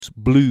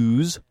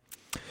blues.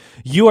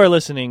 You are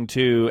listening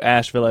to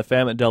Asheville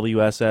FM at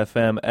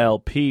WSFM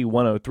LP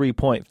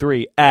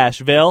 103.3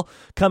 Asheville.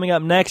 Coming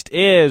up next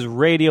is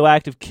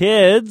Radioactive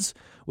Kids,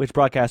 which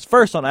broadcasts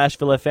first on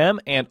Asheville FM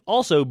and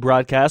also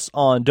broadcasts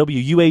on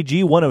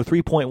WUAG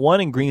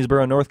 103.1 in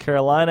Greensboro, North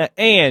Carolina,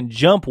 and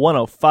Jump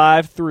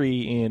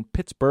 105.3 in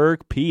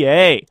Pittsburgh,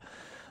 PA.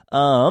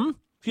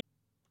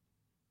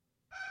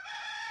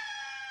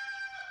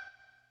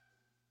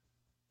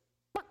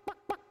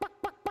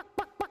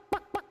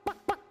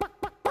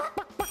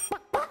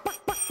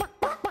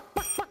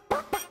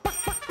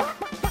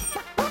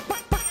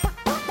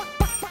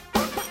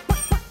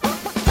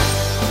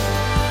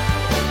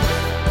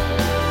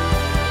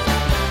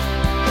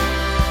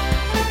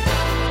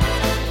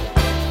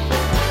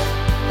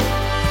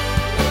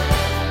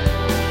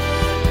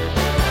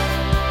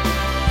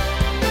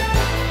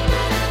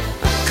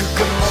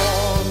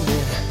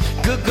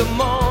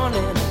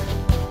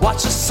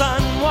 Watch the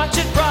sun, watch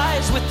it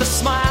rise with a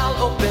smile,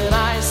 open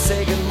eyes,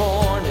 say good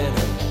morning.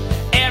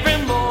 Every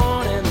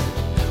morning,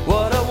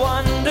 what a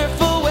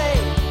wonderful way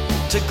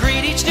to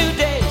greet each new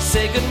day.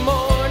 Say good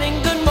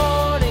morning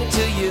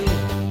to you.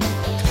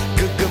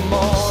 Good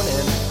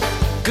morning,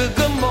 good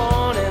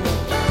morning.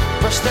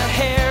 Brush the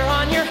hair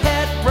on your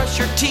head, brush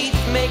your teeth,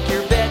 make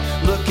your bed.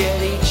 Look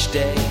at each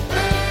day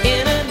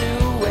in a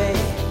new way.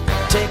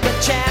 Take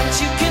a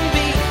chance, you can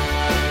be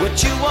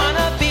what you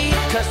wanna be,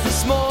 'cause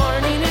this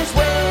morning is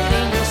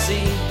waiting, you'll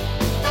see.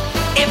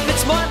 If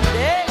it's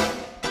Monday,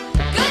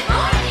 good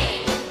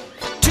morning.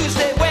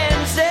 Tuesday,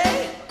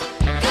 Wednesday,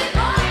 Good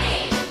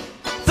morning.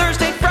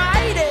 Thursday,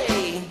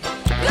 Friday,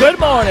 Good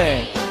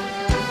morning.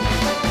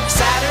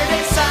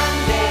 Saturday,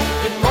 Sunday,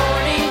 good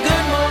morning,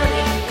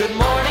 good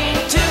morning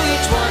to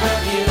each one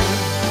of you.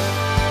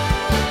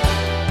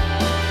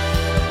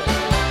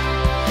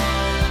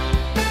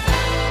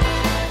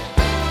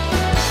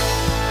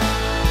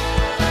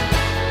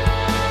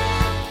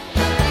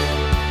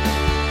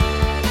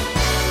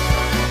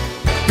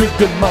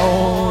 Good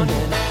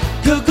morning.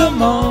 Good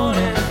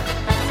morning.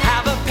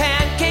 Have a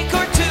pancake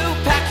or two,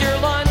 pack your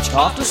lunch,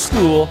 Off to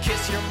school.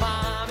 kiss your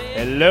mommy.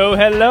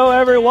 Hello,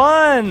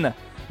 everyone.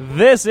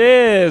 This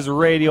is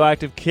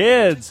Radioactive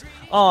Kids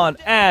on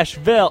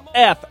Asheville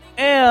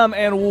FM,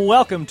 and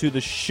welcome to the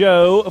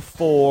show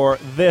for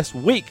this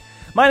week.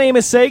 My name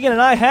is Sagan,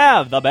 and I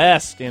have the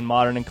best in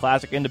modern and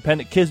classic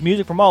independent kids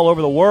music from all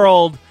over the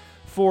world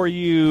for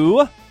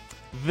you.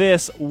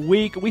 This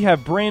week, we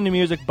have brand new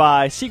music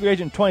by Secret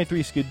Agent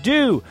 23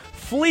 Skidoo,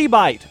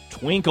 Fleabite,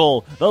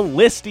 Twinkle, The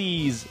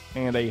Listies,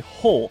 and a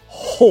whole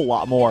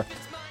lot more.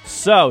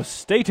 So,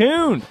 stay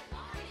tuned.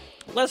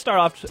 Let's start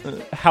off,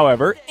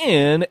 however,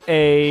 in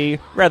a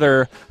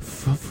rather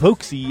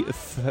folksy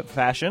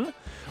fashion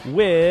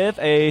with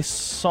a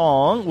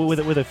song,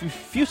 with a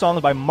few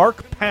songs by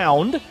Mark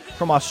Pound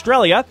from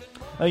Australia.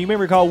 You may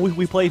recall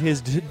we played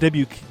his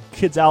debut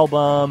kids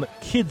album,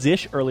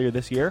 Kids-ish, earlier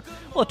this year.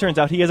 Well, it turns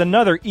out he has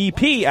another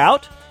EP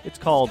out. It's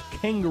called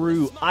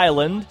Kangaroo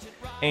Island,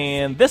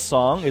 and this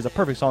song is a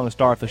perfect song to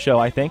start off the show,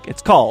 I think.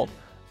 It's called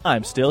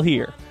I'm Still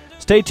Here.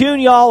 Stay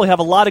tuned, y'all. We have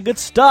a lot of good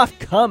stuff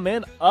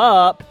coming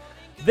up.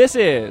 This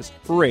is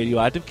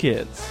Radioactive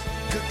Kids.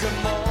 Good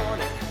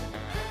morning.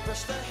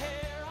 Brush the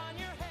hair on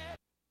your head.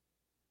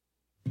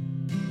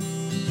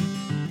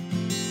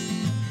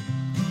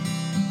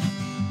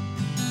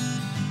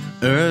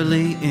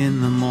 Early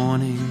in the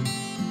morning,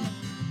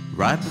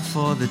 right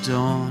before the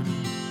dawn,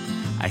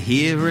 I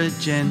hear a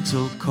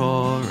gentle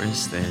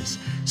chorus. There's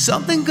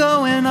something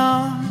going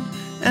on,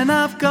 and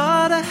I've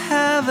gotta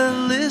have a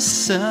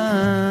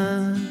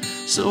listen.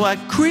 So I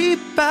creep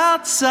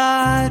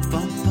outside.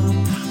 Bum,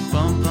 bum,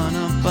 bum,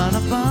 ba-dum,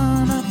 ba-dum,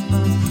 ba-dum,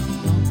 bum,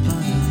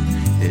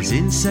 ba-dum. There's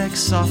insects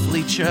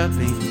softly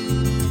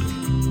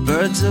chirping,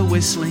 birds are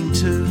whistling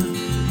too.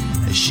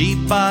 A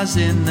sheep bars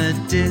in the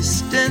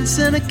distance,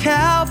 and a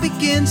cow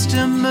begins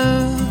to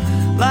move,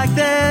 like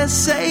they're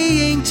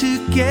saying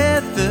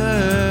together,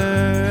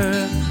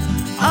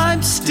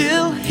 I'm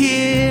still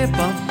here.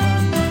 Bum,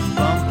 bum,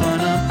 bum,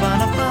 ba-dum,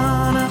 ba-dum,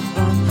 ba-dum,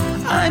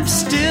 bum. I'm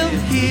still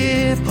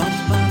here. Bum,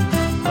 bum,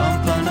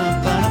 bum,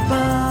 ba-dum, ba-dum,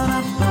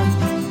 ba-dum, bum,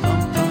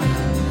 bum, bum.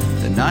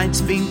 The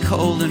night's been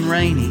cold and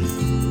rainy,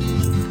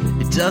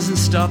 it doesn't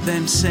stop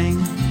them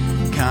sing.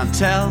 Can't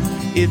tell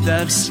if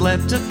they've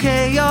slept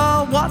okay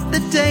or what the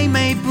day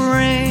may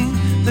bring.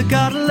 They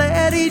gotta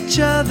let each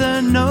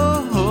other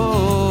know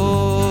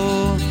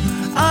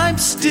I'm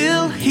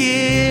still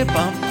here.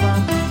 Bum,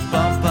 bum,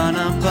 bum,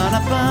 ba-dum,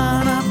 ba-dum,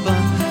 ba-dum,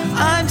 bum.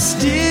 I'm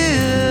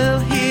still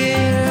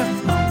here.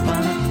 Bum,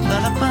 ba-dum,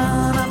 ba-dum,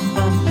 ba-dum,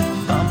 bum,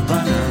 bum,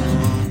 ba-dum.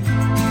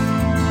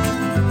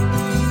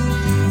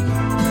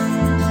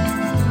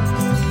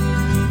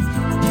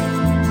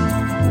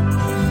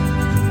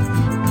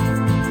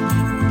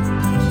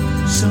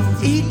 So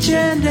each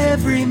and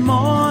every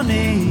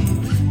morning,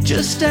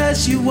 just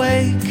as you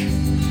wake,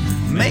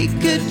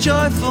 make a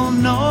joyful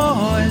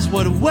noise.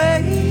 What a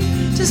way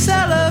to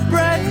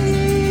celebrate.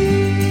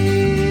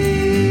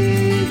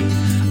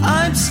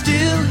 I'm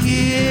still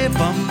here.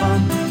 Bum,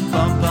 bum,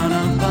 bum,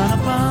 ba-dum, ba-dum,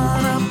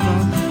 ba-dum, bum.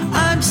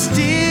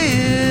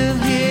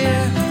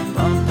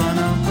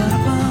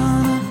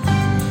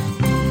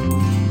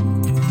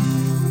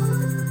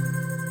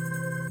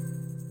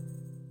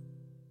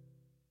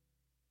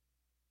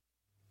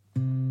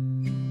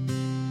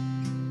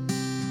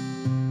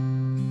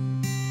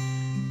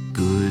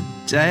 Good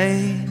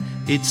day,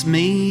 it's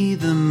me,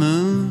 the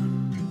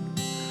moon.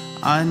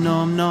 I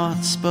know I'm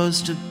not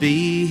supposed to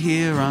be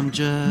here, I'm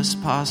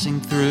just passing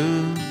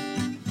through.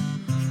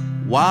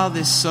 While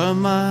there's so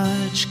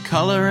much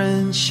color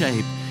and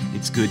shape,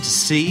 it's good to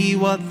see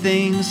what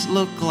things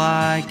look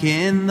like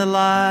in the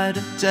light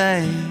of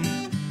day.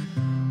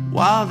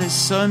 While there's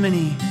so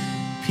many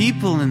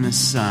people in the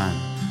sun,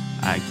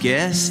 I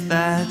guess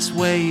that's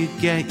where you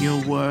get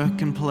your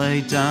work and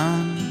play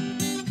done.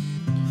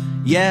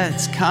 Yeah,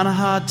 it's kinda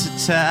hard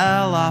to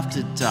tell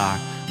after dark.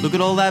 Look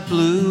at all that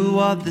blue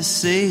of the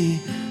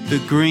sea, the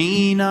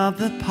green of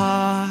the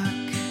park.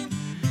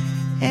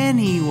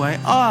 Anyway,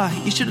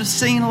 you should have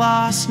seen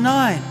last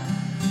night.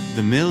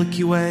 The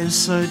Milky Way is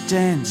so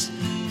dense,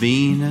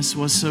 Venus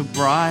was so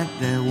bright.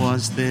 There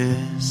was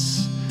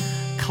this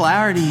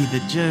clarity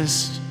that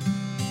just...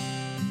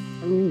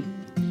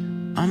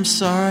 I'm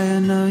sorry, I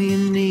know you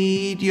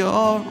need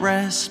your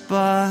rest,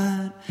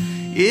 but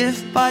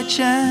if by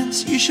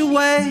chance you should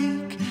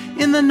wake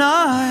in the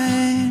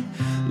night,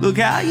 look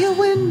out your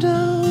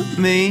window at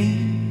me.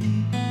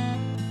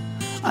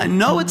 I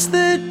know it's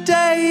the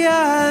day,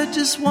 I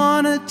just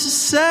wanted to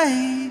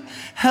say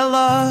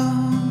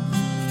hello.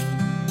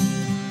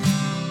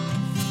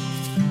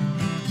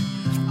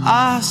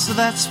 So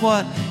that's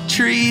what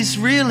trees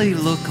really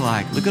look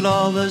like. Look at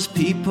all those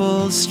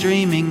people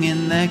streaming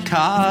in their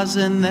cars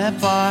and their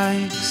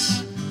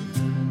bikes.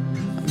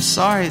 I'm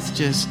sorry, it's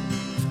just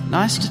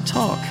nice to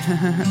talk.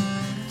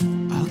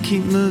 I'll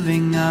keep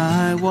moving,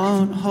 I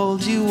won't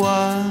hold you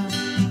up.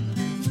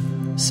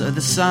 So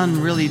the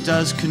sun really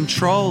does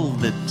control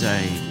the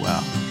day.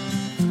 Well,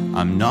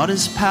 I'm not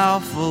as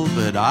powerful,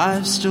 but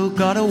I've still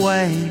got a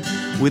way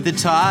with the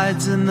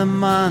tides and the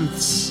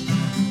months.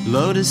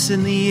 Lotus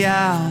and the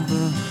owl,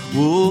 the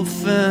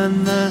wolf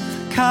and the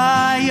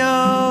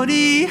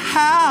coyote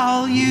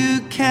howl.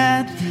 You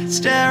can't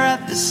stare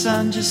at the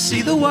sun, just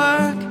see the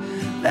work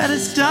that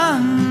it's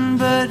done.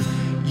 But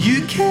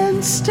you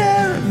can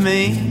stare at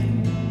me.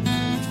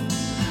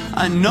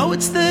 I know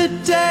it's the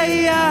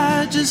day,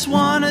 I just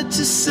wanted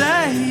to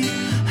say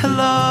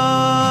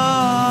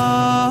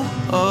hello.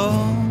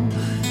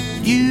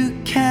 You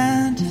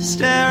can't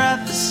stare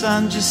at the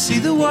sun, just see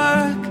the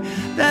work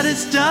that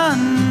it's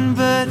done.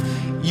 But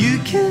you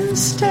can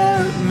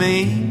stare at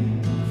me.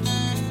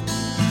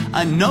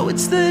 I know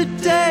it's the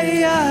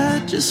day, I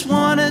just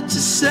wanted to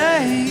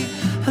say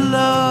hello.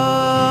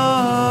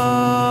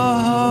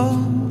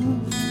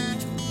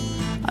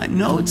 I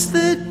know it's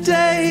the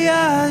day,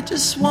 I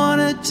just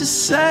wanted to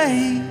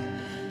say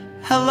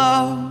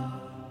hello.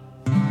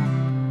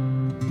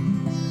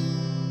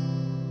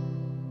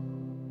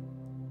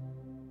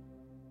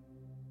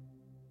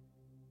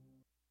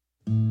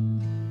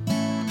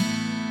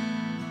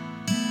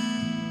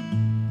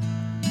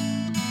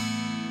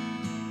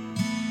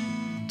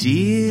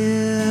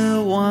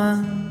 Dear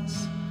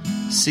ones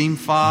seem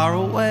far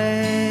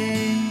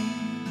away,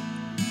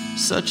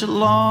 such a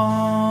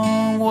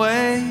long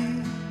way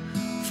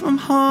from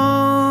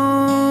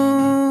home.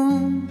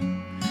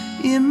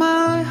 In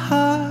my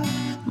heart,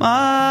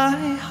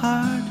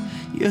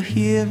 you're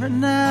here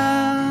and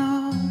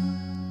now.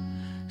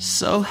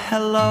 So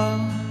hello,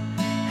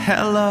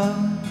 hello,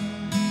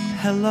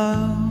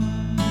 hello.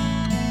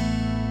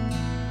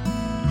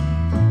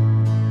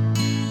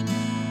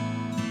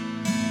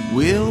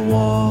 We'll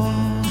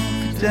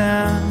walk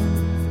down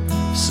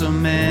so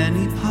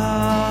many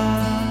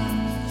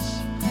paths,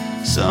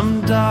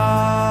 some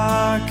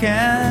dark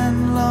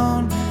and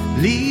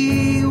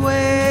lonely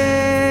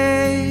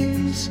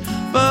ways,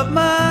 but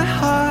my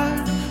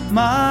heart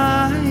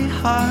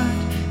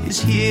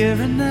is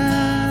here and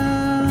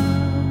now.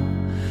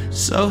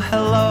 So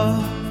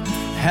hello,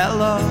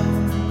 hello,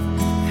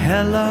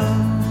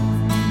 hello.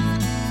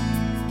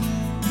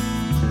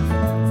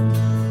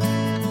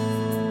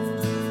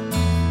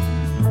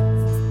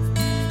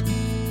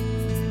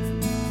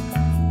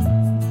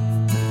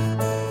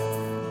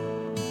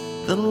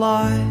 The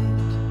light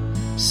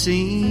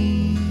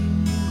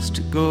seems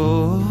to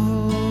go,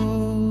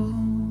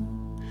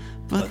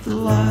 but the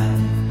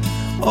light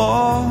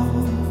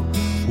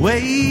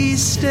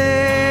always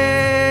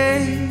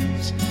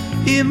stays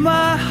in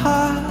my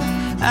heart.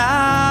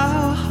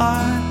 Our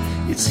heart,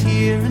 it's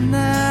here and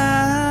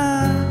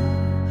now.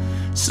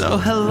 So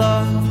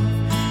hello,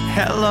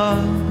 hello,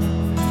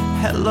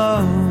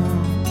 hello,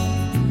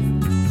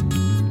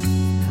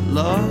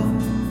 hello,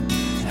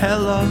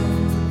 hello.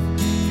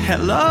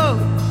 Hello,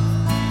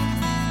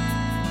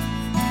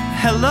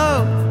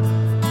 hello,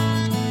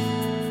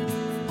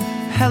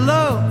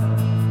 hello,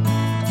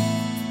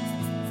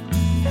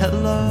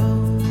 hello.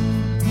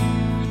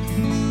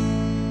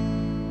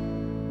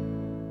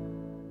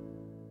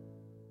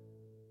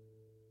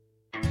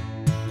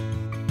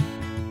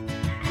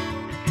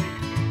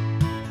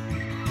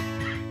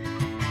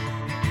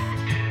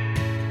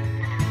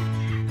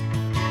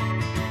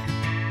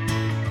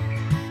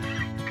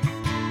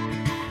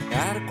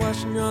 Got a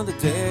question the other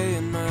day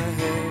in my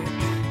head.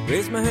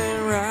 Raised my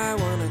hand right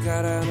when I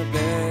got out of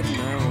bed, and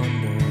I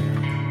wonder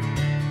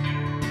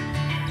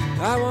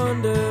I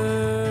wonder,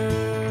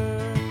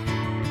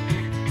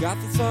 got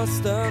the thoughts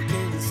stuck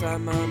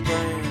inside my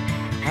brain.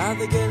 How'd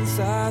they get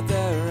inside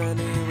there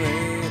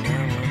anyway?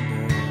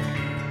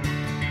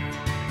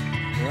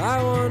 And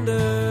I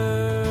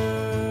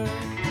wonder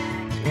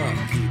what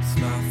keeps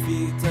my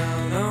feet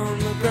down on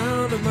the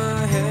ground and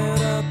my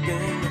head up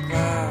in the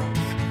clouds.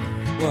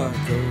 What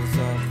goes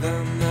up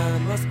then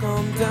that must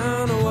come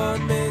down, or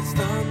what makes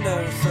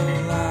thunder so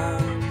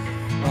loud?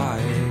 Why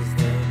is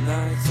the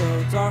night so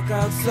dark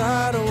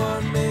outside, or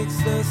what makes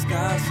the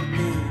sky so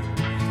blue?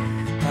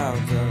 How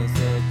does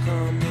a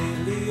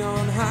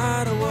chameleon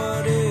hide, or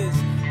what is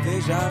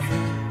deja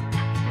vu?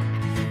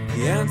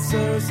 The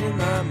answer's in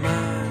my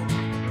mind,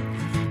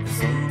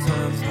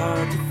 sometimes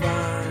hard to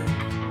find.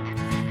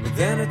 But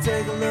then I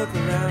take a look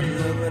around and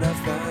look what I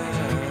find.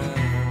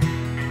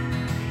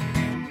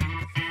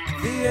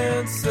 The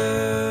answer.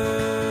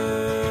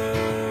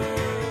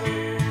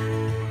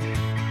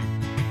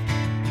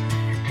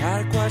 Had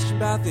a question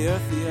about the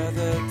earth the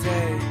other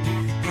day.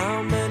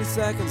 How many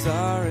seconds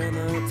are in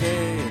a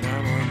day? And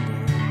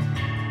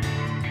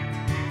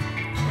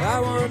I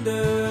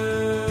wonder,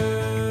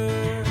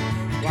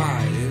 why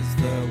is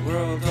the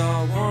world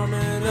all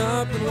warming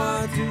up, and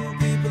why do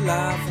people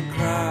laugh and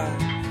cry?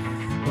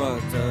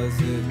 What does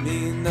it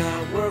mean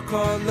that we're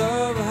called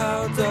love?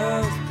 How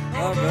does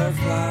a bird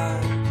fly?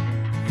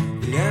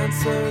 The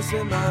answers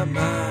in my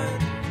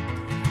mind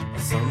are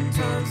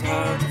sometimes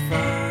hard to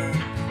find.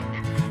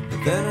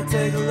 But then I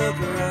take a look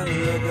around and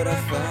look what I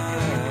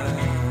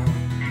find.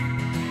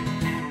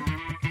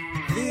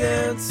 The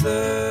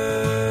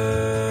answer.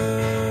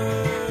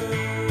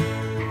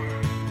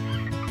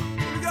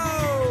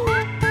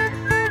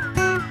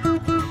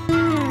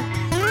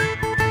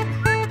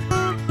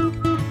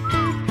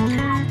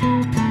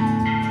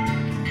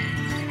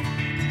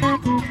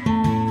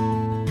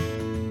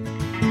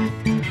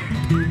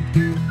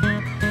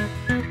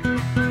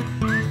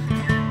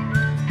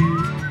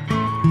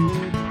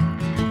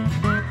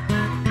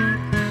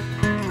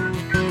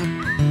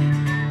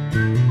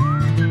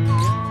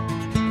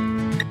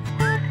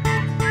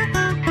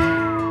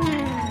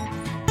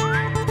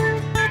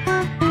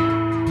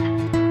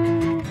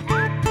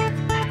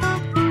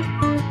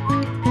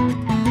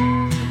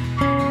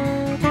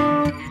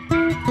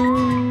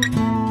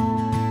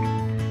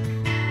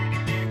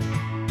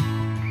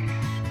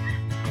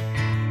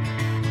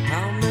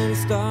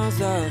 Stars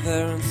are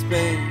there in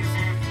space?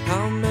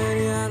 How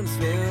many atoms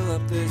fill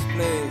up this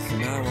place?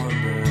 And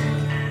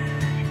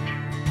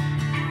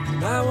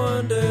I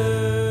wonder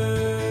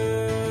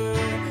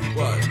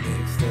what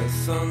makes the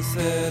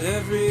sunset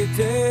every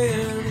day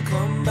and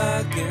come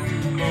back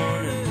in the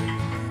morning?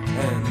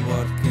 And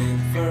what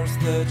came first,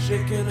 the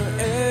chicken or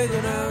egg?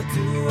 And how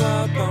do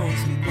our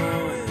bones keep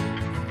growing?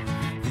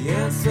 The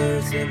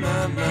answers in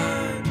my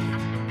mind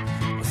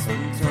are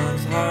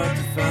sometimes hard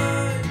to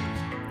find.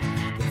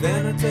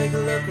 Then I take a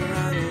look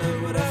around and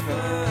look what I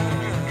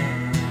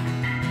find.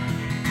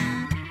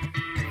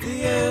 The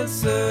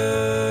answer.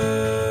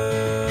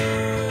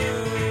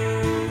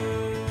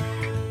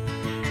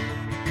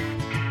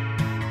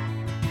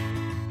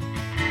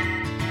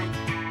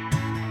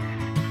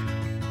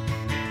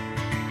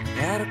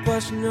 Had a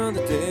question the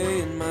other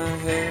day in my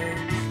head.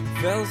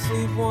 Fell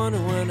asleep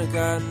wondering when I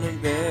got in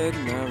bed,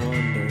 and I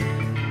wonder.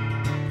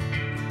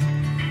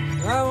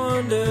 I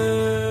wonder.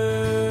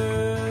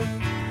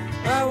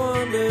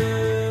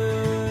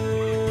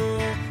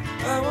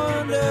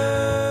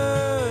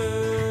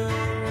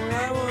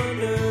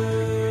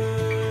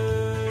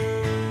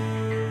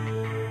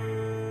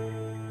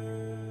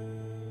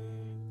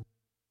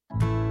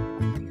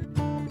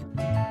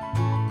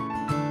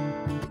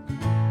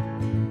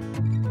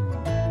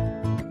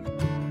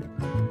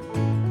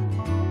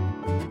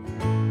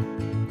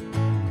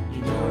 You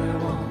know what I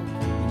want,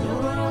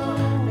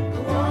 I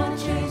wanna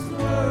change the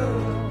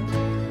world.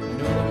 You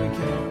know what we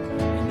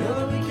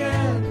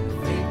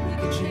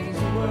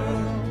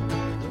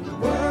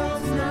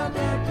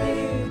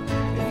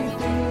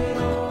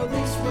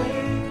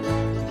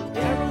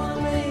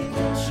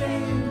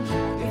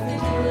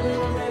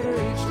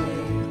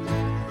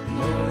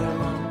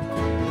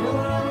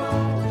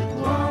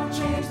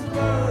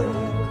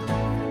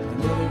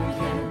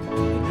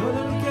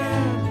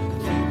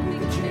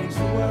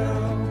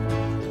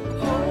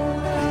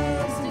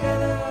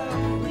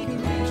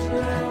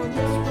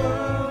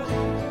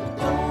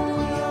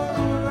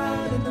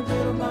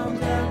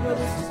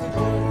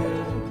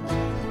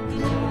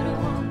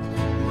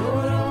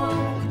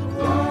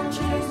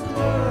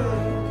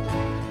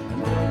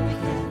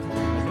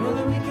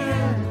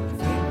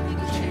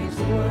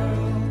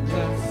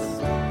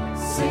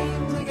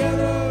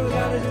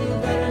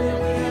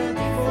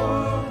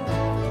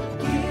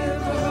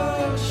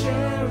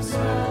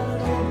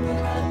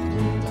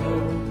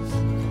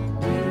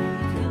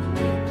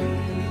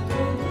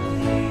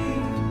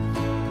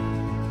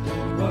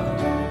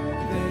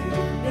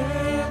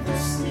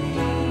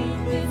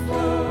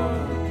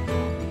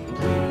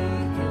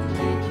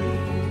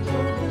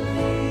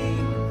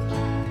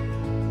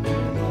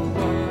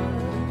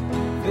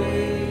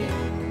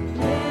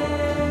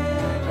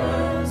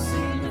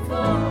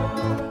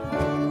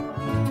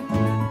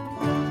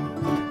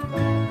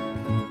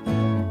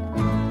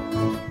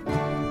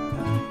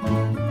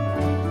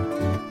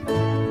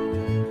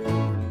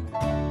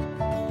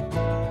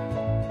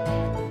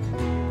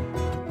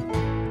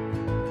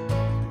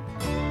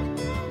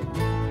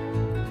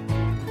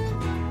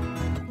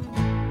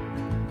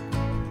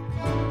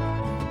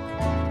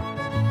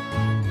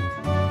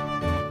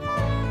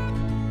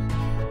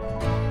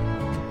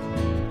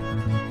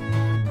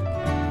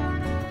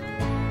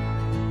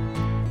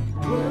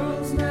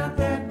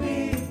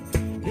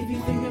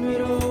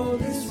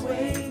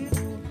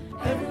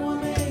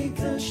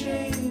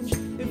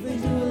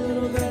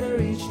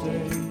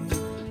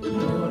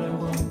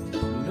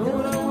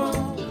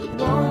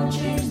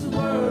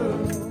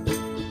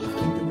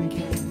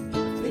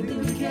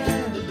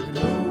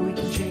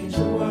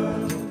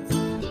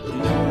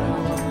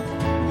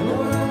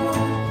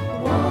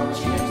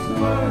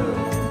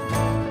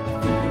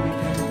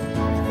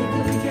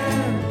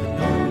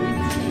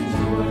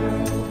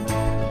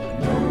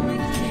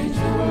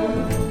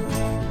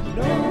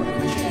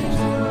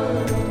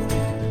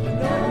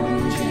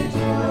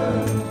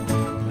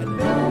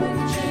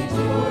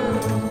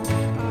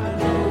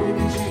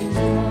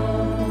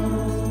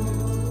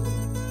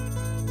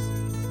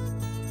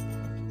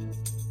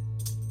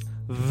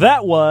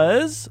That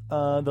was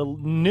the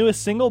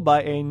newest single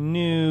by a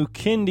new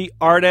Kindie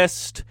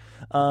artist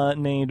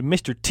named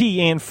Mr.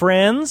 T and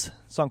Friends. A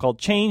song called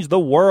Change the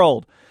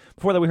World.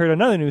 Before that, we heard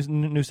another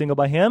new single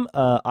by him,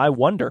 I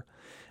Wonder.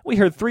 We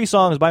heard 3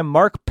 songs by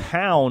Mark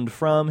Pound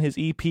from his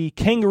EP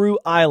Kangaroo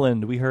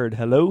Island. We heard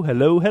Hello,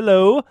 Hello,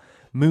 Hello,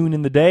 Moon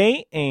in the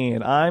Day,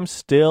 and I'm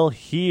Still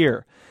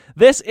Here.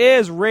 This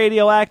is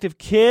Radioactive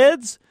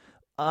Kids.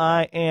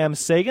 I am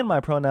Sagan. My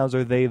pronouns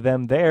are they,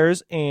 them,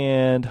 theirs,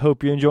 and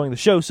hope you're enjoying the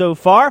show so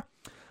far.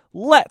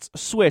 Let's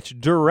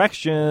switch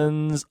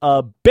directions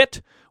a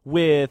bit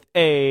with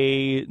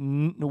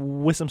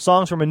some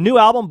songs from a new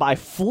album by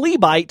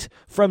Fleabite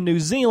from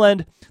New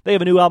Zealand. They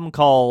have a new album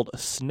called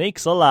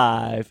Snakes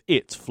Alive.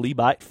 It's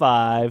Fleabite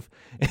 5.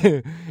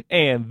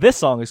 And this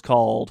song is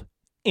called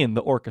In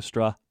the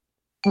Orchestra.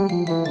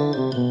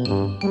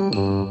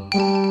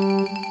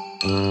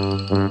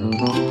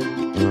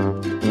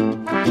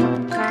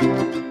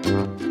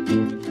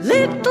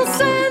 Little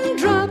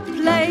Sandra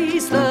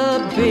plays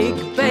the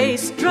big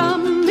bass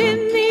drum in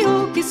the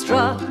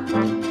orchestra,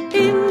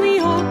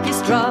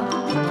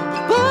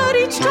 but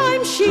each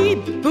time she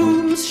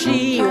booms,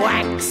 she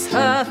whacks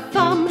her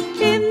thumb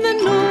in the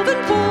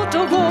northern port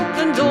of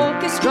Auckland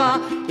orchestra.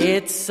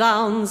 It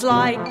sounds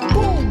like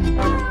boom,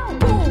 boom,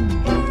 boom,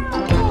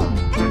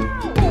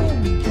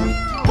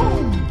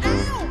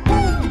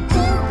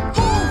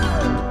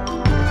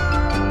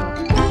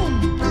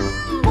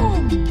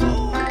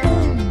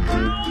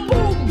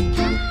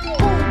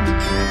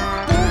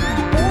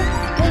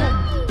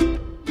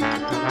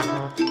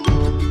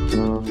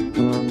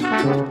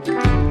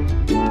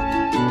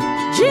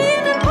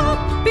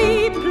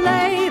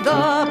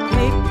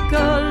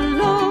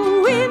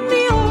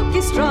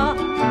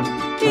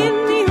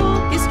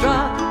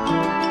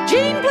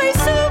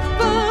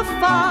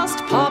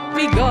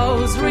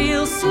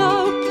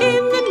 slow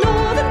in the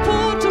northern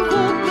port of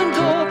Auckland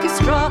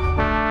orchestra.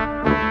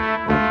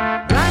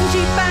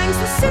 Ranji bangs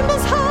the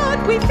cymbals hard,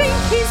 we think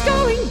he's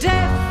going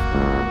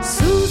deaf.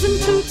 Susan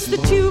toots the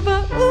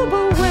tuba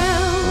uber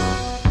well.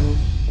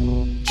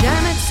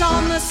 Janet's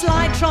on the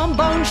slide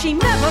trombone, she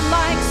never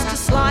likes to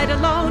slide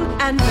alone.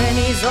 And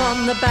Benny's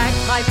on the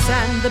bagpipes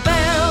and the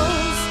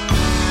bells.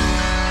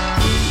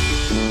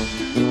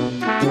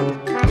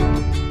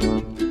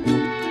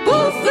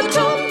 Both the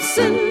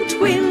Thompson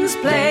twins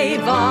play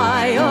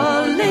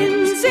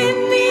violins in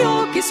the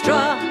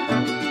orchestra,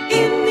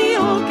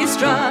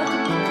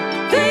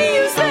 They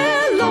use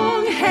their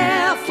long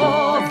hair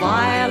for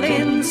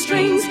violin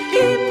strings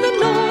in the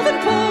northern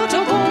port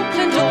of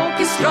Auckland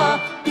orchestra.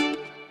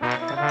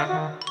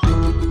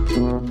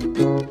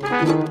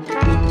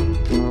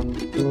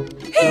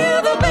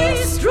 Hear the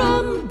bass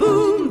drum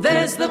boom,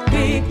 there's the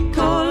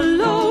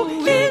piccolo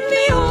in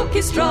the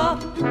orchestra,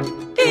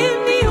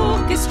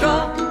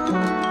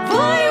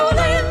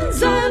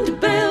 Violins and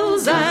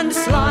bells and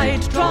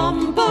slide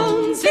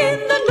trombones in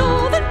the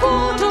northern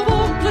port of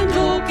Auckland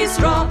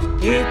orchestra.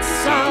 It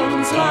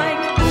sounds like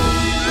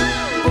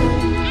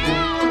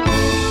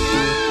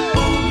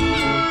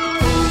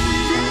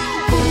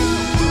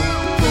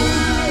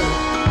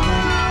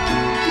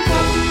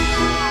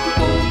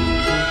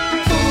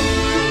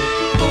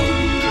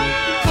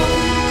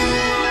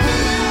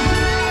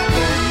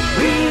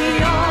we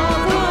are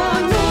the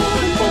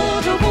northern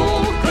port of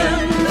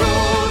Auckland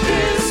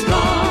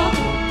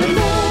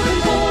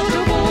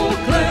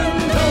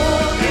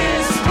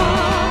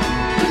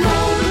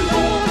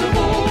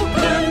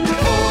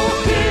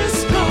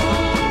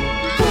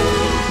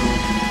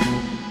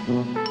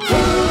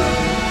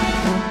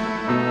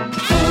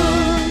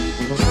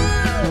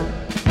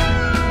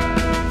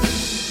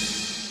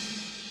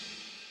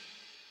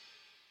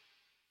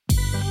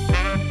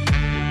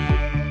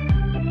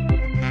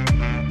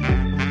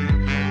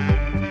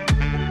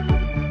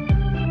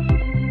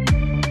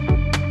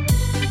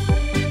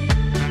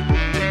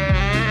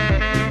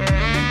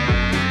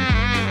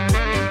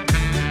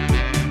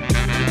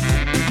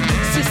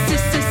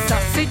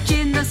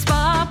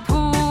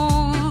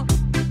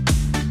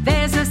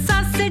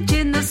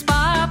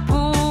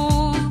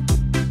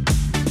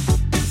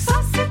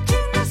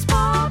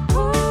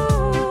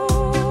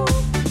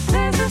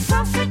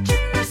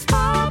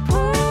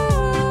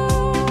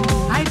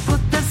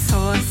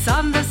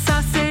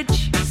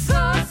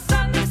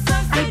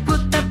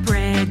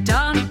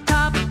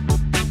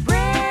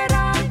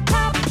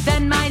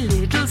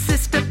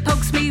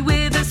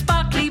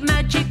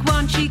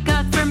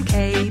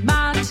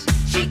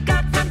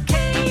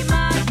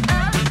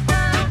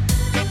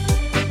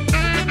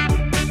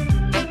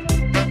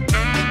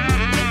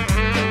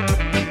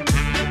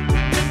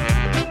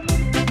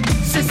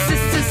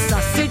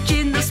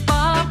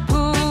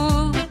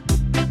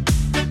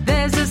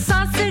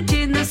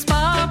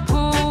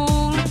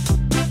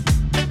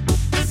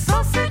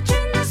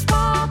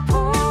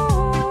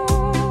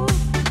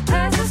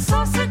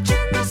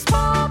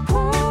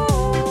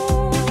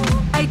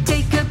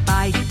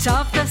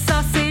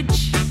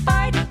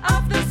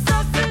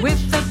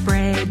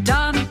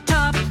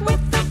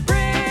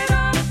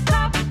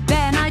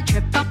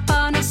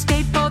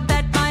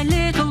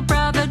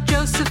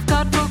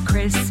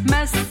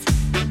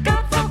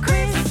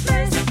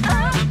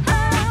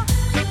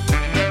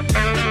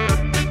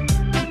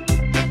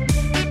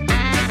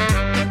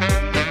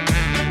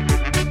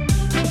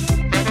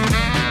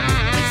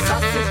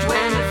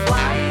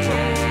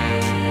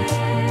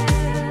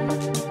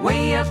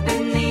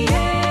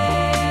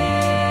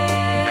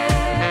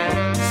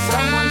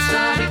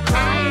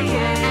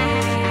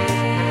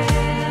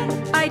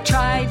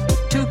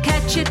to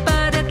catch it,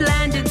 but it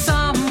landed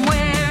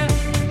somewhere.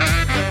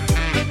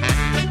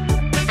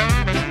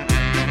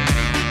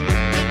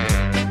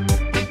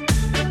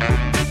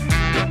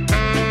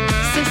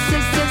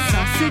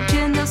 Sausage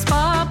in the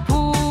spa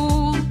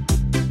pool.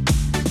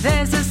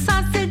 There's a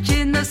sausage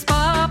in the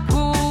spa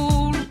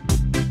pool.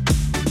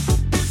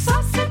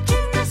 Sausage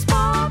in the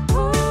spa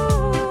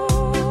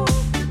pool.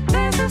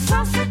 There's a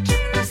sausage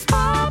in the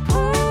spa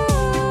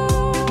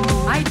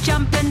pool. I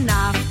jump in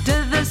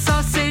after the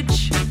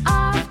sausage.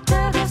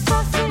 After the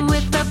sausage.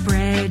 With the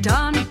bread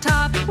on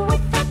top.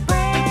 With the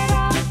bread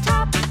on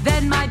top.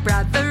 Then my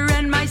brother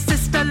and my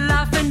sister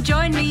laugh and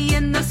join me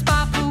in the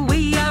spa pool.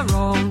 We are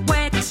all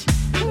wet.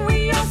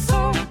 We are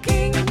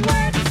soaking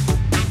wet.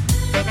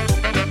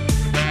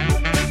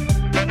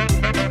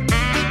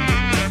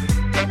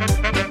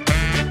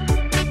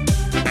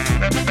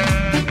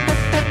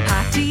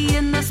 Party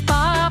in the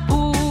spa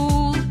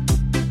pool.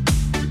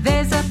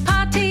 There's a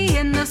party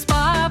in the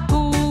spa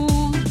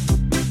pool.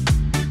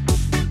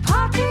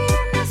 Party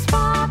in the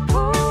spa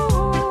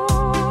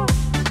pool.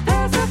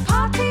 There's a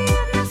party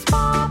in the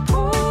spa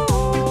pool.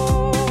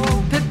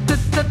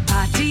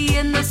 Party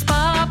in the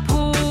spa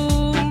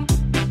pool.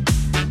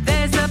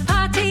 There's a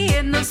party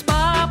in the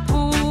spa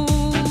pool.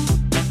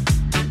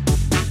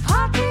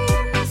 Party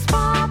in the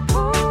spa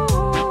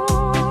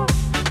pool.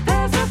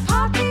 There's a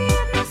party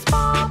in the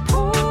spa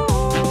pool.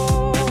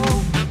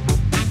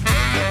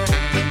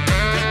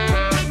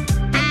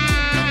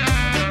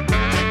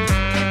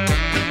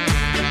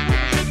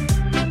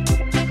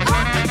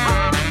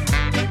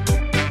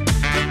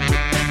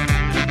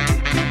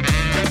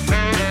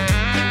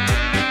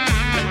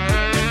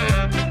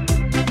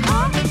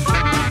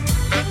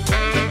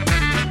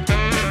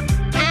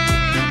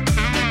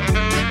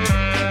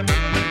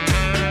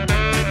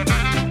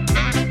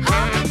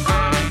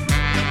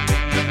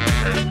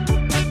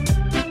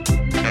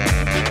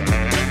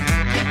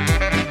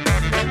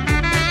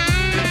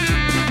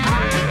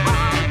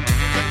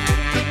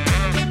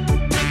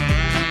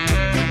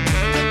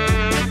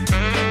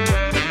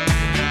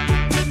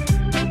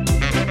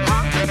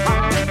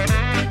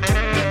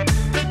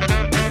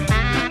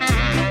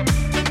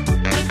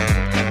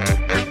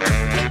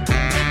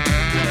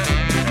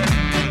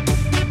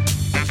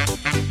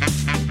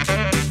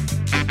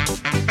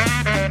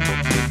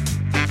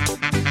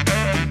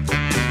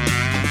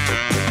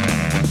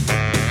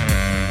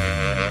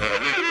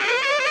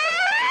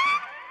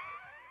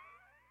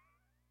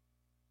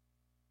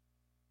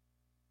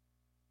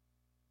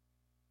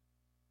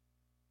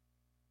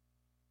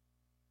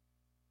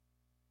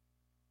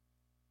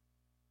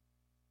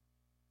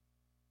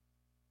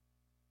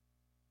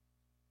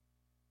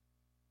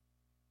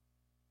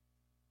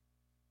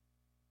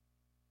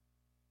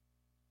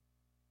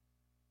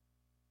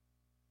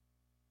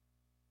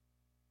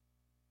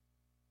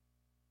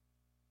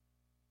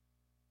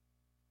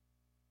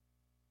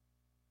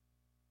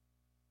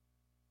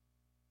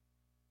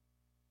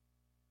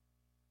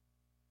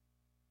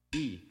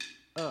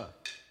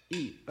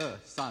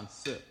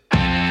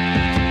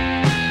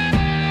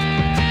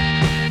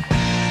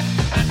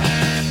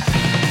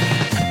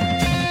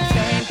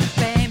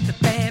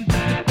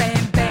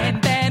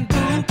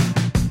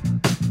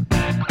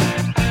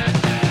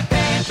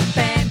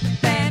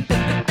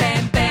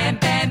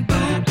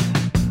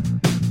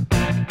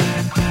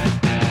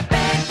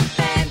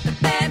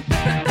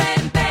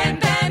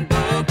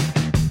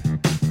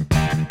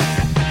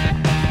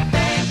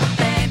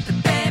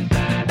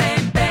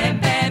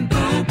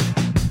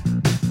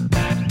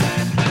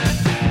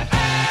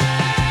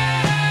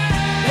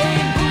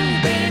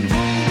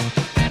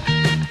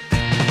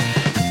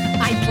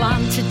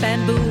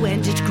 Bamboo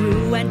and it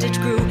grew and it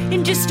grew.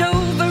 In just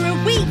over a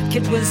week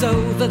it was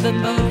over the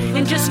moon.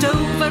 In just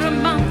over a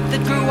month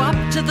it grew up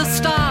to the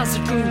stars.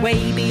 It grew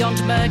way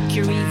beyond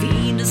Mercury,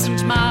 Venus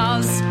and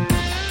Mars.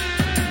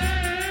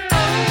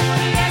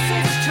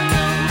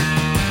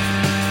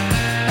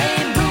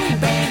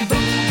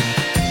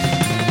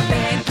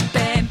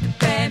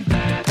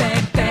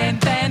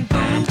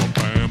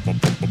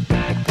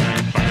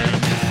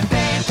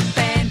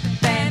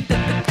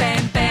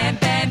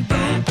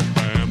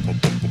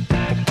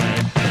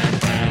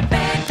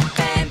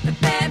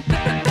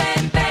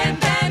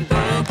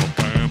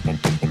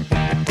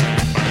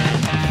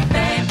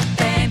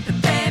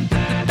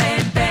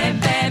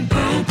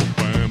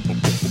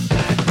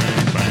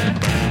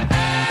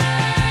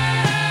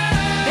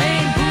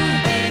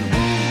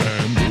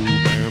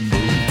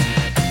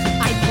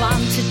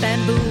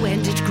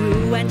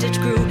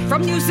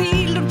 From New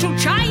Zealand to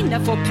China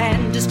for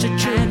pandas to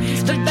chew.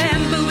 The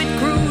bamboo it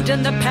grew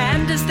and the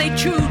pandas they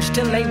chewed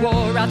till they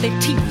wore out their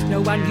teeth.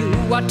 No one knew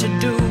what to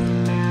do.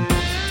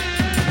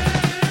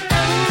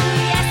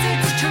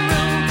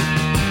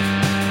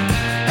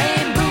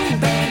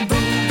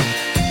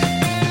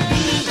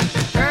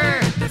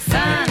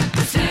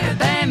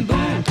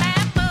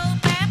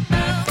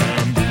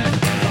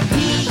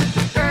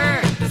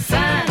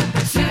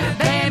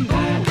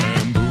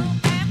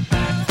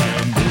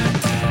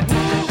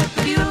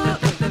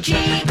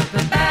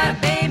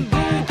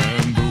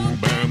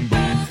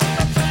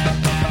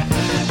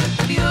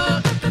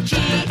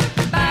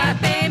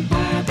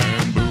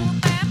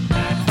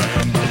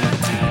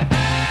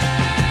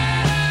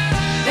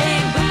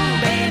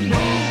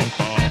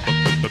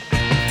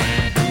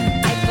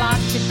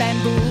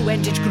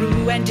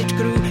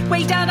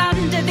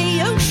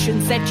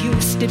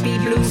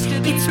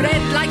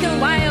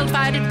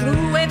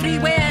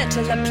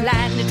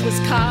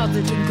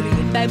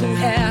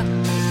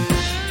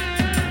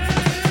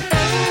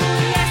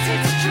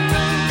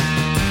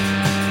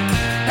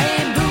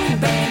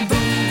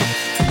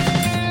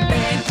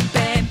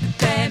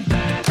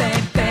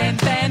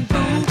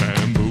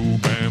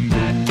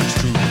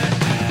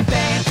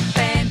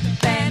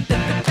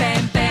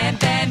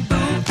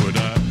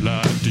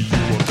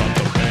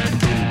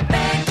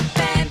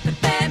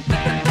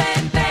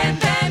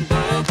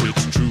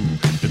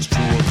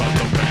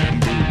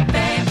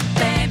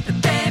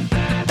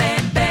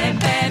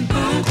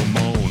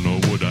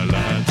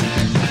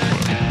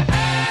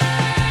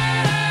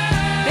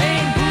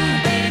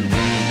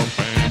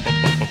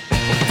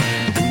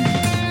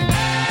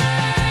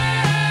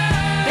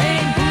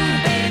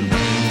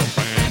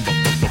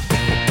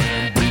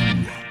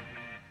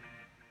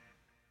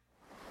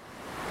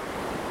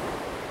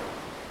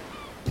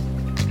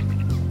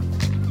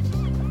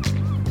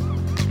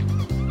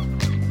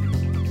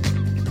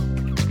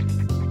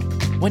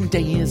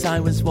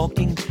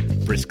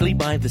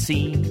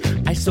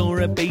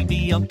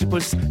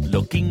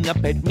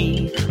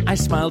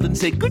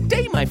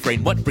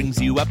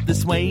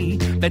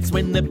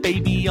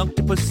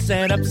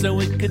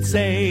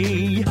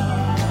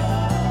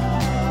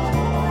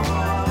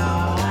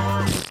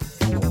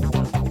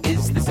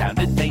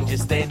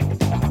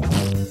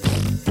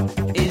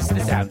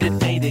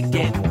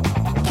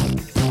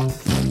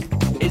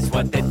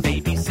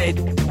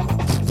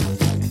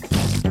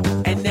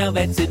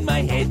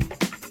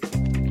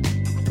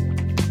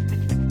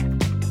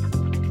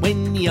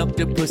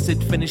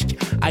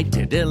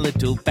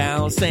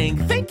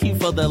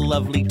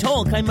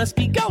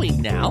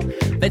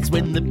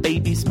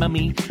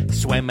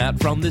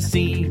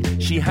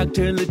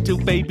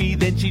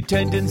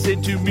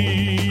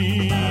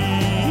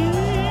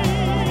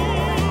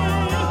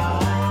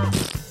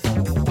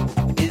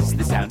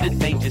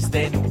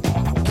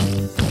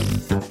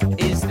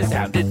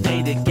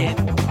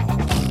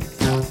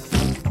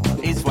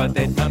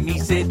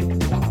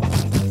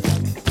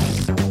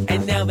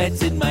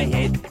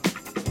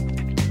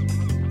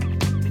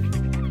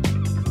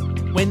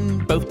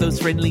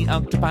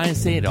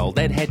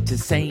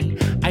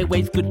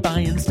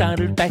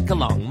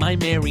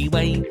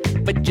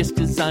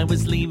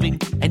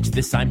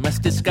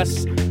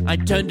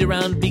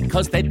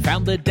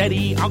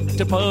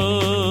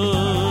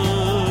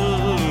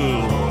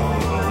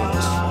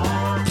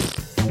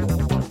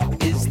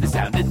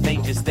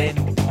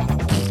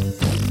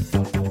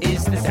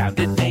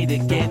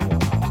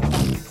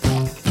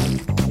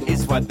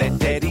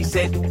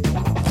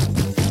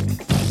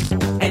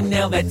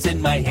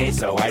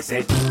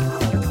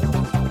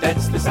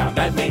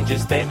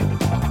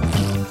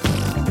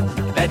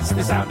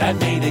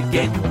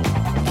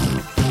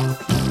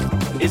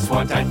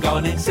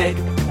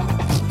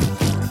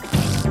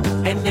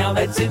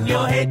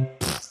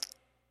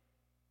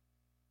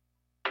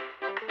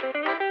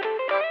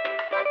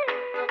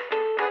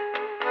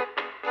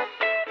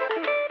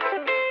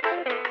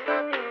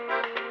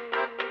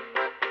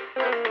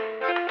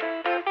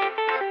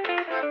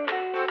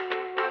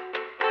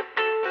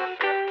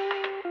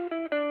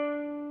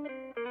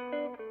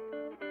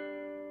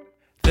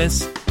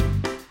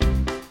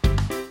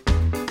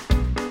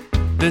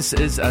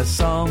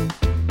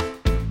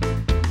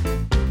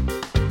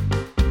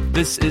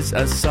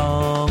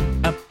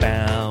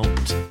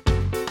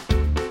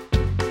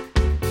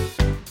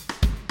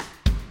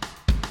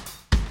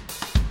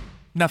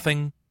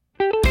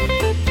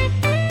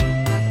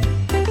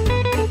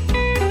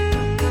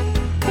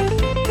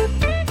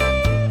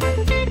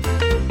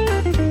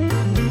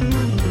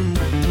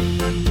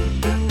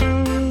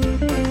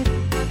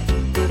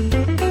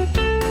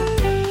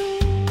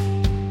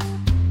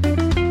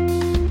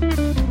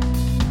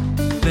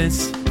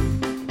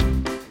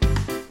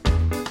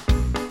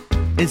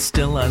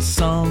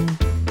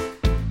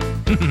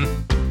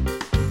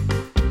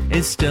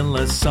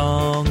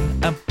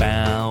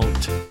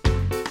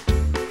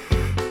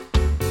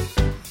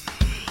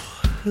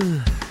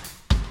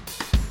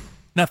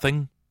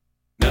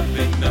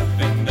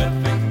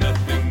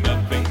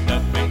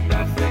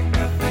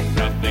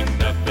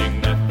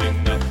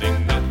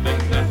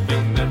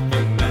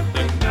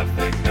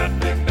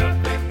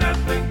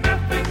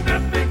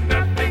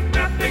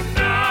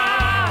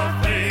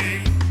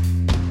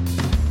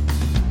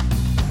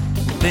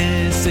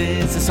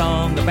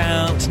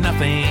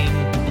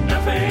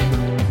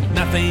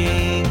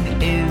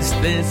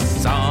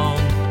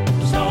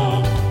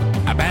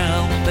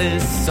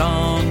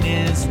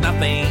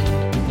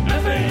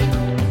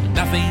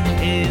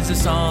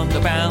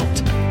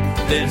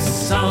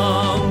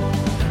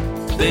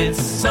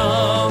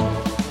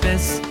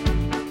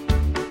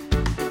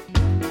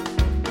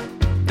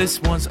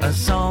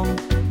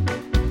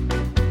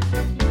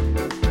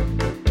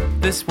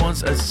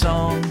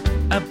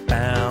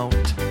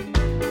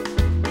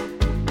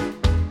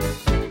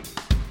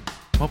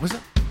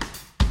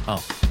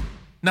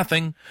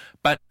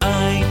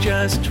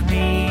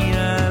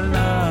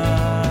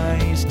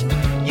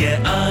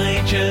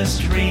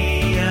 just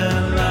realized.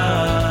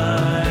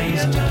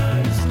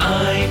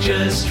 I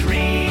just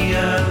realized.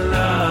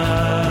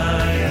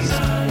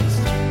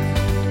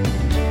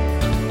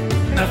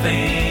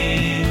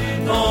 Nothing.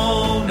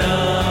 Oh,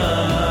 nothing.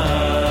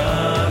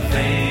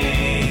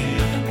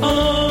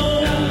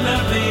 Oh,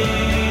 nothing.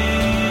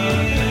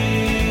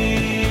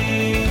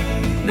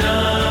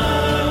 Nothing.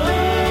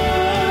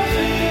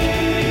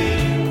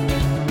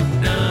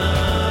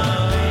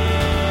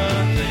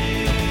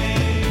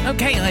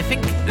 Okay, I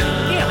think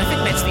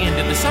that's the end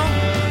of the song.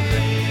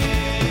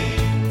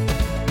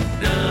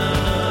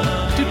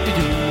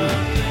 Doo-doo-doo.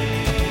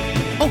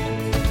 Oh,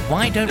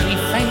 why don't we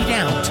fade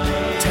out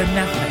to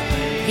nothing?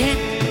 Yeah?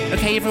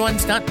 Okay, everyone,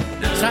 start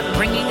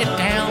bringing it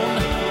down.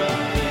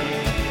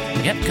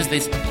 Yep, because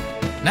there's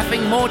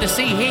nothing more to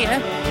see here.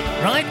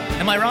 Right?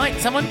 Am I right?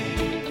 Someone?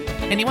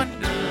 Anyone?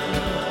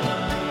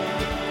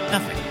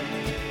 Nothing.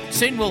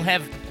 Soon we'll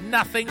have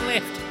nothing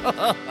left.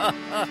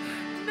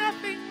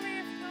 Nothing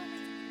left.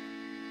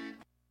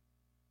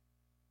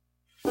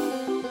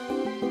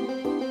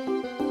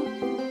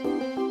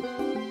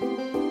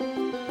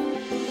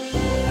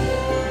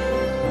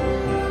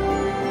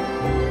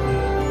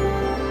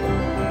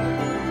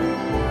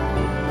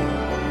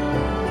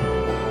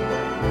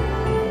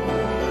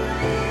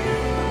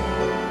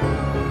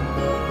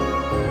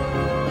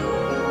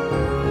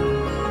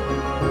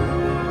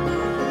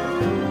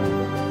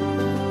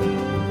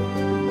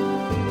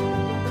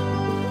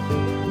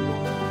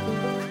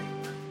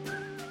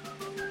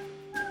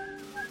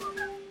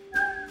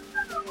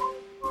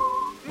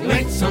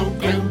 Let's all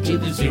go to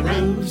the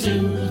zero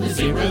zoo, the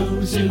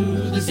zero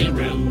zoo, the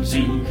zero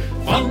zoo.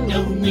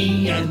 Follow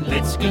me and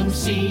let's go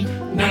see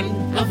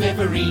none of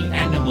every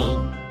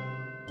animal.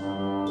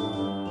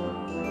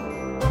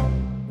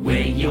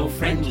 We're your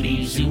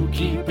friendly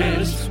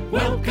zookeepers,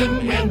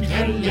 welcome and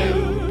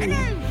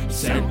hello.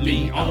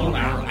 Sadly, all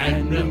our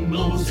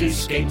animals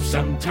escaped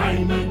some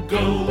time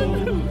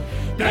ago.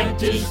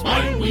 That is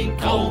why we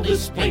call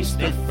this place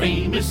the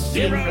famous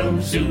Zero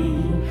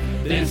Zoo.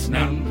 There's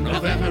none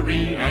of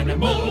every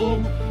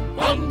animal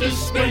on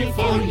display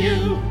for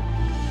you.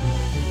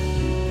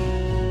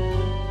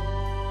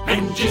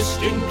 And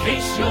just in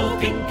case you're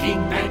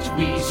thinking that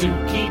we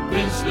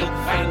zookeepers look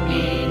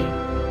funny,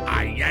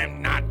 I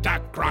am not a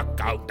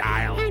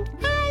crocodile. And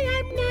I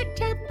am not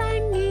a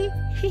bunny.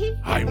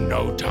 I'm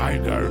no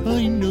tiger.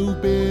 I'm no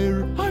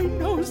bear. I'm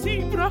no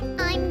zebra.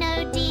 I'm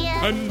no deer.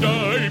 And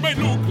I may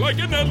look like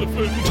an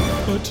elephant,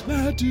 but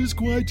that is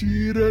quite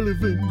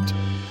irrelevant.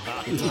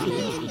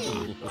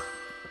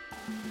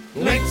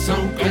 Let's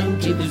all go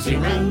to the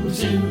Zero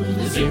Zoo,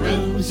 the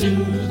Zero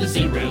Zoo, the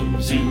Zero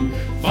Zoo.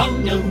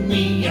 Follow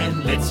me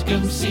and let's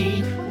go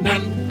see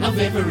none of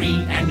every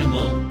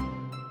animal.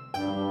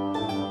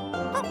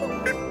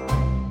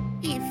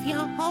 If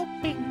you're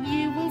hoping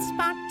you will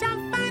spot a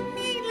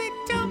funny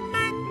little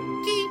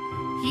monkey,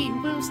 you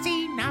will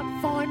see not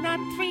 4, not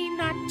 3,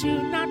 not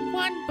 2, not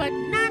 1, but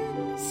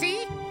none.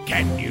 See?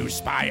 Can you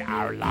spy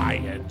our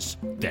lions?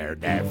 They're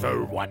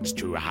never ones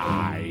to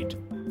hide.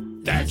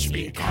 That's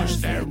because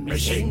they're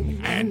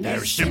missing and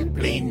there's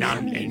simply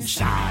none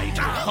inside.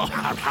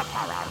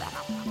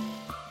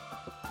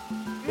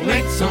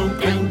 Let's all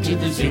go to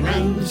the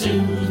Zero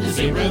Zoo, the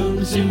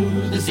Zero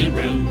Zoo, the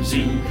Zero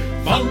Zoo.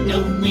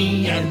 Follow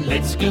me and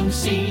let's go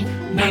see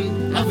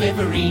none of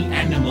every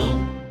animal.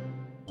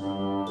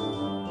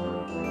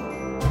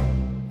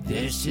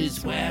 This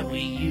is where we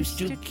used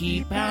to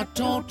keep our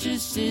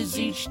tortoises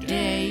each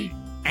day.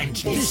 And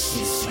this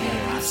is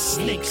where our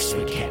snakes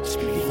were kept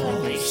before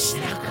they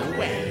snuck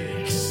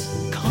away.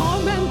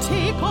 Come and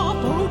take a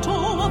photo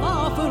of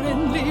our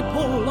friendly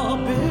polar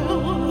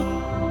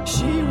bear.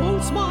 She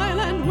won't smile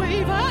and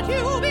wave at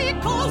you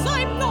because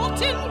I'm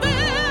not in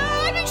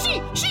there. I mean,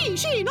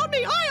 she, not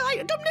me. I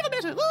never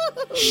met her.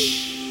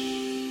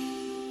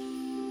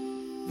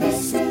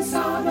 This is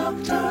our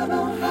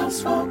nocturnal house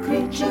for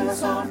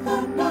creatures of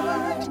the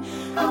night.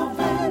 Our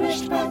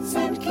vanished pets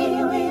and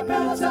kiwi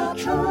birds are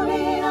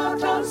truly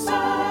out of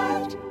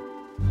sight.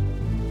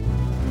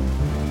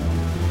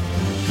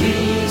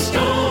 Please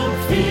don't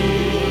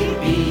feed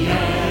the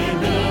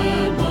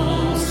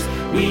animals.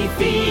 We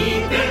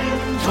feed them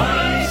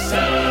twice a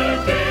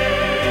day.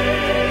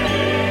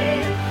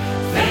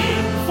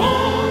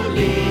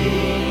 Thankfully,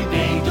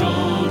 they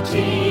don't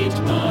eat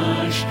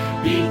much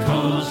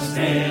because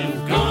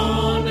they've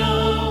gone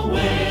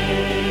away.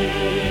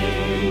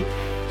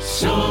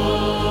 So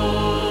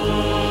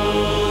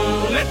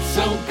let's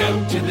all go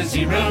to the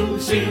Zero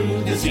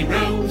Zoo, the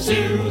Zero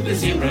Zoo, the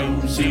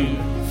Zero Zoo.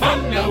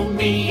 Follow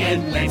me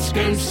and let's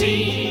go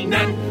see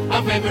none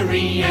of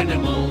every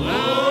animal.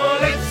 Oh,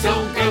 let's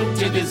all go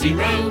to the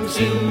Zero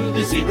Zoo,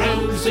 the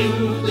Zero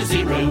Zoo, the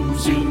Zero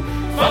Zoo.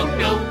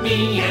 Follow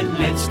me and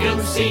let's go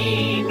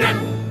see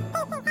none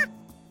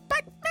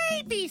But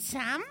maybe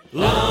some.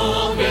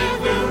 of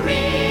every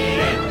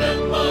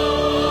animal.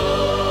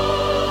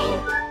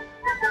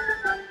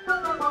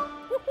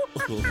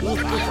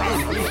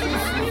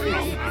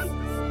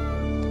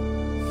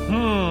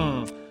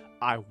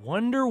 I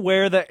wonder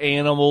where the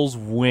animals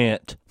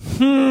went.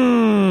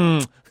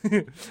 Well,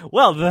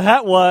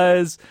 that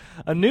was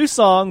a new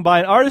song by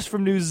an artist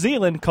from New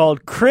Zealand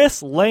called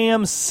Chris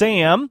Lamb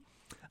Sam.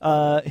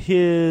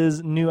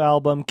 His new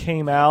album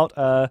came out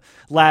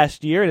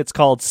last year, and it's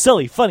called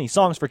Silly Funny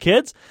Songs for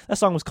Kids. That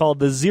song was called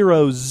The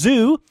Zero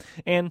Zoo,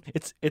 and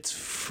it's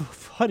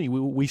funny.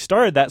 We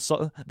started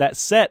that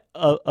set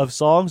of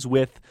songs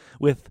with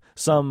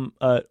some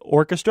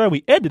orchestra.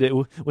 We ended it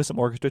with some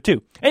orchestra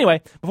too.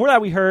 Anyway, before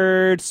that we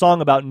heard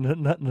Song About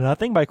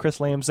Nothing by Chris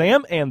Lamb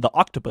Sam and The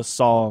Octopus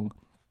Song.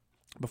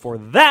 Before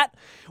that,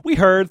 we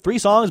heard 3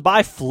 songs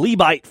by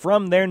Fleabite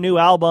from their new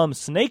album,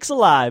 Snakes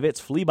Alive. It's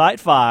Fleabite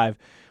 5.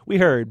 We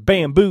heard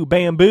Bamboo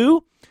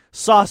Bamboo,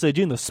 Sausage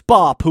in the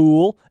Spa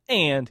Pool,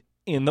 and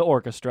In the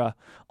Orchestra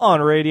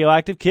on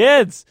Radioactive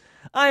Kids.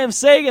 I am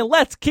Sagan.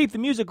 Let's keep the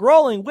music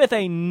rolling with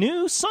a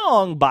new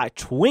song by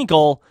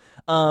Twinkle.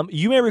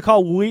 You may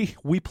recall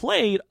we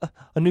played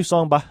a new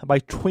song by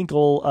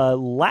Twinkle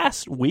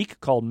last week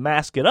called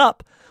Mask It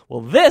Up.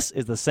 Well, this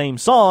is the same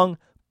song,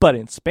 but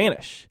in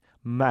Spanish.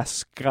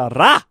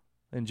 Mascara.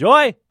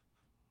 Enjoy.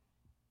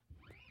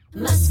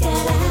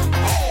 Mascara,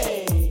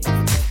 hey.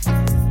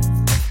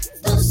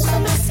 Dulce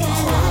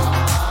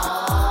mascara.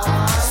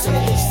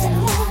 Sonrisa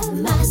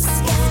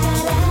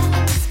mascara.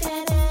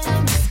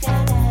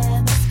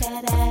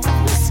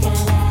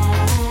 Mascara.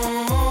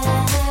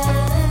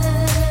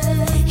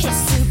 Es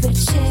súper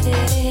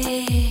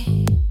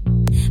chévere.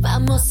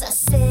 Vamos a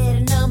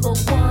hacer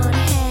 #1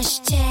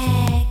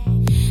 hashtag.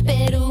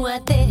 Perú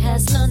a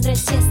Texas,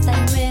 Londres y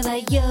hasta Nueva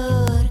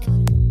York.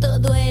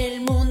 Todo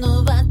el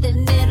mundo va a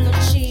tenerlo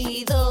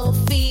chido,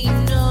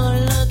 fino,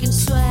 looking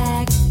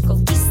swag.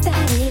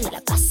 Conquistaré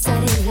la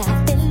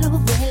pasarela, te lo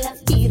vuela,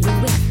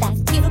 pirueta.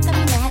 Quiero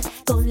caminar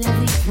con el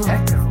ritmo.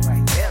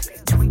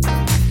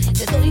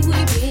 Te doy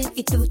muy bien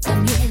y tú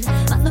también.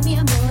 Mando mi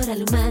amor a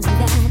la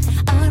humanidad.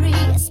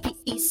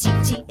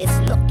 R-E-S-P-E-C-T es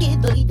lo que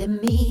doy de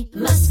mí.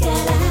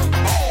 Máscara,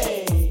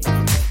 hey.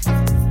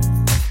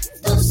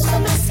 Dulce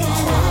máscara.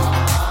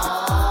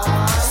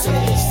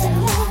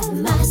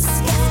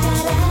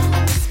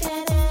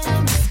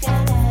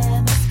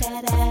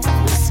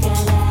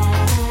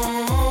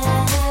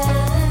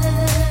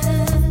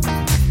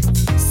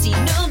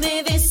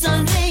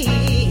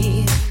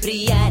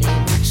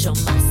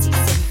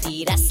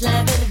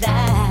 La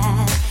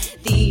verdad,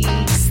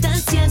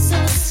 distancia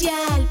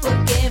social,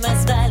 porque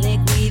más vale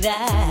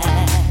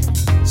cuidar.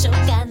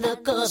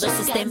 Chocando codos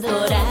es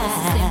temporal.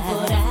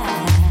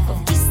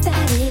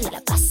 Conquistaré la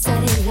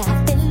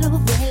pasarela, te lo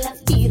vuela,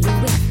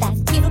 pirueta.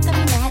 Quiero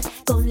caminar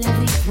con el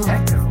ritmo.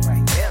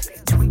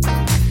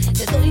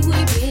 Te doy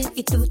muy bien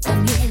y tú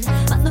también.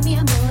 Mando mi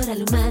amor a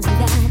la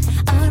humanidad.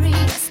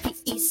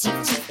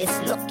 R-E-S-P-E-C-T es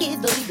lo que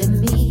doy de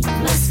mí.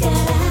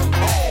 Máscara,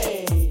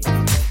 hey.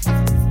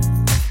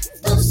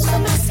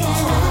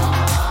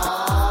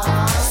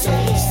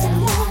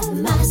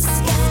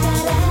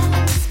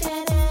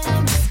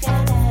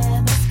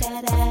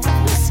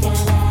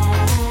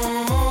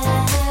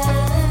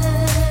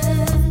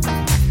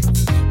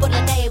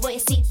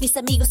 Mis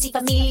amigos y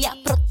familia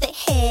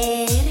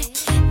proteger.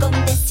 Con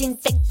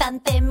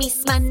desinfectante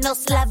mis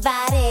manos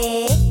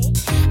lavaré.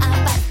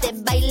 Aparte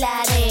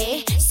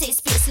bailaré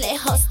 6 pies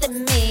lejos de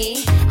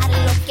mí.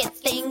 Haré lo que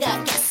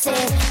tenga que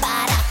hacer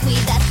para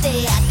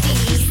cuidarte a ti.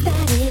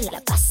 Daré la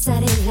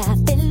pasarela,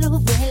 te lo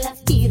vuela,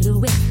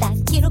 pirueta.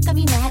 Quiero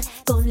caminar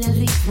con el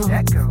ritmo.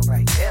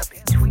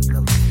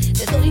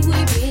 Te doy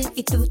muy bien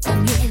y tú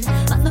también.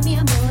 Mando mi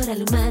amor a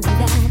la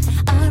humanidad.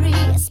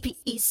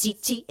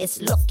 R-E-S-P-E-C-T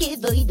es lo que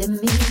doy de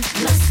mí.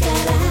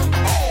 Máscara,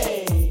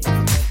 hey.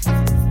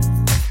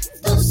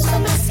 Dulce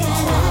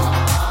máscara.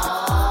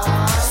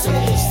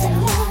 Sonrisa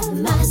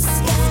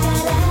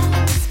máscara.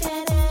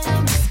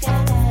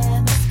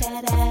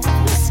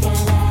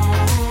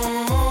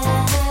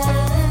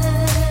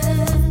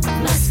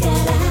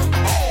 Máscara,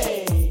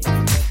 hey.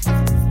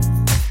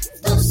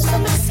 Dulce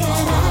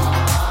máscara.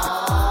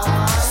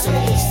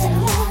 Sonrisa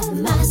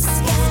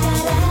máscara.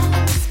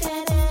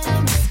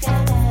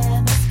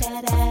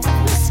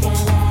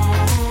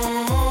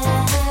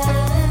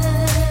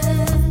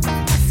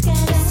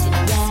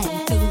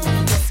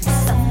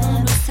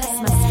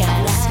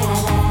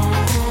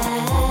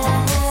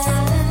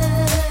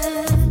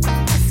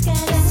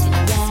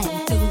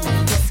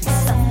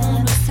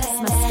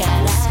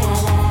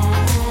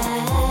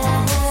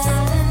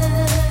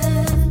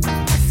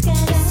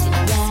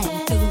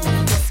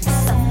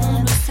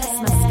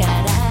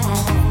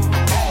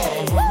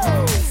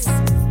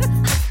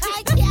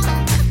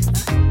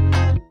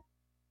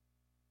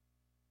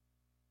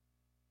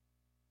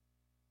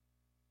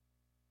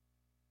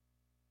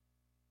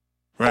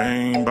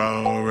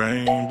 Rainbow,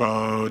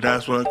 rainbow,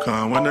 that's what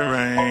come when the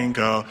rain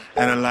go.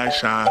 And the light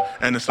shine,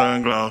 and the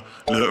sun glow.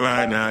 Look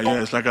right now,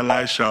 yeah, it's like a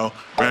light show.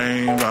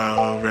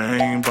 Rainbow,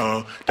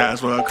 rainbow,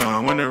 that's what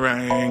come when the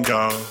rain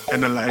go.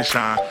 And the light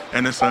shine,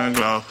 and the sun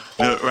glow.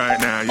 Look right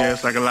now, yeah,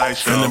 it's like a light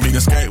show. Finna be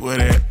the skate with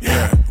it,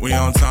 yeah. We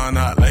on time,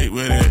 not late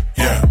with it,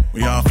 yeah.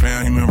 We all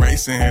found human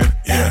race in here,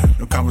 yeah.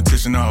 No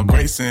competition, all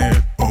grace in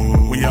here.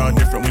 Ooh, we all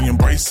different, we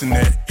embracing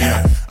it,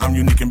 yeah. I'm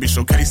unique and be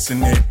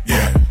showcasing it,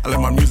 yeah. I like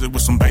my music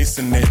with some bass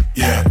in it,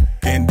 yeah.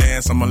 Can't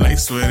dance, I'ma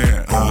lace with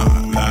it,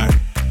 like.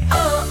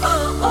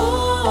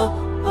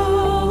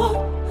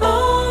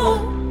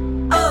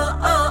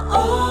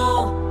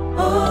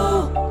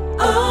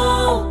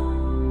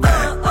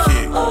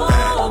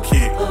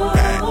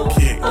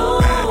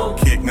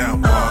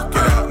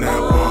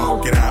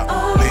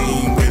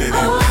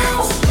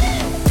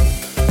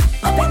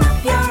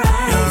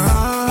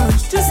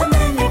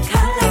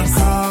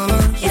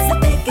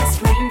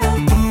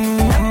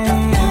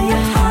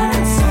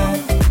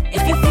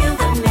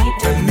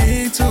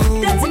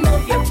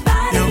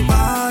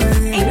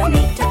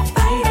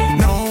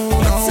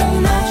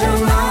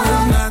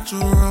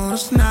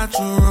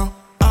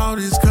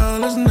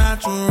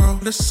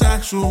 That's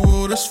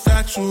actual, that's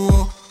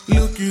factual.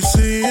 Look, you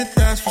see it,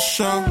 that's for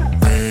sure.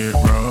 Red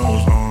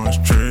rose,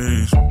 orange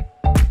trees,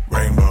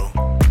 rainbow.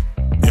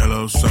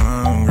 Yellow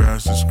sun,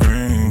 grass is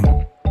green,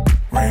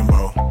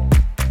 rainbow.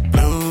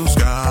 Blue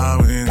sky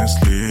when it's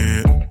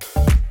lit,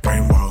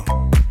 rainbow.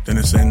 Then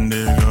it's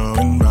indigo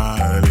and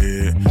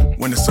violet.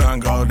 When the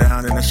sun go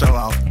down and the show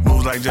off,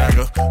 moves like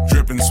Jagger,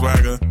 dripping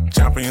swagger,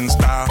 champion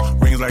style,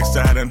 rings like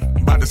Saturn.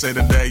 About to say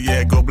today,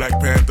 yeah, go Black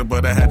Panther,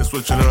 but I had to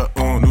switch it up.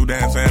 New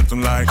dance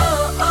anthem like.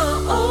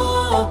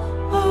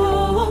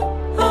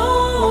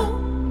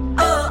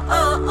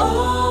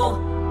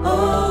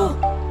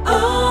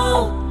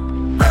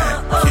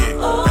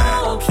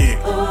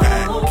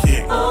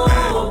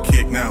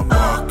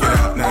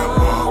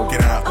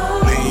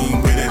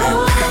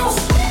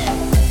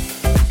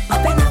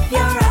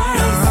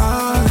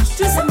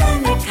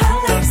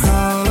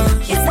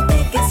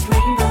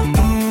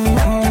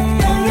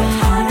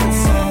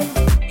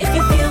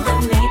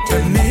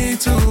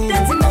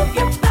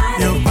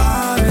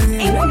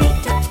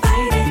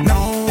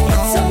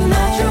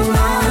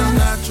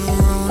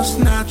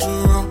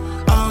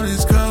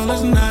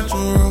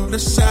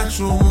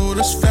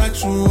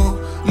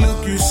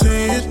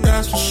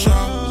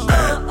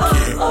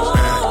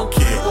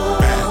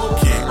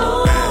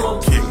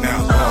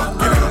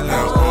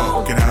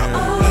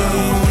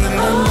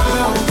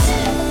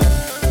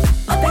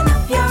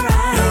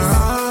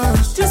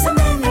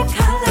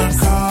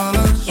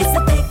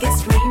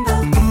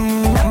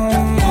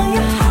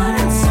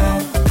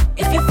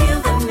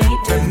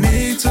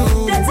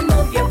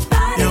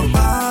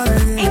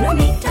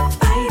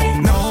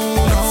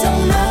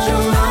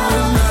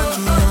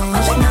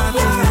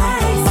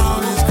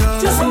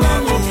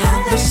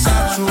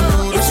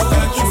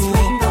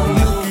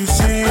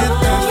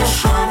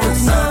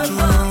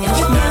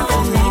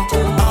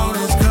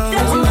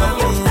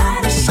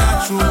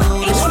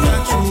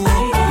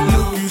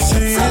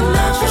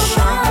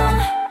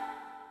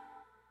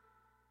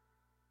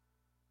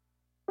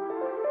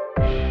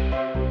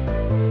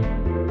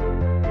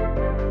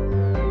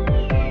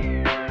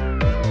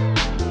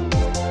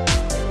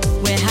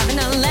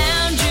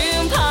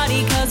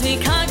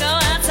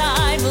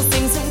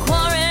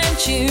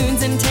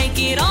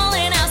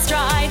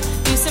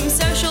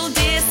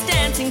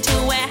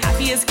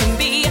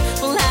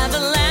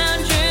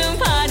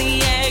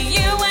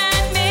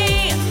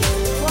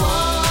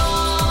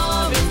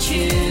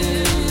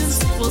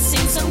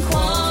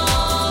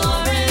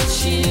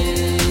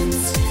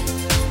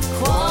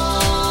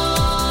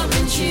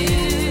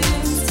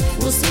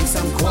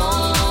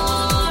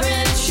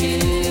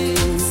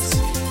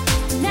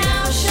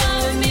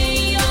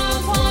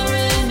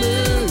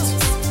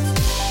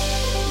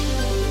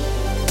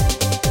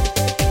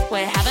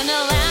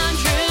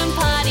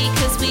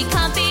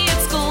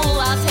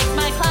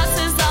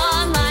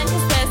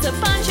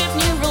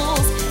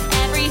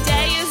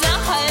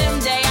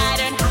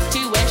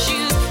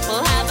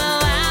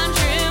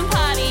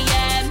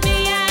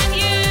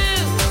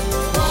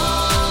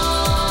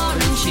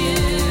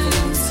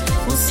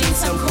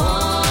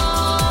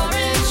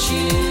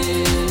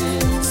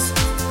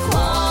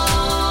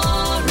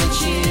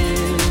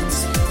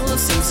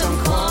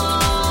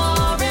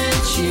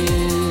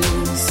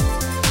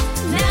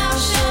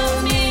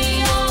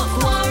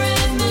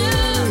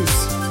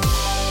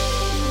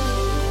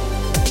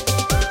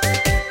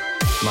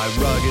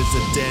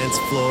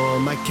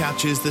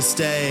 Couch is the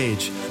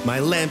stage, my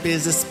lamp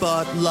is a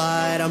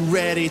spotlight, I'm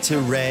ready to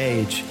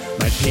rage.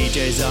 My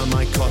PJs are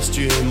my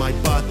costume, my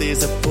bath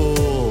is a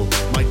pool,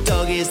 my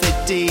dog is the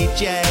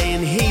DJ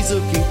and he's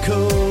looking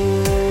cool.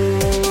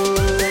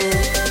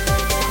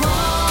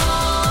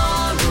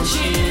 Quarren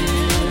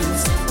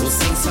tunes, we'll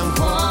sing some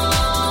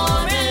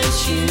quarren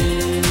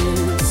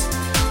tunes.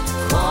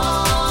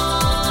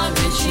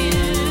 Quarren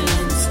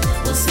tunes,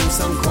 we'll sing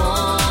some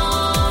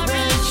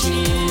quarren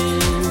tunes.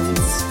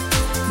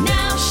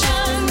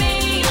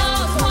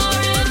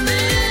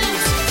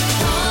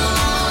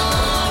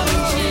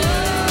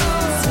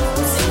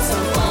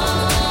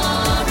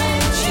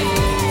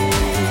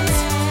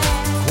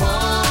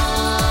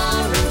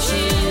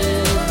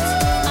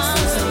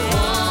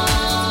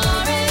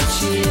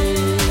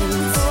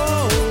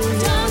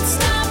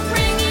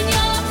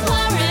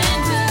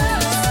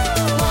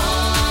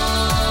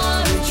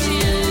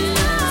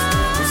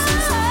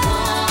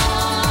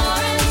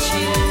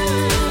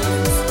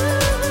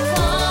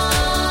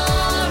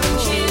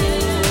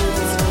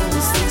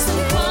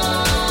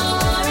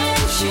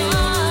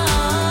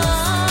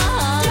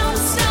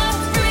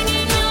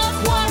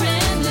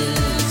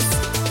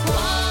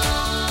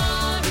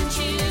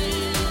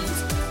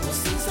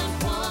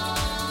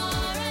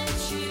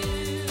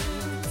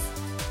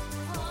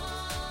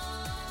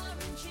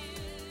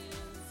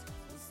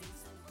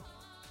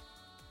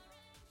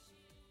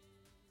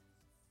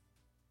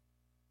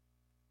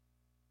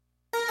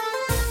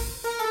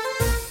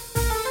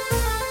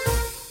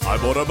 I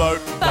bought a boat.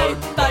 boat,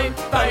 boat,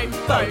 boat,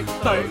 boat,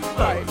 boat,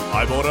 boat,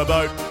 I bought a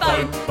boat.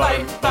 boat,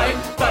 boat, boat,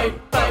 boat,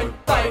 boat,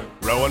 boat,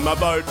 Rowing my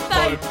boat.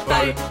 boat, boat,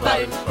 boat,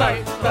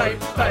 boat, boat,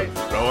 boat,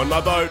 Rowing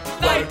my boat.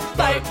 boat,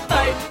 boat,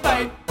 boat,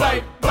 boat,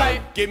 boat, boat.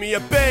 Give me a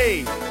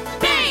B.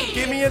 B,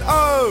 Give me an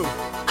O.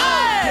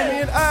 O, Give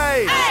me an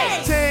A.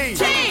 A, T.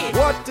 T.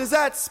 What does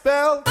that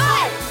spell? boat,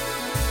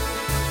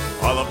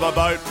 I love my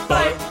boat.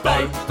 boat,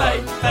 boat, boat,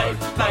 boat,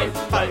 boat,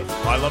 boat,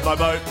 I love my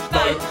boat.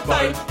 boat,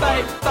 boat,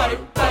 boat,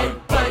 boat,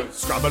 boat, boat,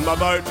 Scrubbing my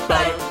boat. boat,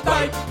 boat,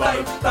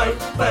 boat, boat,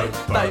 boat,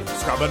 boat,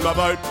 Scrubbing my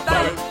boat.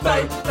 boat,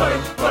 boat,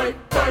 boat, boat,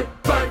 boat,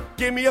 boat.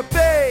 Give me a B.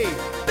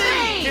 B,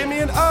 Give me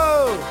an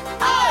O.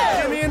 O,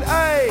 Give me an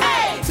A.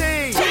 A.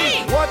 T. T.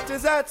 What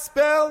does that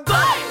spell? boat,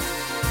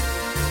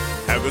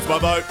 How good's my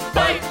boat?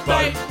 boat,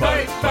 boat,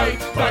 boat, boat, boat,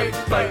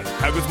 boat,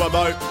 How good's my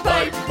boat?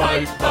 boat, boat,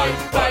 boat,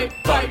 boat,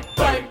 boat,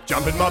 boat,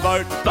 Jump in my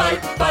boat.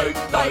 boat, boat, boat,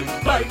 boat,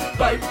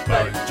 boat,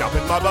 boat, Jump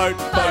in my boat.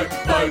 boat,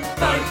 boat,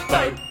 boat,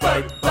 boat,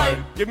 boat, boat.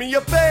 Give me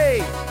a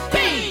B. B,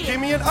 Give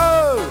me an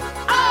O.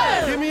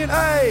 O, Give me an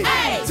A.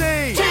 A.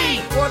 T. T.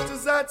 What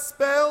does that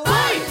spell?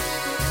 boat,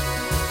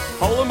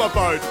 Hole in my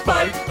boat.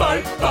 boat,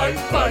 boat, boat,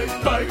 boat, boat,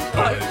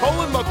 boat,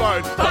 Hole in my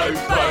boat. boat,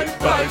 boat,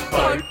 boat,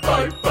 boat,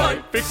 boat, boat,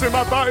 Fixing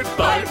my boat. boat,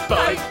 boat,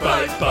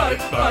 boat, boat,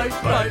 boat,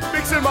 boat,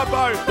 Fixing my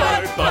boat.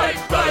 boat, boat,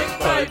 boat,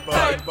 boat,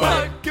 boat,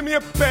 boat. Give me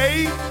a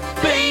B.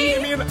 B,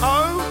 Give me an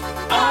O.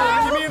 O.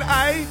 Give me an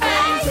A. A.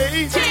 T.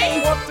 T.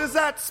 What does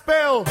that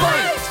spell?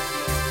 boat,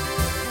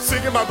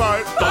 Sinking my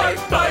boat. boat,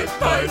 boat,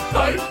 boat,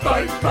 boat,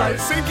 boat, boat,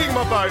 Sinking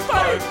my boat.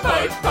 boat,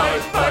 boat,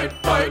 boat, boat,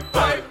 boat,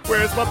 boat,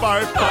 Where's my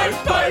boat? boat,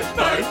 boat,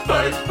 boat,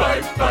 boat,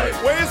 boat, boat,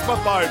 Where's my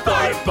boat?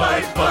 boat,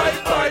 boat,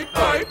 boat, boat,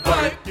 boat,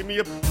 boat. Give me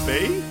a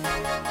B.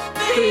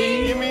 B,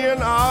 Give me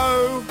an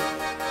O.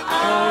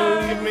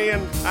 O, Give me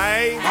an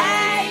A.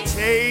 A.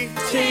 T.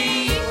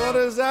 T. What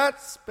does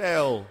that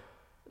spell?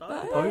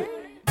 boat,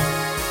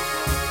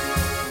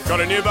 Got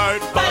a new boat.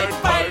 boat,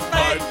 boat,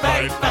 boat,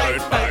 boat,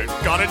 boat, boat,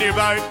 Got a new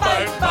boat.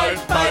 boat, boat,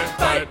 boat,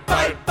 boat,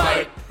 boat,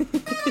 boat,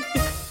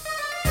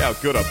 How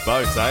good are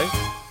boats, eh?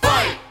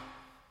 boat.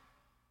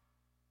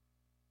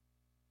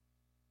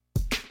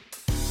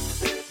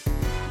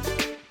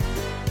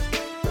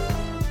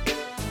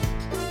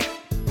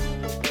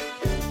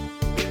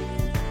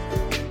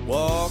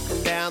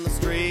 Walking down the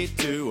street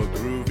to a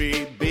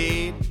groovy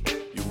beat.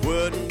 You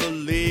wouldn't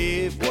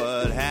believe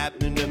what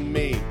happened to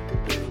me.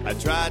 I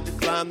tried to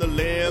climb the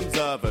limbs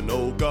of an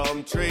old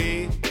gum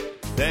tree.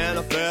 Then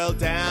I fell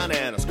down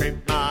and I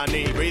scraped my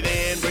knee. Breathe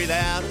in, breathe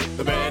out,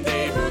 the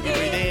Band-Aid boogie.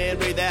 Breathe in,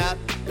 breathe out,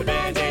 the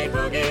Band-Aid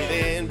boogie. Breathe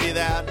in, breathe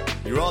out,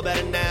 you're all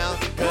better now,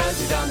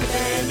 'cause you done the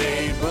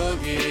Band-Aid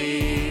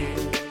boogie.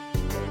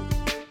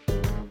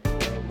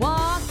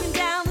 Walking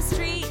down the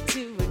street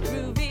to a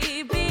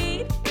groovy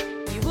beat.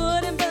 You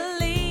wouldn't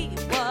believe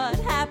what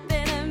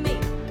happened to me.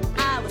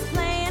 I was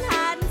playing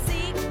hide and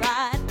seek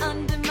right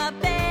under my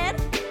bed.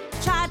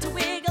 Tried to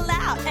wiggle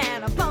out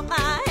and I bumped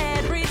my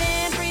head. Breathe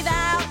in, breathe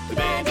out. The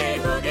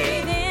Band-Aid boogie.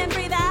 Breathe in,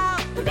 breathe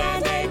out. The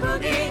Band-Aid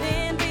boogie. Breathe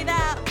in, breathe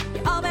out.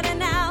 You're all better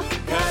now,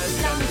 'cause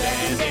you done the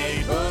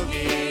Band-Aid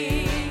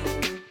boogie.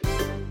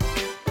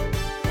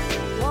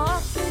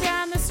 Walking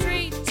down the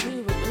street to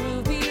a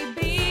groovy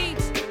beat.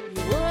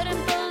 You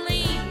wouldn't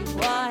believe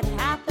what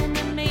happened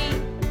to me.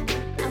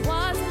 I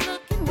wasn't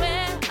looking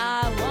where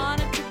I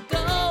wanted to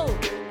go.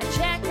 A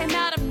check came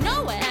out of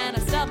nowhere and I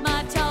stubbed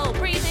my toe.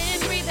 Breathe in,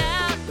 breathe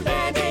out. The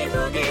Band-Aid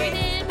boogie. Breathe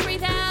in,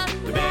 breathe out.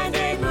 The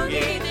Band-Aid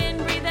boogie. Breathe in,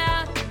 breathe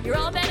out. You're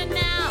all better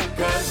now,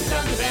 'Cause you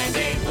done the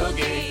Band-Aid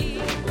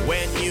boogie.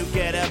 When you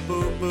get a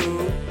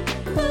boo-boo,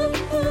 Boo,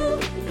 boo,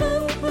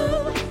 boo,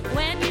 boo.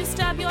 When you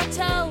stub your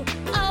toe,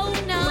 oh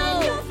no.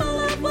 When you're full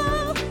of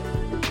woe.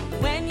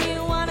 When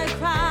you wanna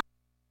cry.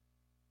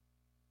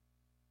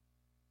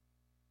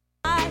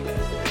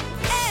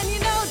 And you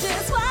know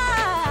just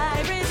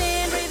why. Breathe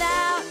in, breathe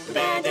out. the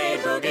Band-Aid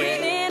boogie.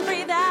 Breathe in,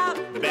 breathe out.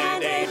 The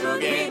Band-Aid boogie.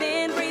 Breathe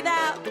in, breathe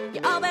out.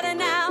 You're all better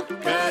now,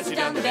 'cause you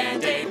done the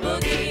Band-Aid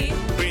boogie.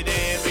 Breathe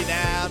in, breathe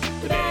out,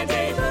 the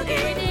Band-Aid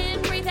boogie. Breathe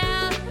in, breathe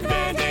out. The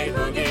Band-Aid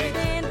boogie. Breathe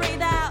in,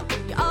 breathe out.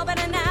 You're all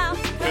better now,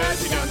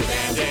 'Cause you done the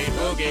Band-Aid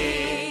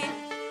boogie.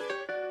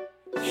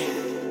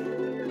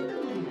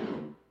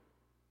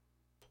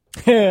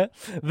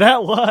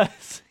 That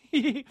was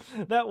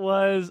that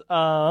was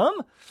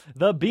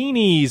the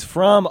Beanies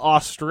from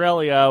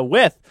Australia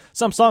with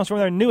some songs from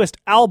their newest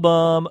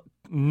album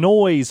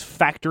Noise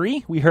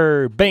Factory. We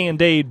heard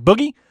Band-Aid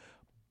Boogie,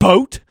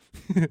 Boat,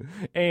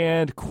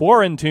 and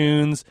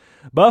Quarantunes.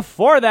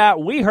 Before that,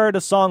 we heard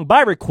a song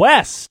by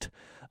request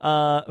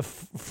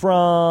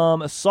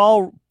from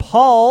Saul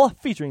Paul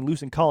featuring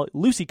Lucy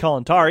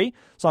Kalantari, a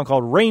song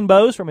called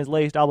Rainbows from his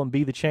latest album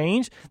Be the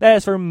Change. That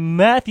is for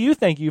Matthew.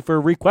 Thank you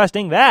for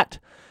requesting that.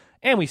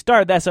 And we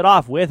started that set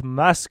off with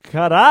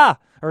Mascara,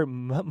 or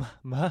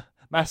Mascara,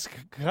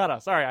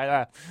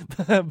 sorry,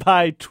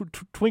 by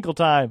Twinkle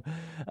Time.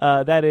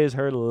 That is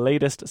her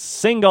latest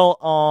single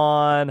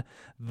on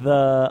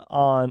the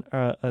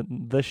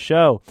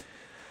show.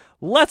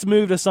 Let's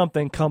move to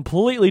something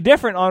completely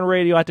different on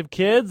Radioactive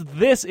Kids.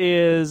 This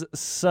is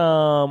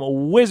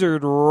some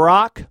wizard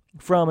rock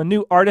from a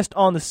new artist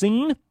on the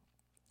scene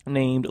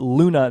named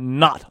Luna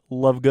Not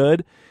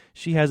Lovegood.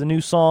 She has a new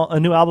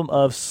album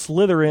of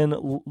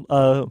Slytherin,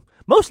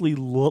 mostly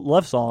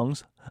love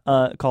songs,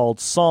 called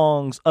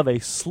Songs of a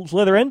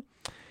Slytherin.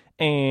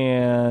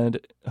 And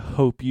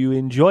hope you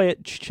enjoy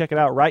it. Check it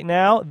out right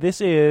now. This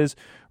is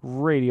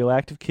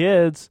Radioactive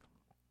Kids.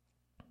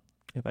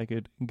 If I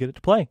could get it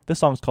to play. This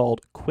song's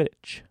called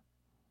Quidditch.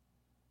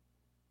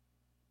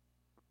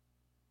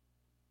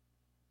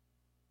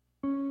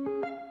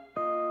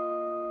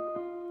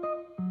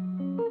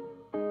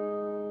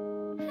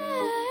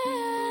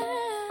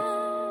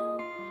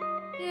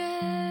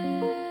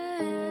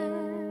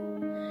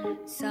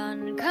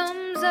 Sun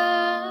comes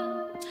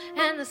up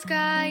and the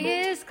sky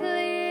is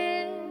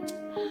clear.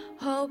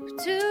 Hope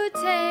to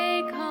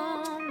take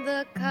home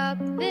the cup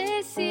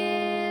this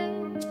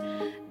year.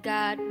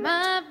 Got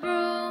my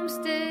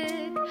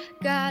broomstick,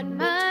 got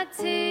my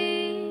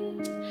tea.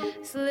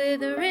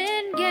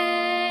 Slytherin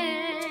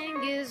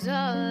gang is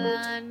all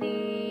I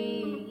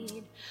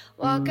need.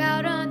 Walk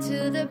out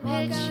onto the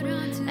pitch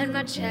and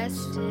my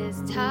chest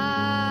is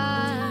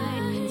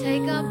tight.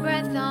 Take a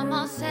breath, I'm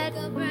all set.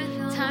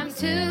 Time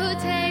to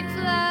take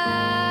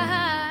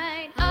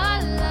flight.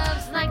 Our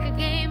love's like a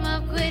game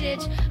of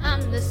Quidditch.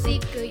 I'm the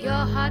seeker, your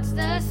heart's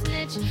the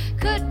snitch.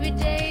 Could be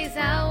days,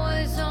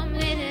 hours, or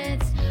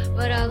minutes,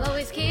 but I'll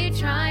always keep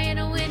trying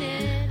to win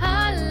it.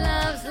 Our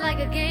love's like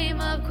a game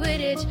of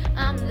Quidditch.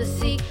 I'm the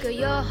seeker,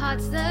 your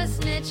heart's the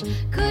snitch.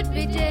 Could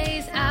be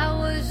days,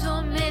 hours,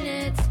 or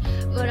minutes,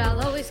 but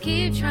I'll always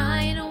keep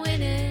trying to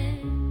win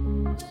it.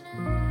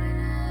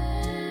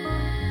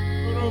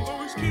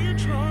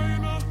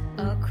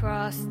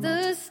 Across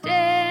the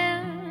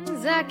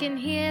stands, I can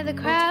hear the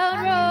crowd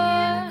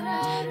roar.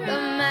 The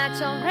match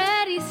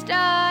already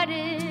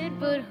started,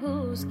 but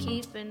who's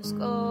keeping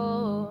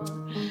score?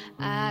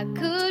 I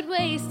could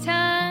waste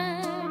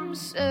time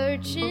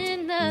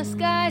searching the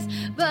skies,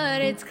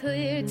 but it's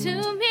clear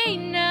to me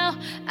now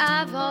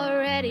I've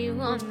already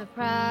won the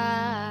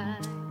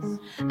prize.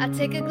 I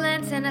take a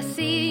glance and I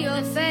see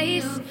your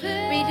face.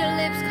 Read your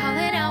lips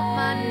calling out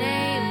my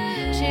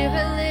name. Cheer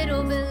a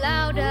little bit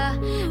louder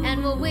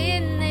and we'll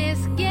win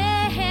this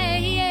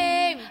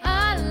game.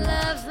 Our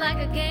love's like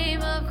a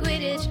game of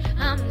Quidditch.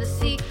 I'm the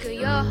seeker,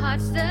 your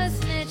heart's the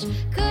snitch.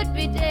 Could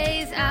be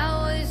days,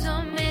 hours,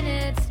 or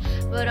minutes,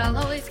 but I'll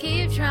always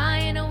keep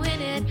trying to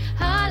win it.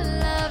 Our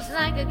love's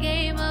like a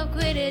game of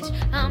Quidditch.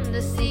 I'm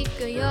the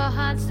seeker, your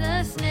heart's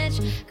the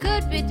snitch.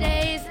 Could be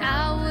days,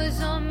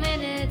 hours, or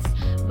minutes,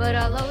 but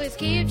I'll always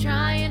keep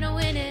trying to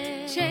win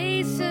it.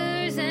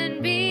 Chasers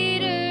and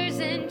beaters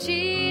and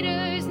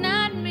cheaters,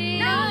 not me.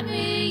 Not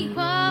me.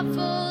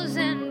 Quaffles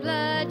and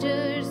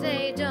bludgers,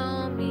 they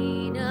don't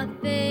mean a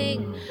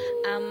thing.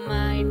 I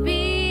might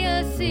be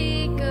a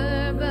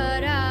seeker,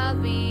 but I'll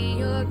be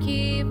your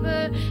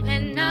keeper,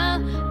 and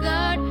I'll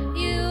guard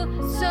you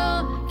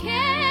so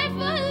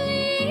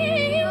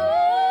carefully.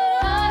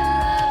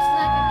 Our love's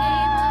like a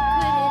game of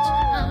Quidditch.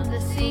 I'm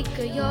the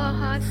seeker, your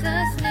heart's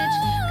a snitch.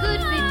 Could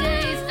be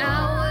days,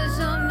 hours,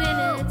 or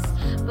minutes,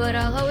 but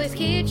I'll always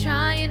keep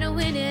trying to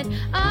win it.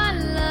 Our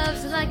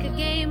love's like a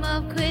game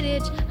of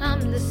Quidditch.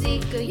 I'm the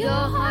seeker, your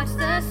heart's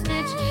the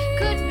snitch.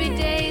 Could be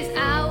days,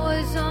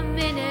 hours, or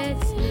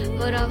minutes,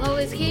 but I'll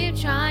always keep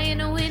trying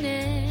to win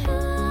it.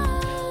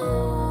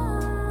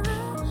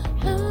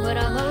 But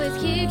I'll always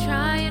keep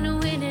trying to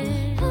win it.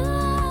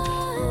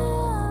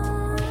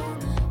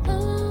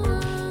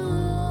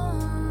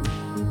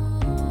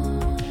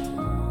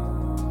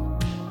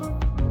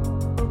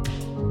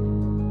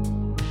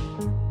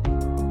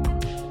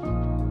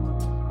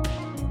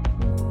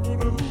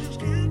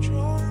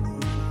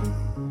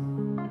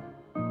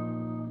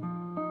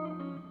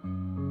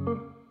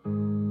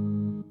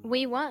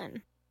 We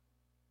won.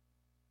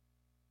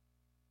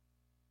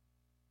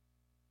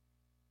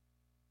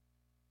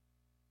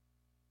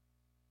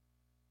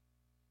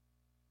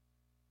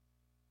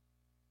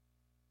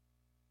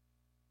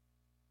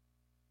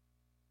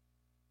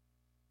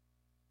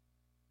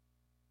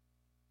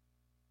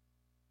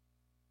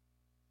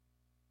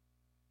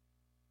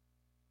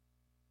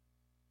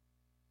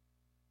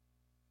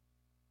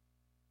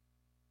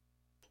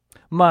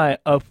 My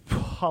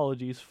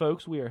apologies,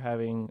 folks. We are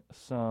having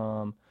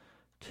some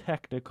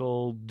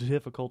technical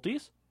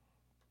difficulties.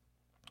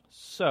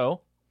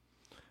 So,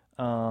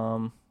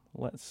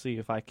 let's see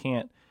if I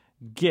can't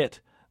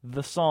get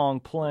the song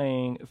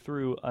playing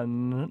through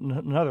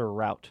another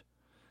route.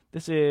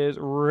 This is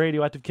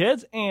Radioactive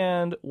Kids,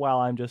 and while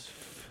I'm just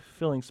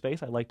filling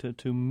space, I'd like to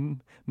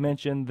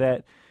mention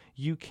that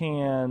you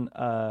can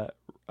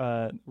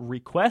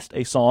request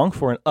a song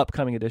for an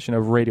upcoming edition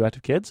of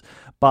Radioactive Kids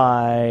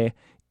by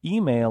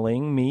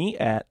emailing me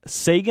at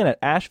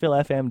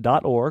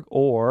sagan@ashevillefm.org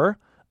or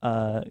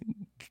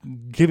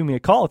giving me a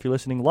call if you're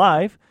listening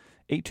live,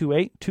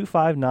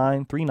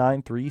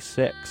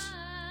 828-259-3936.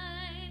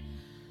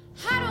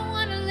 I don't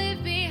want to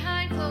live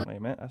behind closed. Wait a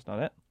minute, that's not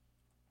it.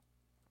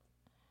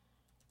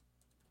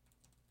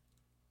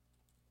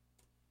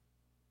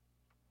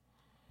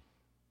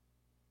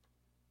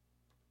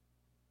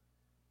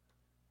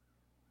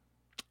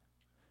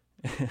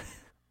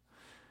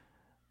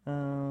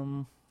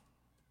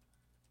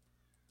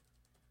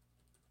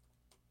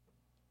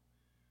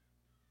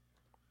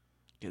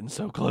 Getting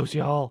so close,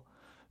 y'all.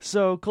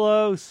 So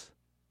close.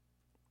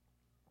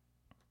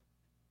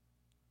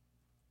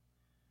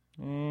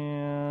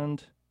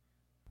 And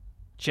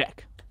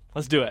check.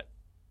 Let's do it.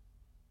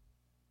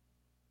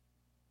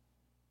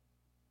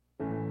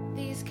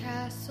 These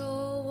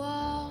castle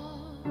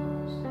walls,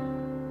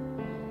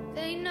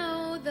 they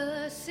know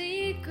the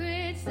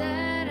secrets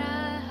that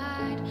I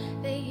hide.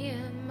 They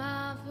hear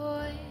my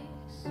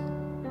voice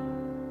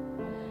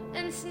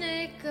and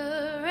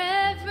snicker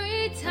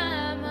every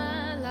time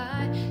I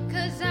lie.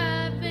 'Cause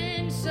I've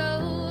been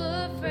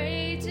so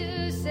afraid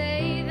to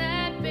say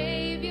that,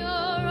 babe, you're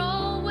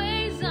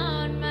always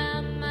on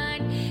my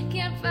mind.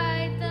 Can't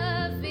fight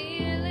the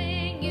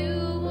feeling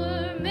you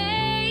were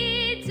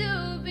made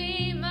to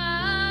be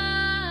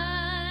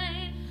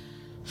mine.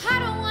 I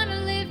don't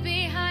wanna live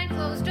behind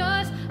closed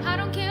doors. I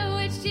don't care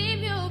which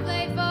team you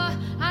play for.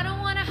 I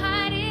don't wanna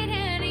hide it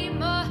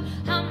anymore.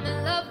 I'm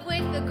in love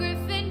with the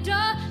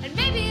Gryffindor. And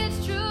maybe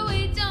it's true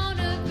we don't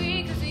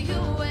agree, 'cause you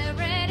wear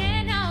red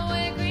and I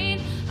wear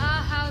green.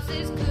 Our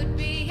houses could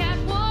be at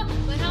war,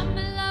 but I'm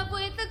in love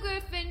with the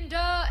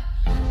Gryffindor.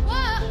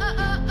 Whoa, oh,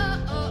 oh,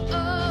 oh, oh,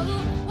 oh.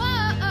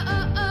 Whoa, oh,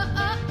 oh, oh,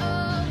 oh,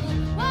 oh.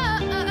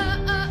 Whoa,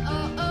 oh,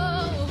 oh,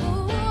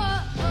 oh,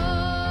 oh,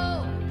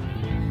 oh.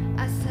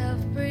 I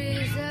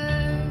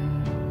self-preserve.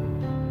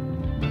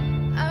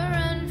 I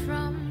run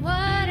from what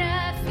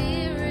I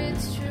fear,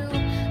 it's true.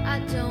 I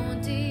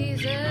don't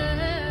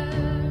deserve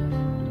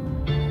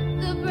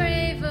the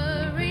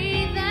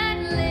bravery that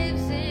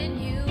lives in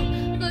you.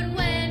 But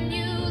when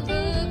you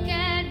look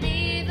at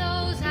me,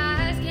 those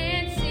eyes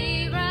can't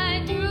see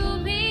right through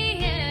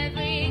me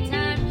every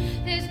time.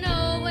 There's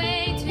no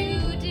way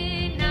to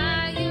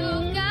deny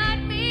you've got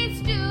me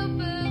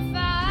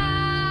stupefied.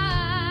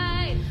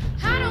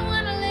 I don't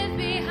wanna live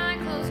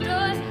behind closed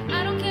doors.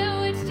 I don't care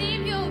which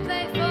team you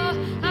play for.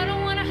 I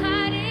don't wanna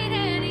hide it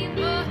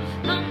anymore.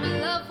 I'm in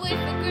love with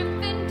the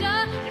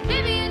Gryffindor. And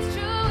maybe it's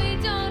true we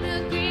don't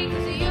agree,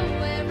 'cause you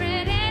wear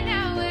red and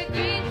I wear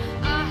green.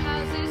 Our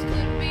houses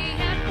could be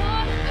at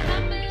war, but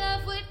I'm in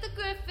love with the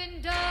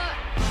Gryffindor.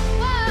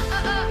 Whoa,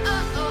 oh, oh,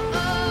 oh, oh, oh.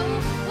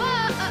 Whoa,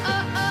 oh,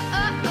 oh, oh,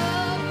 oh,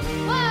 oh.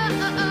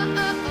 Whoa, oh, oh,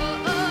 oh, oh, oh.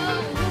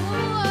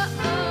 Whoa, oh.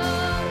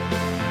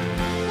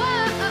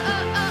 Whoa, oh,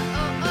 oh,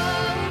 oh, oh, oh.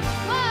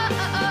 Whoa,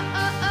 oh, oh,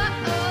 oh, oh, oh.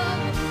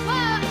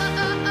 Whoa,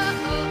 oh, oh, oh, oh,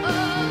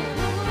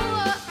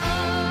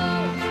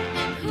 oh.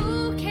 And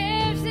who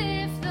cares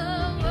if the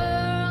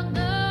world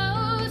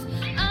knows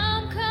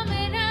I'm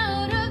coming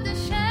out of the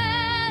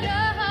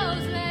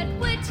shadows? Let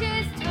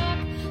witches talk,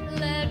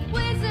 let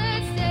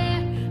wizards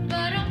stare,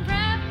 but I'm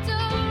wrapped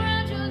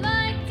around you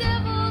like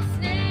devil's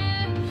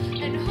snare.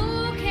 And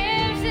who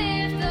cares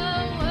if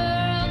the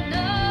world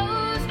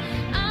knows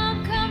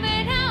I'm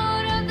coming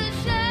out of the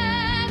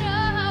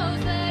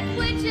shadows? Let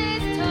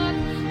witches talk,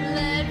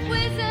 let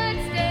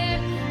wizards stare,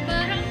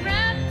 but I'm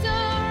wrapped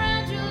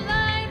around you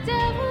like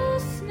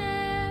devil's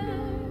snare.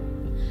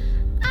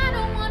 I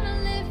don't wanna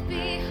live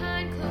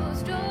behind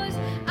closed doors.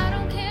 I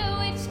don't care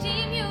which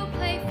team you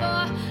play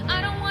for.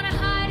 I don't wanna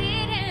hide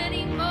it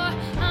anymore.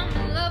 I'm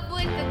in love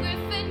with the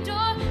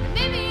Gryffindor.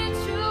 Maybe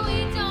it's true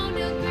we don't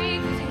agree,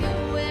 'cause you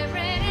wear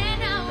red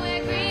and I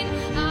wear green.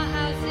 Our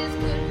houses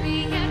could be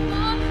at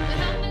war, but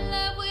I'm in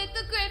love with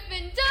the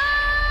Gryffindor.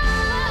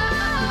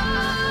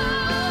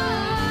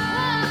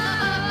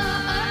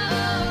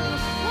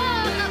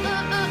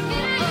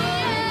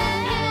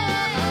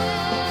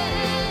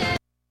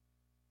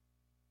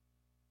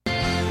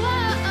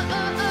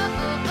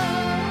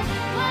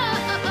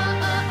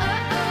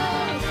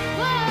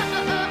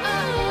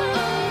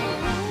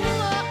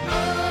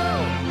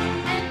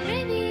 And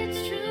maybe it's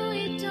true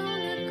we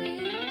don't agree,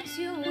 'cause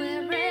you wear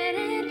red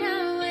and I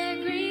wear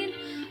green.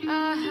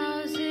 Our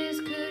houses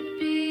could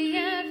be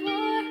at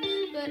war,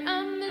 but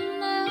I'm in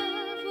love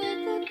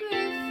with the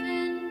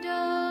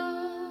Gryffindor.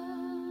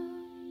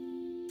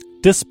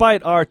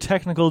 Despite our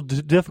technical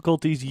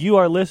difficulties, you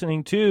are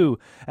listening to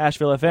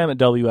Asheville FM at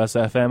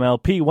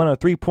WSFMLP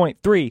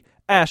 103.3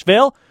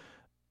 Asheville.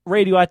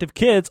 Radioactive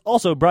Kids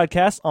also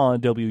broadcasts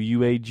on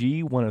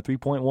WUAG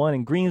 103.1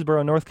 in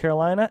Greensboro, North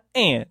Carolina,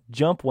 and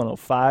Jump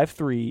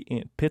 105.3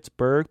 in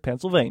Pittsburgh,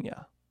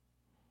 Pennsylvania.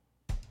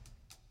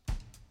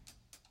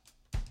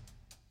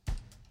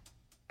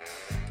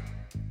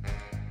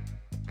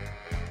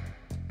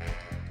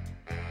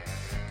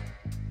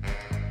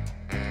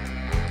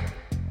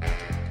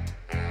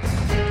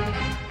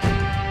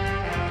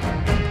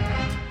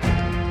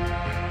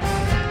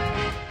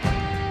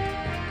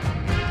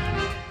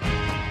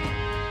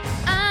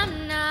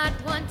 I'm not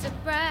one to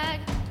brag,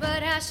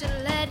 but I should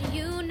let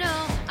you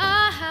know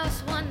our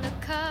house won the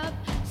cup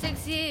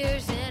 6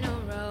 years in a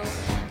row.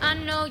 I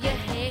know you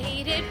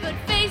hate it, but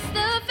face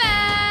the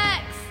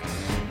facts.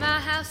 My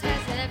house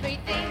has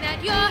everything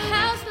that your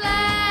house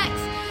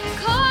lacks.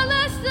 Call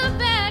us the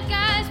bad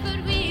guys,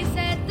 but we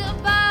set the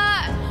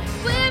bar.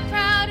 We're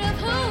proud of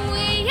who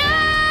we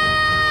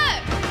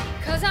are.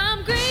 'Cause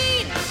I'm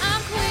green, I'm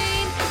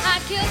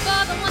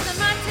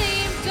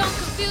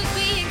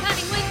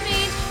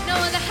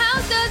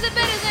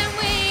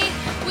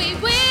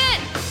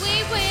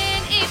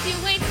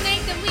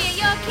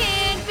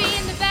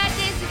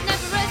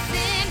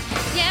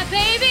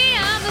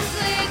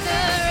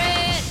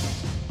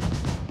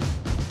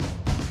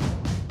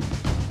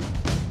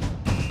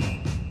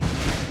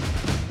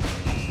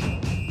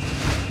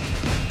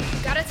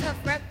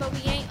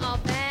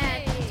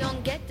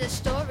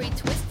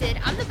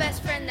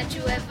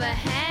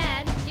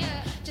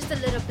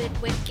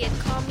wicked.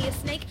 Call me a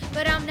snake,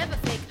 but I'm never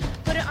fake.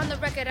 Put it on the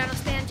record, I don't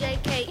stand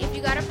JK. If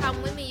you got a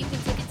problem with me, you can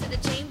take it to the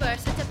chamber.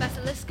 Set a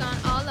basilisk on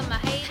all of my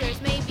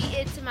haters. Maybe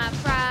it's my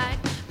pride,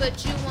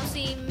 but you won't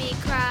see me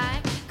cry.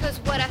 Cause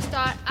what I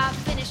start, I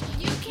finish.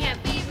 You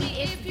can't beat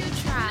me if you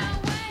try.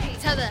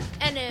 Tell the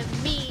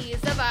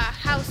enemies of our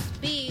house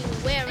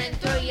beware and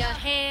throw your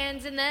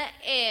hands in the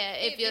air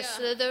if you're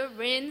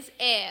Slytherin's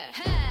heir.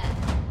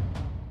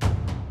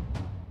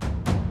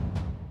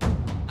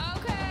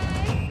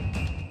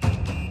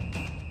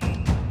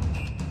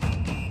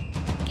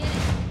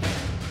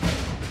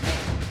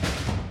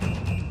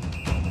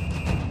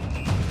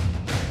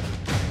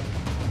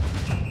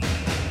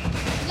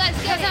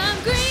 Cause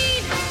I'm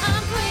green,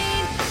 I'm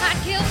clean. I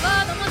kill for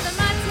the ones on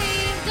my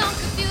team. Don't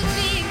confuse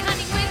me and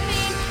cunning with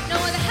me.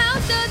 No other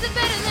house does it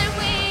better than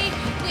we.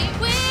 We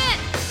win,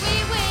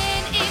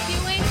 if you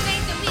ain't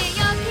fake to me and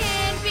your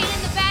kin. Being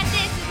the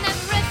baddest is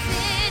never a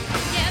sin.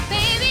 Yeah,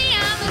 baby,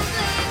 I'm a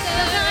Slytherin.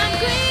 Cause I'm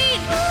green,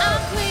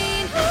 I'm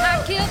clean. I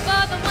kill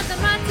for the ones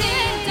on my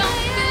team. Don't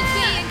confuse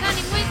me and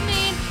cunning with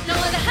me. No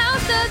other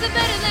house does it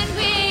better than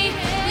we.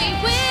 We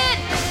win,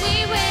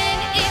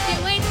 if you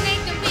ain't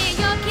fake to me and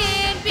your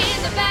kin.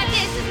 Being the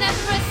baddest is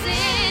never a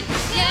sin.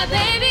 Yeah,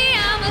 baby,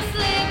 I'm a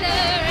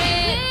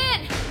Slytherin.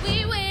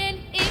 We win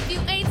if you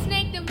ain't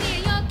snake, then me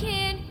and your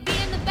kin.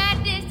 Being the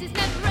baddest is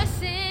never a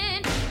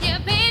sin. Yeah,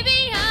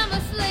 baby, I'm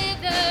a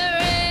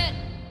Slytherin.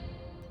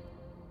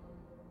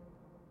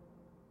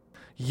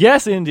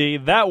 Yes,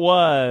 indeed. That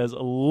was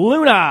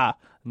Luna,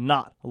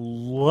 not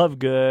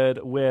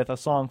Lovegood, with a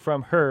song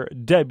from her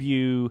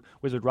debut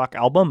Wizard Rock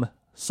album,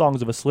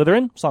 Songs of a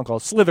Slytherin, a song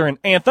called Slytherin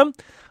Anthem.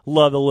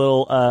 Love the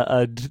little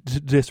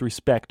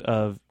disrespect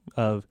of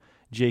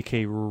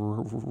J.K.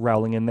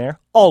 Rowling in there.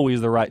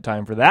 Always the right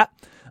time for that.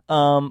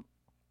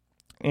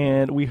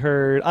 And we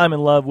heard I'm in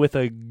Love with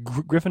a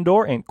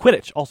Gryffindor and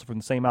Quidditch, also from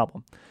the same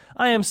album.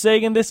 I am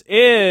Sagan. This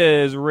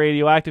is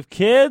Radioactive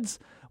Kids.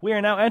 We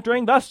are now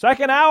entering the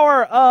second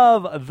hour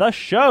of the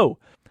show.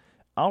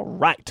 All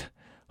right.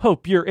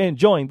 Hope you're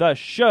enjoying the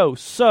show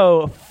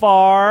so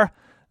far.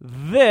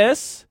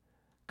 This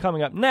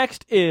coming up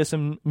next is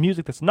some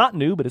music that's not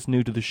new, but it's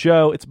new to the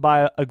show. It's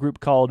by a group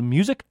called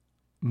Music,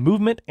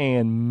 Movement,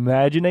 and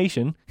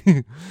Imagination.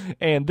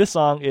 And this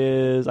song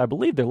is, I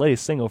believe, their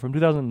latest single from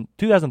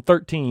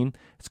 2013.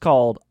 It's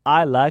called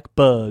I Like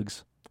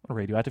Bugs.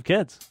 Radioactive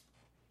Kids.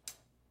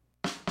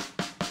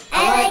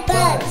 I like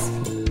bugs.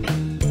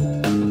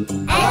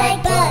 I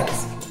like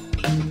bugs.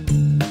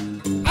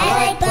 I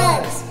like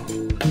bugs.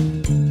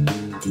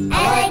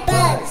 I like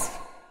bugs.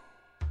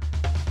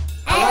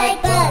 I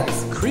like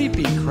bugs.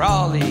 Creepy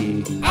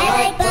crawly, I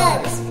like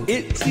bugs.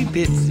 itsy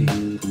bitsy,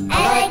 I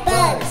like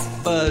bugs.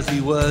 fuzzy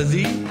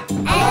wuzzy,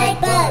 I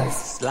like bugs.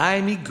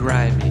 slimy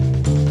grimy.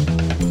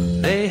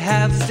 They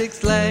have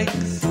 6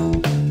 legs,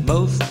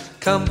 most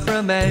come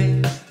from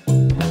eggs.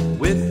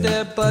 With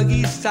their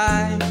buggy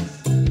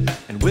sides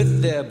and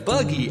with their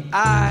buggy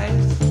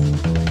eyes,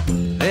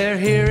 they're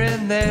here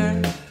and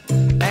there,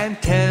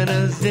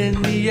 antennas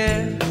in the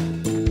air.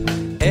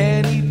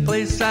 Any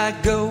place I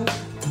go,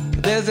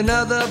 there's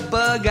another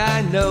bug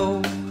I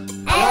know.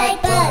 I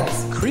like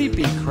bugs.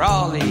 Creepy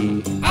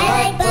crawly,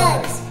 I like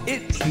bugs.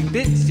 itsy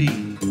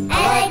bitsy,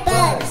 I like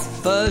bugs.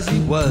 fuzzy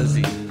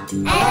wuzzy,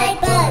 I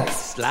like bugs.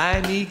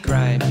 slimy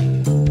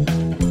grimy.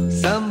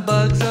 Some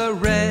bugs are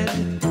red,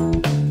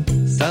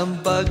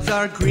 some bugs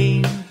are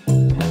green,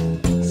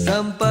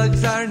 some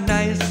bugs are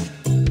nice,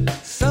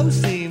 some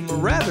seem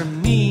rather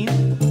mean.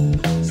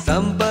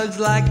 Some bugs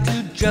like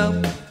to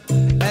jump,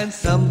 and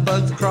some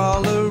bugs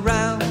crawl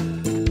around.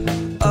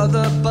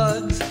 Other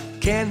bugs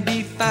can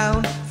be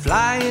found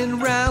flying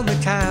round the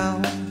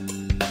town.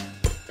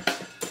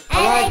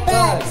 I like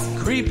bugs.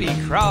 Creepy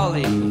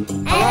crawly,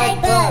 I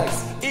like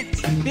bugs.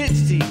 itsy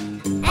bitsy,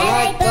 I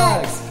like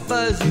bugs.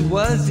 fuzzy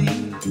wuzzy,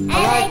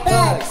 I like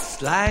bugs.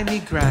 slimy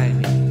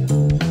grimy.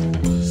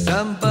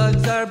 Some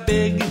bugs are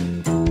big,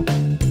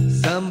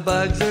 some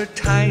bugs are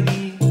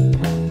tiny,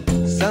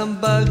 some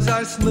bugs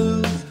are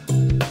smooth,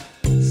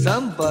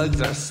 some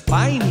bugs are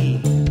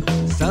spiny.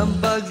 Some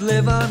bugs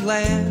live on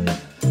land,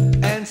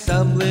 and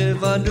some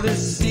live under the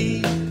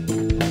sea.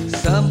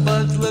 Some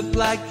bugs look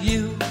like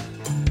you,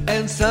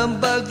 and some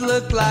bugs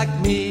look like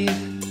me.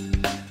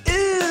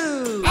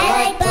 Ew!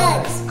 I like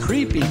bugs.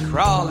 Creepy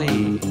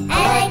crawly,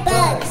 I like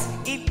bugs.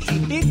 itsy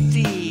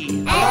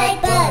bitsy, I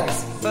like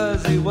bugs.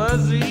 fuzzy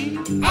wuzzy,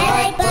 I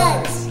like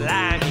bugs.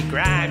 slimy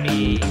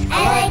grimy,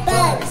 I like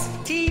bugs.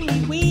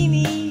 teeny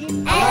weeny,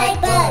 I like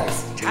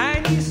bugs.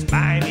 tiny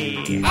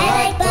spiny, I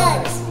like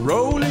bugs.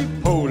 roly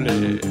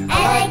poly,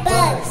 I like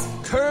bugs.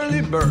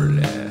 curly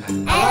burly,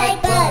 I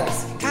like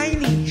bugs.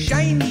 tiny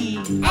shiny,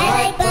 I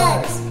like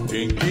bugs.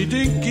 dinky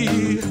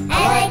dinky, I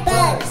like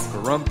bugs.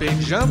 grumpy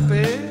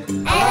jumpy,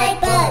 I like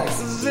bugs.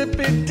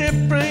 zippy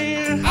dippy,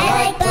 I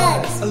like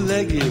bugs.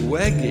 leggy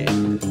weggy.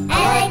 I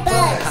like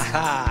bugs.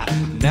 Haha,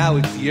 now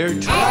it's your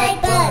turn. I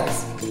like bugs.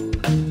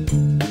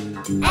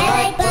 I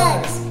like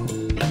bugs.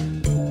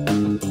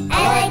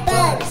 I like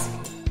bugs.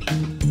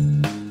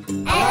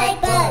 I like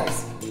bugs.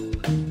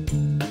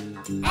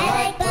 I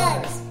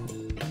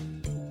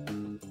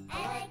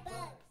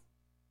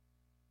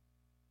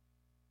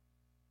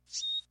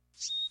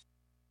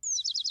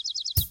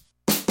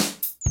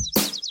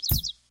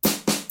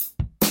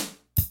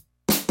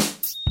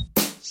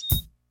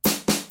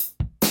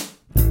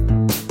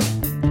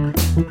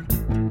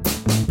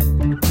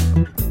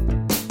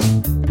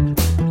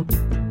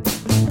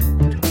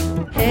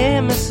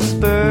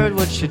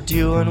what you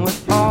doing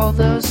with all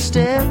those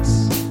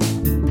sticks?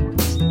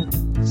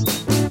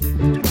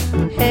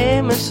 Hey,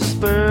 Mrs.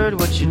 Bird,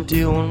 what you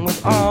doing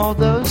with all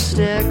those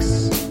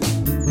sticks?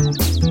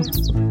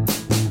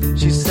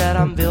 She said,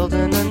 I'm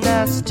building a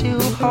nest to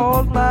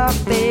hold my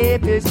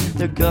babies.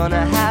 They're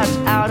gonna hatch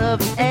out of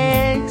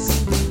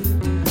eggs.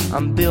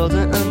 I'm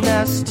building a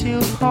nest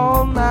to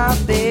hold my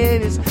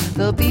babies.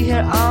 They'll be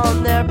here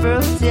on their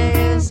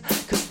birthdays,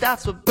 'cause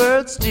that's what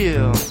birds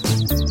do.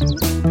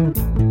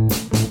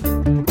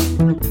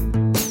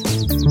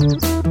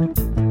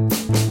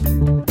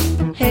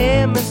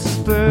 Hey,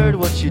 Mrs. Bird,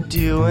 what you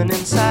doing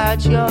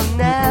inside your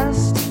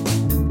nest?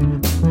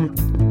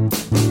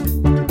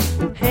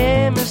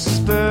 Hey,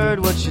 Mrs. Bird,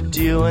 what you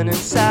doing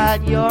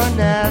inside your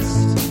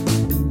nest?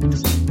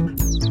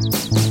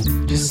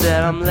 She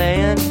said, I'm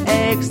laying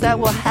eggs that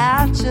will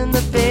hatch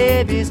into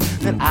babies,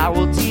 then I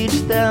will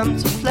teach them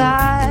to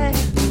fly.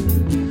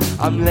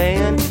 I'm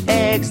laying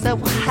eggs that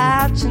will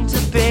hatch into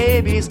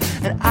babies,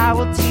 and I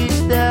will teach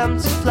them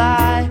to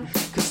fly,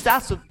 'cause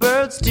that's what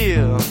birds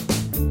do.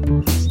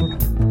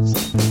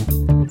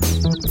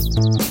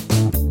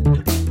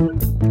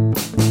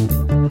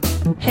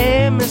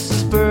 Hey,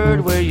 Mrs.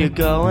 Bird, where you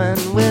going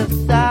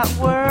with that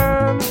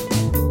worm?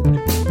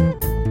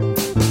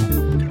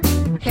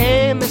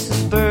 Hey,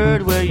 Mrs.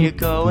 Bird, where you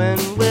going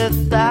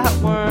with that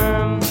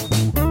worm?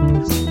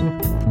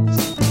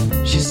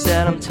 She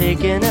said, I'm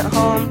taking it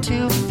home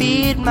to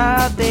feed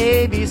my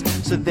babies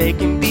so they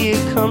can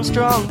become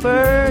strong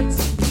birds.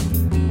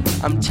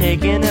 I'm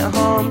taking it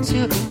home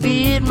to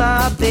feed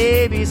my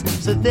babies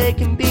so they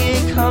can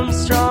become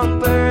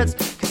strong birds,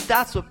 'cause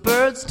that's what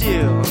birds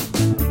do.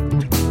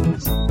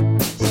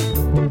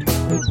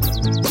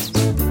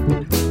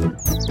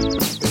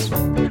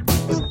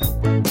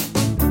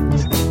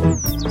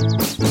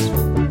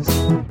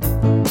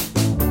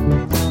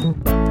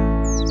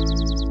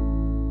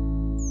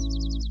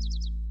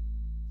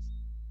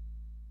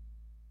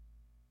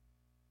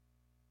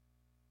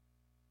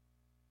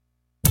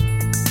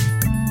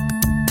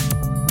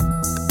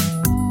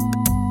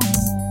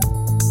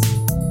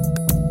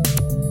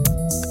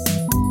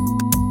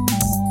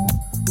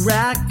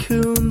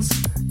 Raccoons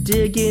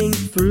digging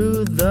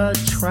through the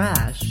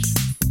trash,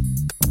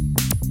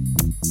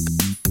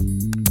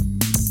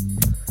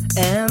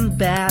 and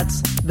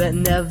bats that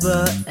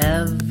never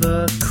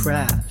ever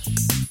crash.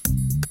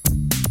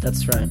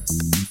 That's right.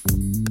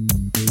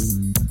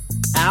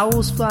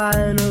 Owls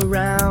flying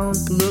around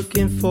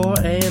looking for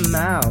a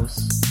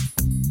mouse,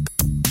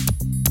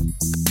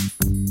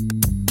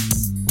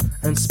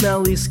 and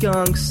smelly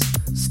skunks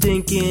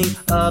stinking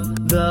up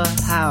the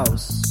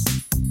house.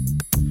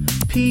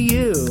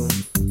 P.U.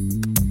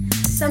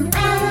 Some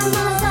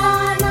animals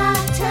are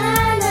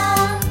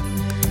nocturnal.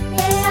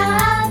 They are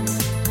up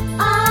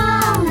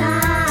all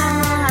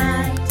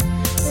night.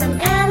 Some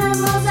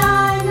animals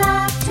are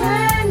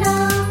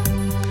nocturnal.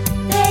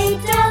 They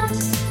don't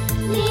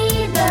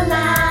need the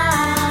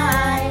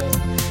light.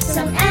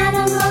 Some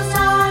animals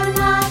are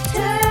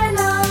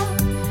nocturnal.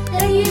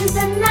 They use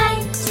the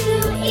night to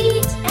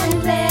eat and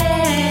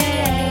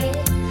play.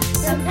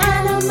 Some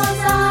animals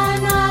are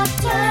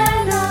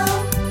nocturnal,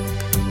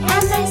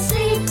 and they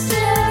sleep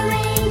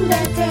during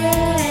the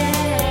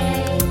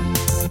day.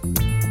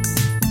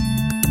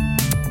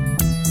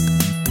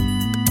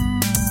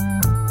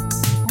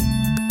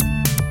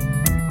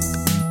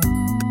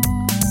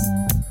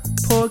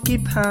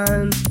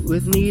 Porcupines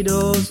with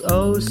needles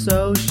oh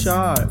so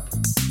sharp,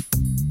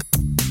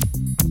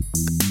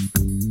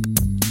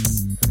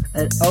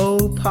 and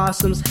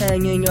opossums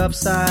hanging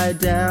upside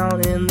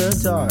down in the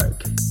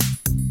dark.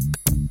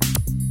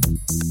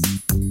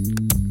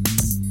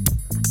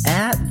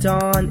 At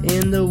dawn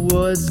in the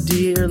woods,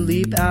 deer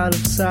leap out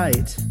of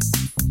sight,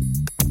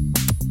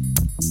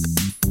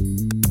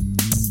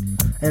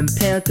 and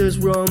panthers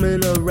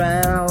roaming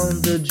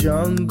around the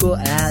jungle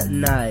at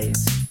night.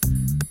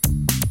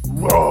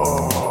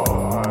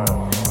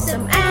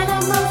 Some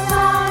animals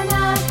are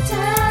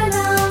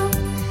nocturnal.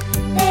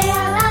 They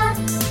are up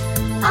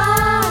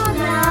all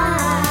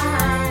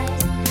night.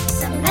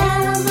 Some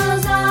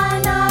animals are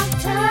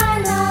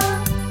nocturnal.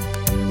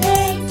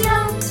 They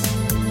don't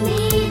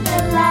need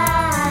the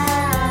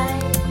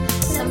light.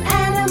 Some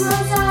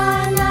animals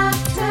are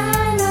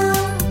nocturnal.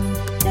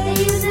 They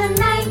use the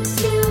night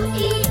to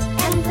eat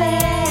and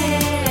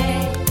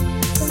play.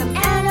 Some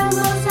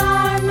animals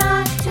are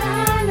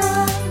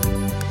nocturnal,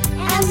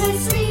 and they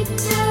sleep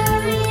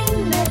during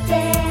the day.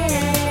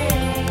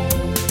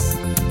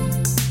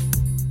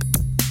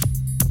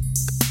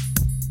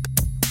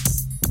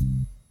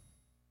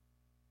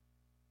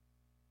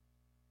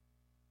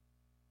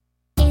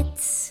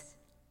 It's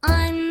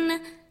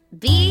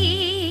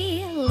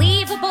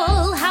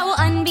unbelievable how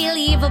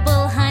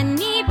unbelievable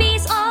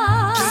honeybees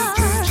are.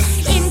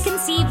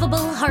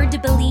 Inconceivable, hard to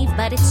believe,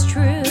 but it's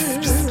true.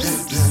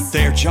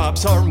 Their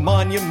jobs are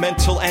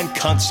monumental and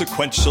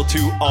consequential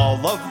to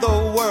all of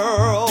the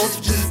world.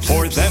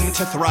 For them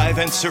to thrive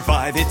and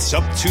survive, it's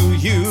up to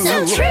you.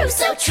 So true,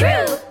 so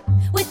true.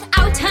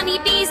 Without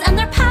honeybees and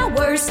their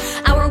powers,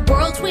 our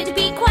world would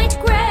be quite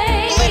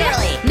gray.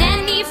 Literally.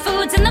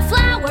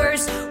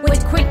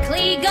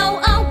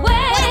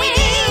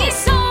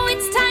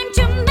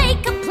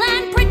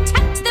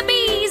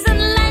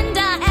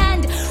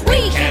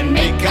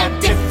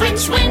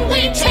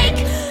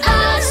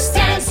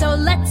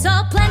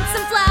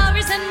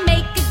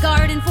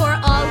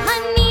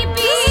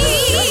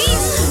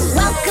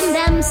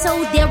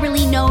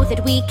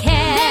 that we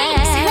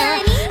care.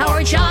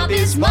 Our job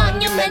is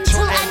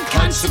monumental and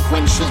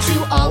consequential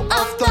to all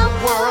of the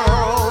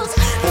world.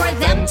 For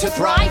them to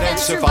thrive and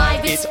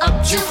survive, it's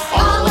up to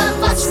all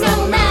of us,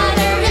 no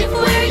matter if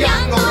we're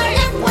young or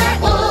if we're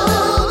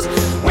old.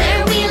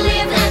 Where we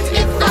live and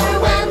if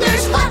our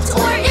weather's hot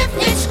or if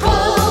it's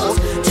cold.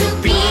 To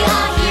be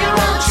a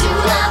hero to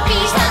the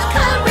beast, have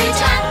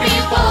courage and be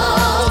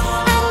bold.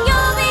 And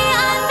you'll be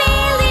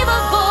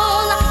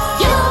unbelievable.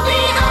 You'll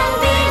be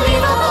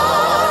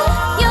unbelievable.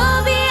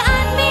 You'll be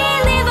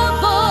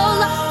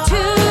unbelievable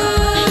too.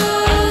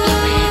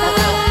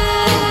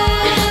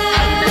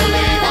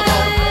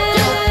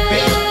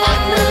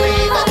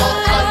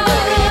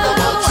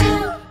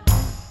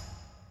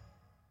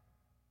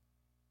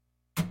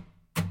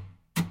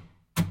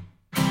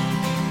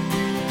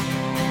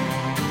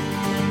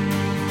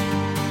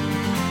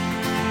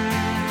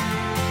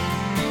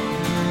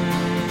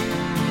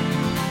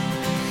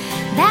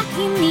 Back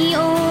in the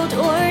old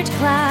Ord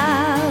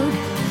cloud,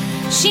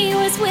 she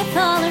was with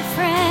all her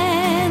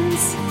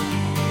friends.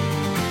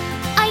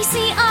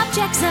 Icy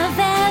objects of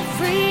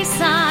every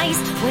size,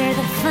 where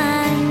the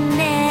fun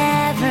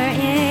never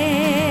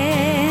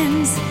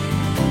ends.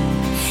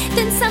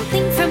 Then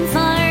something from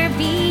far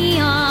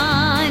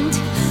beyond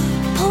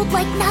pulled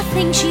like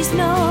nothing she's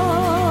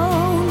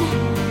known.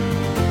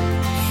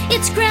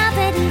 Its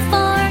gravity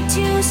far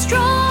too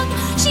strong.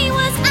 She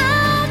was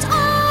out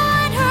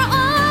on her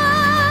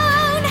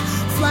own,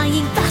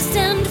 flying fast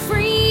and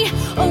free,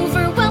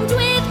 overwhelmed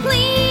with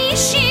glee.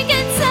 She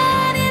can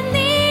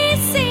suddenly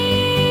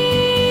see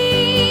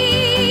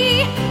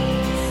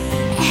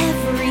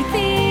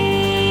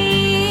everything.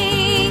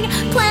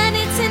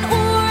 Planets in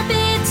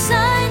orbit,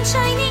 sun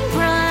shining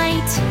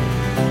bright.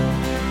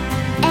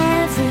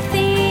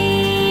 Everything.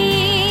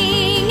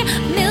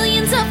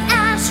 Millions of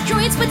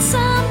asteroids, but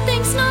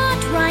something's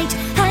not right.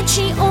 Had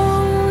she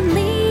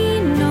only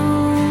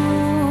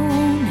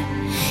known,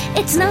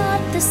 it's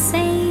not the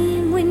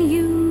same when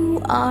you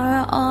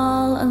are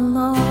all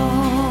alone.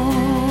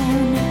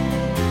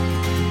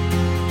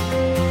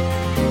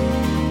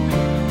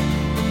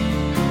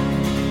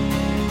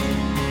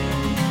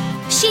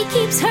 She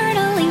keeps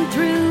hurtling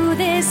through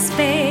this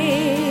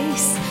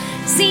space,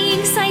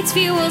 seeing sights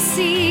few will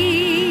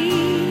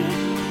see.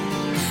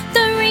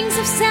 The rings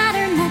of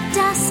Saturn, the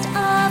dust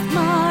of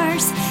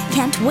Mars.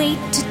 Can't wait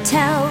to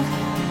tell.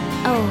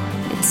 Oh,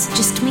 it's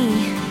just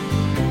me.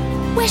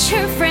 Wish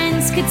her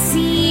friends could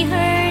see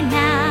her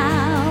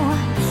now,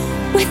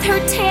 with her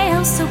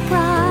tail so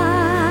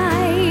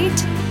bright.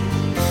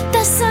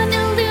 The sun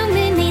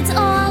illuminates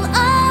all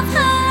of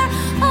her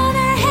on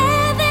her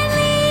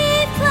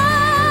heavenly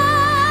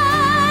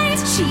flight.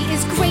 She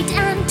is great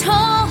and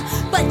tall,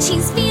 but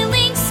she's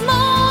feeling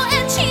small,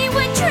 and she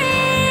would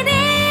trade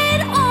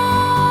it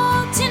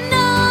all to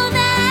know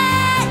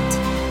that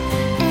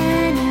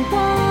anyone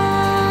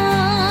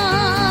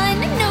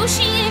knows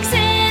she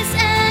exists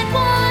and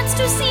wants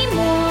to see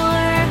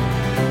more.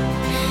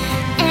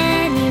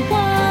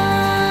 Anyone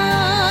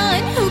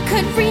who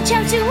could reach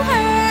out to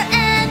her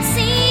and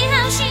see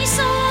how she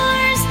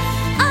soars.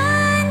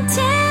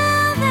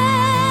 Until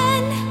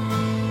then,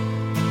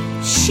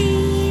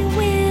 she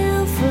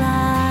will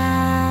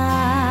fly,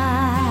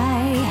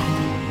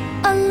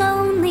 a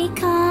lonely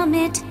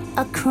comet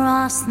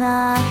across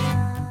the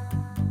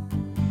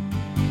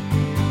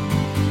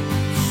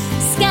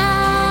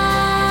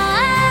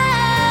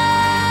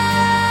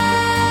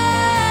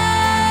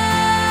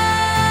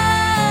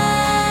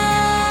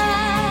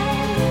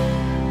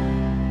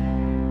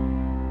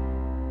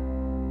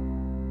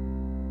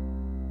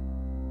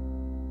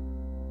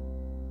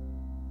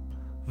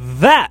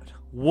That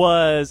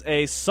was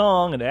a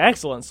song, an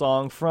excellent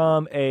song,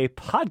 from a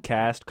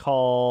podcast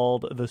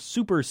called The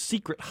Super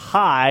Secret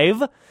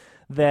Hive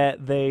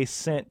that they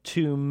sent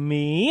to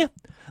me,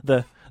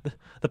 the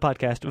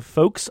podcast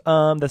folks.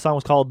 The song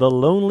was called The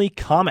Lonely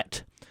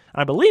Comet.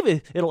 I believe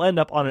it'll end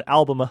up on an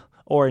album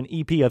or an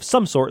EP of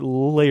some sort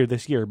later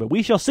this year, but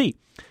we shall see.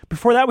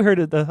 Before that, we heard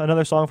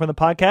another song from the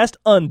podcast,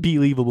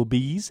 Unbelievable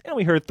Bees, and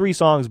we heard 3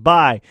 songs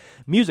by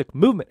Music,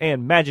 Movement,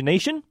 and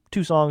Imagination,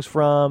 2 songs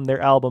from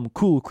their album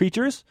Cool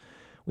Creatures.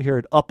 We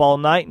heard Up All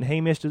Night and Hey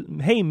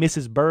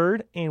Mrs.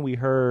 Bird, and we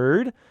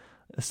heard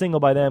a single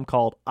by them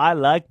called I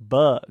Like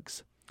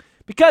Bugs.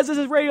 Because this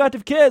is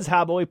Radioactive Kids,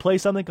 how about we play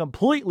something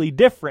completely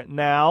different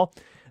now?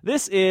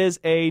 This is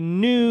a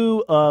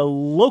new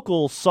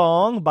local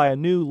song by a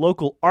new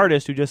local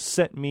artist who just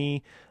sent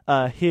me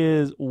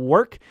his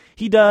work.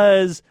 He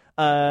does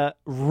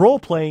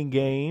role-playing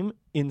game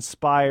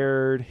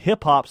inspired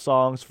hip-hop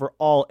songs for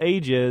all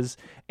ages,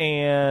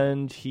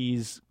 and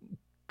he's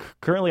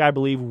currently, I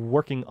believe,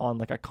 working on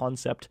like a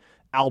concept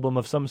album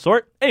of some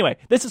sort. Anyway,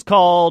 this is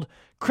called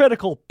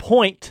Critical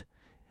Point.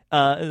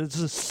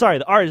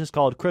 The artist is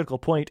called Critical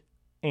Point,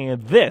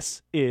 and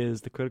this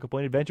is the Critical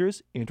Point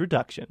Adventures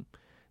introduction.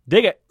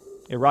 Dig it.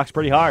 It rocks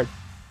pretty hard.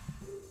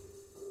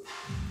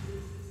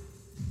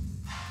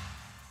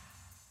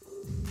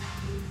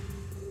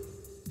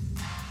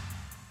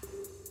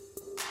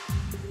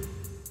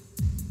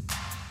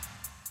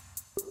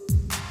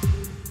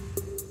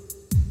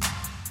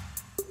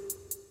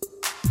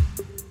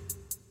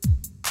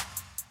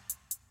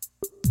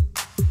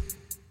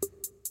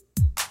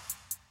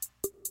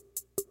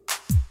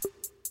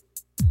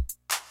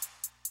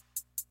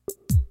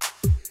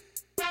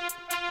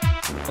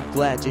 I'm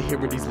glad you're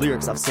hearing these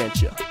lyrics I've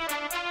sent you,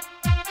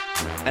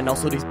 and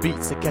also these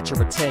beats that catch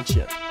your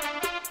attention.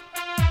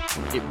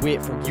 It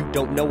went from you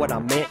don't know what I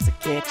meant to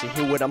can't you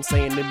hear what I'm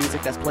saying? The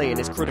music that's playing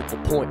is critical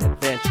point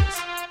adventures.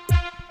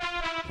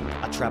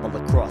 I travel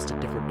across to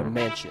different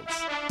dimensions.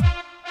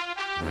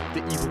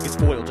 The evil gets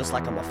spoiled just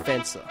like I'm a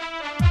fencer.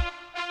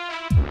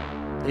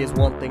 Here's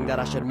one thing that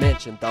I should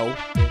mention though.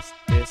 This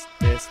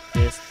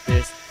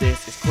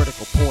is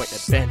critical point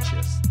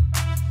adventures.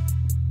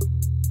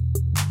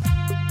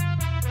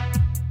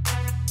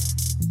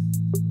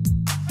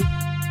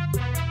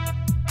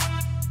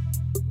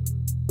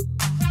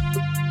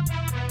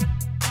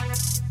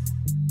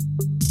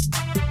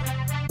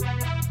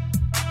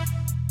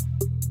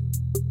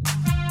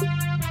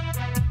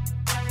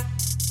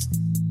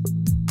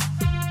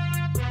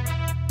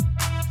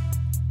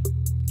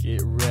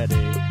 Get ready,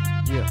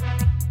 yeah.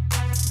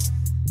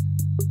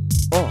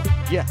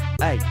 Yeah,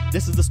 hey,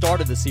 this is the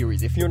start of the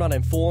series. If you're not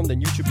informed,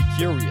 then you should be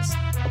curious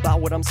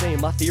about what I'm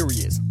saying. My theory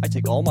is, I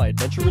take all my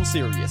adventuring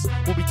serious.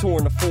 We'll be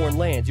touring to foreign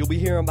lands. You'll be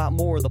hearing about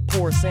more of the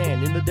poor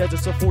sand in the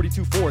deserts of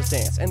 42 forest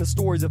ants and the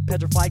stories of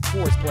petrified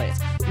forest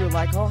plants. You're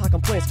like, huh? How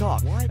can plants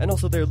talk? What? And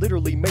also, they're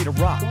literally made of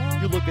rock.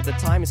 You look at the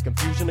time, it's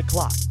confusion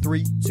o'clock.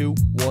 3, 2,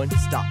 1,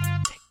 stop.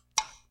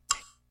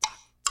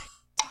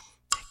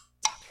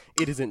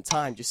 It isn't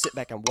time, just sit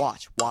back and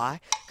watch. Why?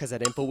 Cause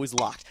that info is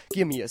locked.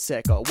 Give me a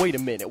sec, wait a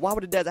minute. Why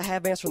would a desert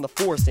have ants from the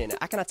forest in it?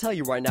 I cannot tell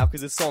you right now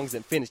cause this song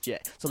isn't finished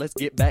yet. So let's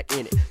get back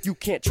in it. You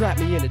can't trap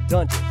me in a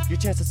dungeon. Your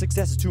chance of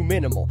success is too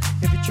minimal.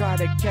 If you try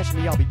to catch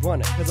me, I'll be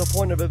running. Cause the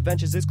point of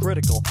adventures is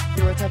critical.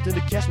 Your attempting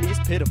to catch me is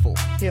pitiful.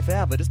 Here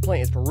forever, this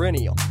plan is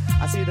perennial.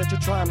 I see that you're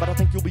trying, but I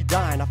think you'll be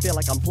dying. I feel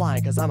like I'm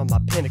flying cause I'm at my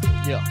pinnacle,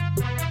 yeah.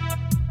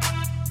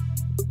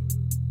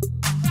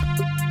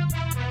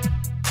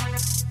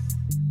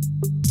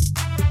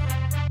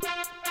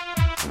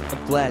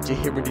 I'm glad you're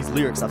hearing these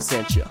lyrics I've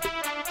sent you,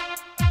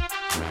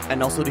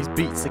 and also these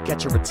beats that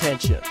catch your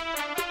attention.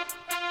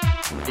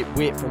 It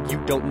went from you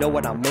don't know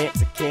what I meant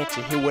to can't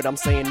you hear what I'm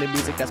saying? The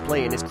music that's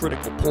playing is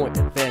critical point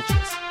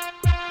adventures.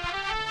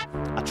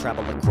 I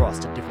travel across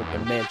to different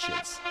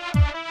dimensions.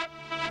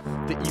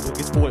 The evil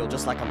gets spoiled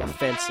just like I'm a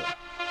fencer.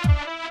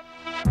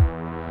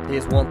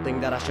 Here's one thing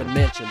that I should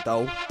mention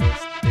though.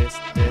 This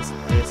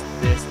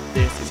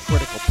is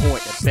critical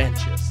point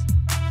adventures.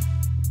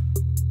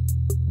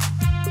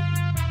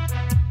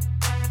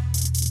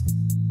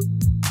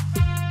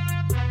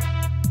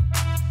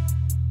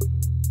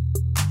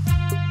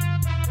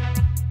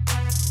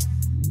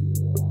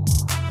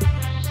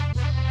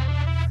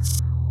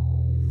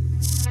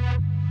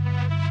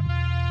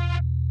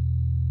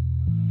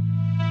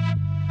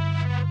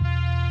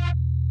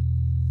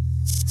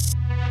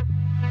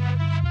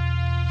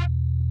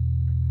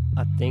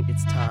 I think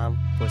it's time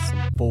for some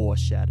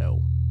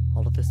foreshadow.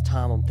 All of this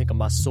time I'm thinking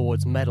my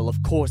sword's metal.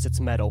 Of course it's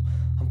metal.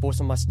 I'm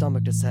forcing my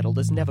stomach to settle.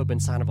 There's never been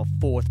sign of a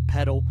fourth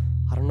petal.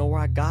 I don't know where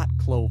I got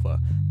clover.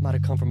 Might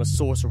have come from a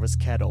sorcerer's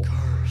kettle.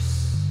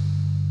 Curse.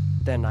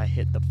 Then I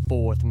hit the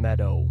fourth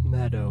meadow.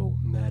 Meadow.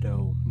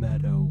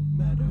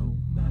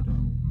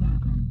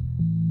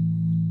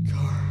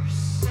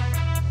 Curse.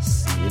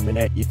 Seeming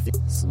at you think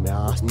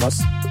smash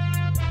must.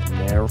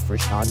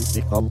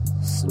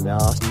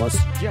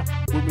 Yeah,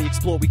 when we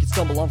explore, we can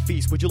stumble on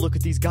feast. Would you look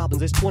at these goblins?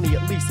 There's 20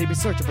 at least. They be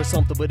searching for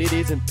something, but it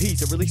isn't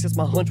peace. It releases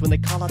my hunch when they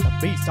call out the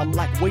beast. I'm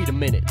like, wait a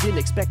minute, didn't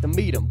expect to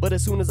meet them, but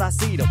as soon as I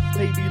see them,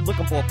 they be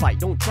looking for a fight.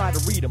 Don't try to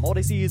read them. All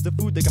they see is the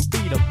food they can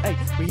feed them. Hey,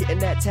 we hitting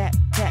that tat,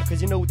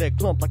 cause you know they're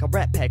glump like a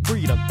rat pack.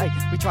 Greed them. Hey,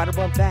 we try to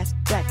run fast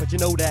back, but you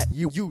know that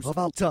you use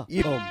about to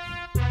eat them.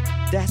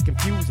 That's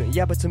confusing,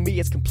 yeah, but to me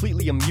it's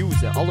completely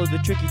amusing. All of the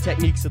tricky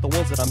techniques are the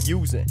ones that I'm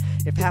using.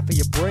 If half of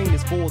your brain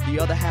is forward, the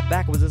other half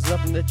backwards, there's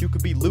nothing that you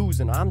could be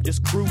losing. I'm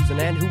just cruising,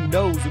 and who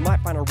knows, we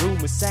might find a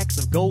room with sacks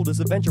of gold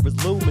as adventurers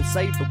loom and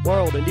save the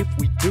world. And if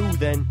we do,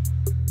 then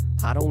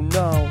I don't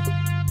know,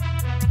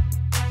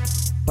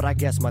 but I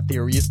guess my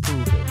theory is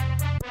proven.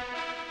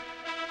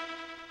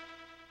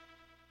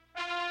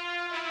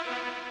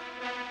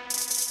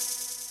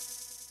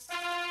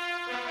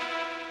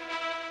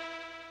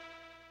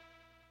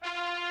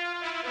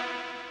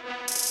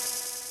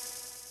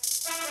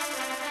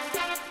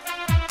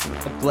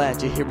 I'm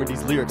glad you're hearing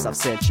these lyrics I've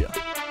sent you,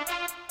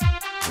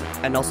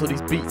 and also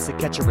these beats that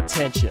catch your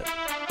attention.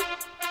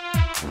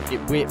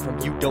 It went from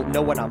you don't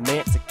know what I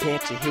meant to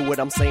can't you hear what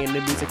I'm saying? The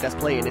music that's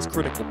playing is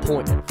critical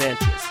point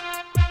adventures.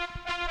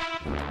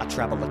 I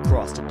travel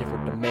across to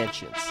different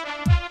dimensions.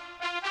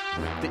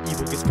 The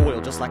evil gets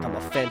spoiled just like I'm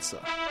a fencer.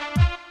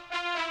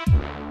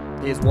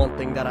 Here's one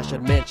thing that I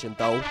should mention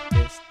though.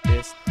 This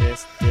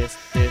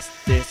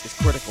is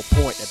critical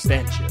point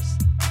adventures.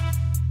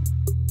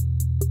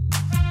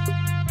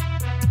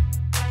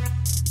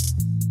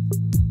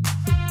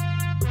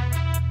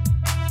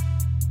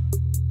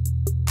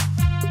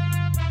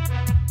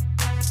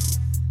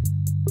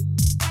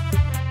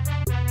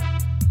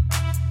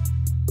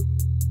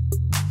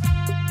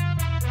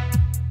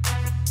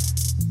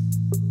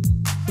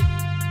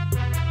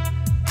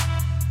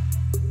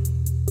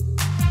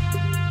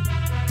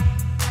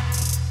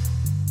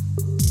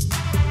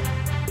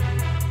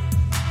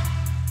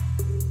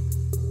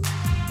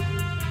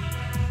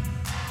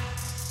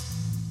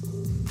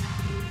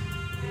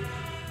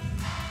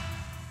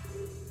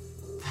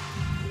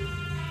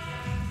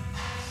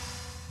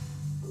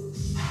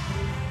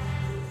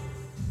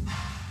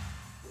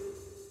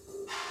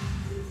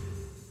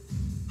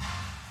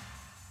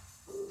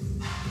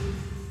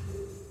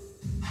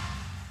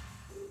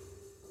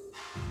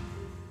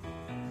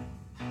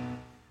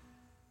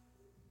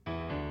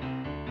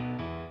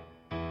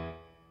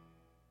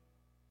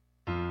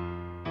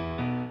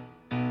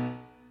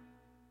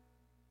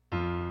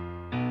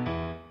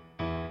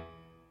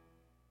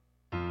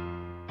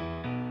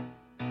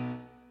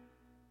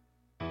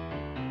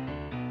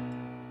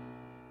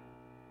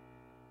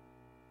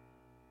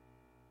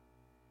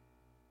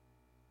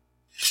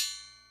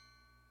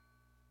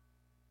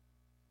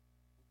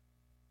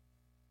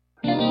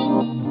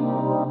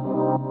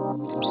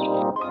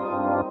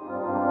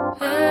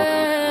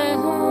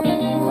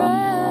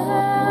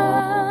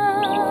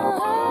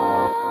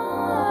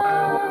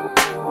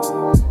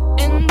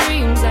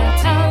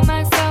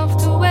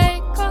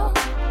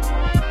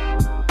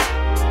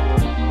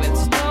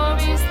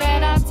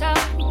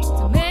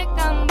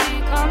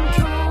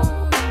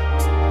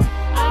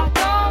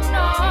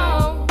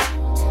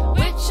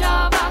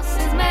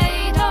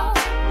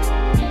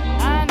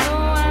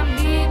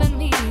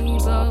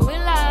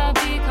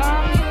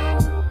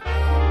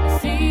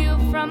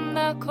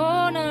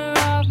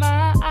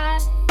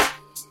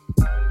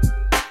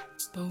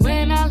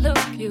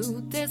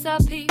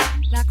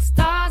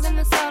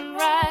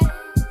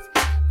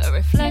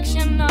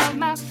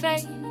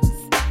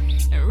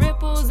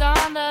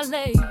 on the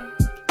lake.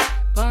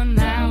 But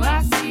now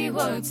I see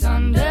what's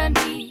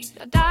underneath.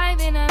 I dive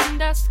in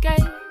and escape.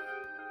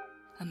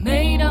 I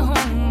made a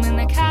home in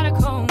the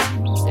catacombs.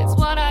 It's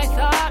what I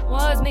thought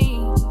was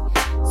me.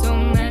 So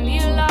many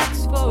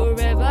locks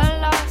forever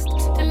lost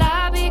till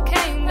I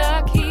became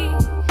the key.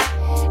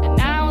 And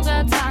now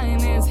the time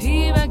is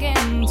here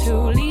again to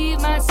leave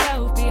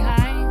myself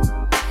behind.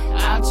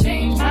 I'll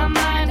change my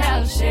mind,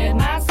 I'll shed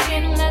my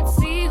skin. Let's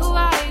see who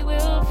I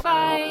will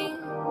find.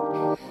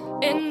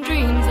 In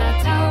dreams I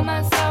tell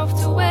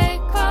myself to wake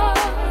up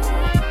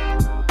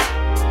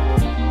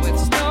with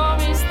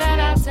stories that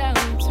I tell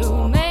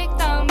to make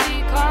them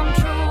become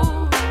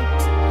true.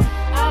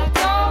 I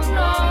don't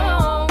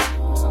know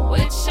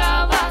which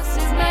of us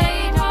is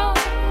made of.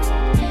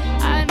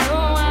 I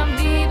know I'm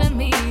leaving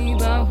me,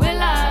 but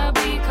will I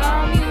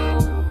become you?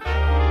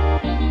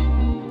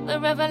 The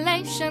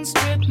revelation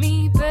stripped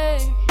me bare.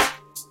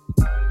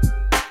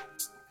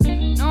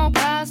 No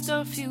past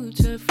or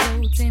future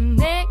floating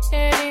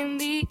naked in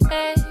the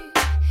air.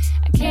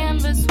 A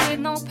canvas with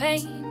no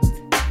paint,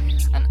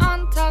 an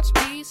untouched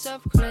piece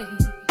of clay,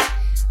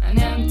 an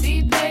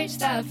empty page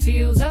that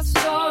feels a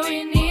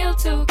story kneel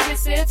to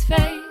kiss its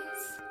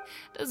face.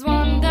 Does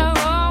wonder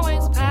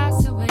always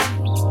pass away?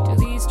 Do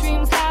these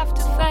dreams have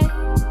to fade?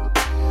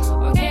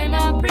 Or can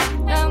I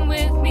bring them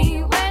with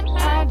me when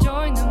I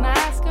join the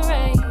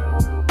masquerade?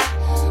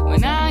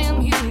 When I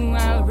am you,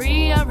 I'll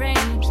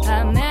rearrange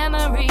that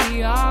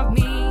memory of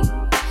me,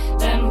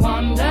 then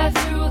wander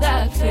through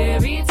that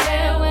fairy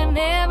tale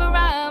whenever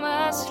I'm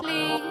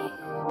asleep.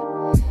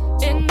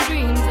 In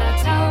dreams I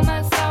tell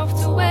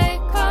myself to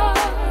wake up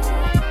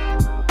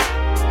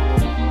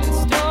with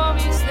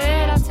stories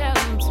that I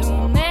tell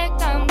to make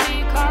them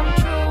become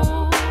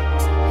true.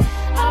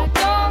 I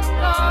don't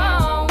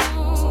know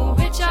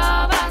which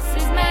of us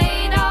is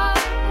made of.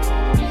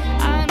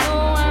 I know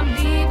I'm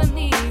leaving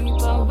me,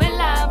 but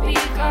will I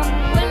become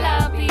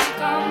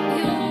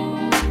you?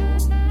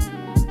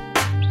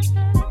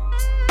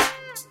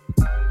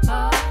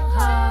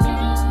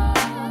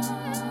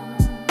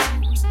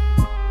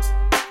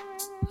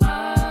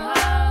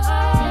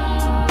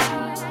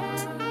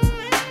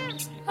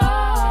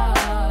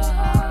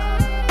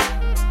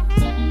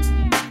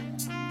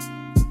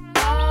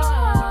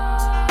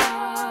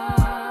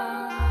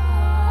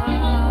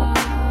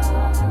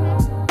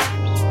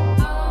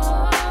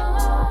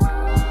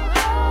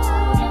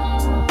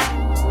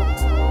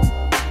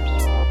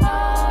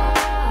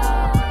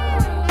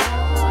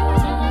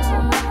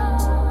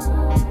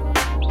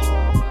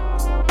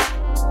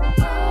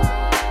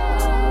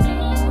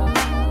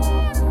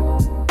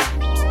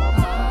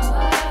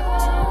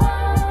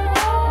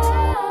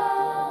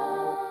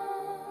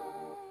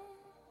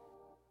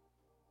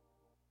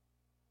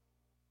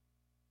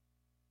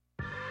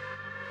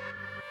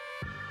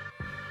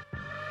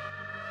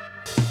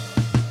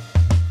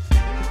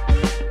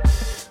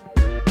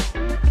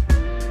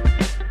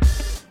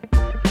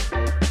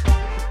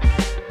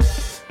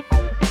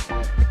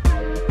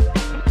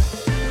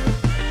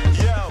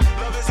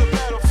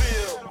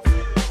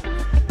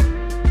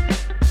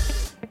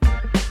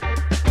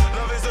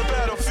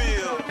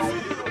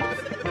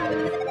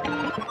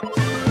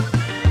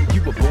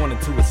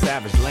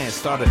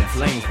 Started in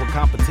flames, where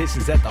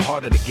competition's at the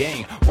heart of the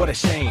game. What a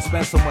shame,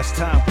 spend so much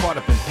time caught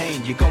up in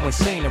pain. You go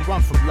insane and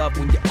run from love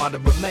when you ought to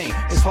remain.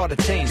 It's hard to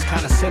change,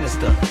 kinda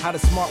sinister. How the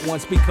smart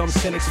ones become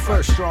cynics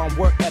first. Strong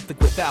work ethic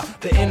without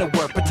the inner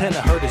work. Pretend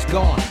the hurt is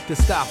gone. To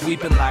stop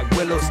weeping like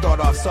willows. Start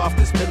off soft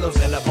as pillows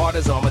and up hard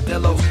as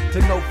armadillos. To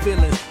no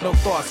feelings, no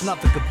thoughts,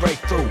 nothing could break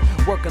through.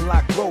 Working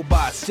like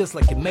robots, just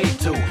like you're made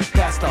to.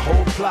 That's the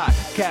whole plot.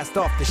 Cast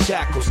off the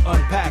shackles,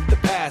 unpack the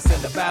past,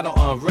 and the battle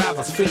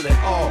unravels. Feel it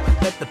all,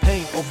 let the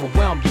pain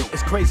overwhelm you.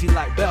 It's crazy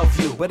like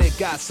Bellevue, but it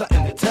got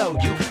something to tell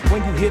you.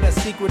 When you hear that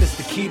secret, it's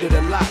the key to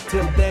the lock.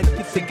 Till then,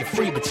 you think you're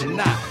free, but you're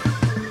not.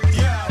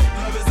 Yeah,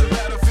 love is a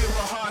battlefield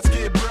where hearts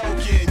get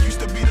broken. Used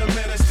to be the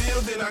man of steel,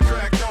 then I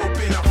cracked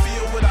open. I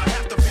feel what I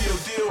have to feel,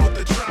 deal with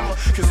the trauma.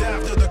 Cause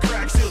after the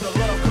crack, still the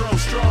love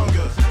grows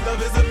stronger.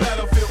 Love is a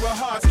battlefield where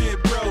hearts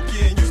get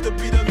broken. Used to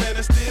be the man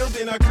of steel,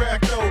 then I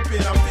cracked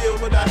open. I feel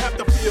what I have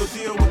to feel,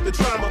 deal with the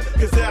trauma.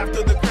 Cause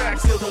after the crack,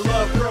 still the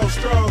love grows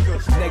stronger.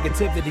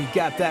 Negativity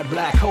got that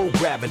black hole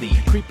gravity.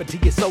 Creeping to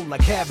your soul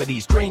like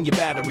cavities, drain your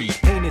batteries.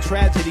 Pain and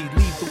tragedy,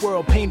 leave the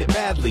world painted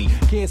badly.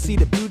 Can't see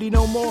the beauty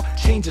no more?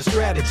 Change your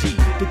strategy.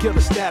 To kill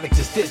the static,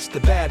 just ditch the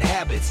bad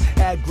habits.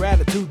 Add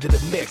gratitude to the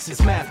mix,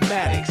 it's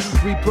mathematics.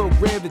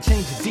 Reprogram to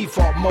change the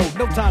default mode.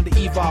 No time to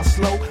evolve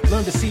slow.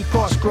 Learn to see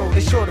costs grow,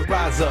 they sure to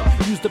rise up.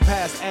 Use the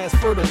past as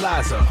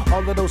fertilizer.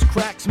 All of those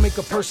cracks make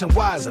a person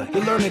wiser.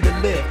 You're learning to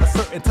live. A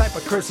certain type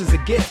of curse is a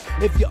gift.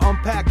 If you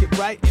unpack it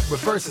right, it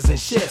reverses and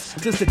shifts.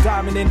 Just a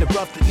diamond in the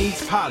rough that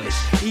needs polish.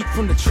 Eat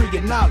from the tree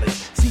of knowledge.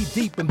 See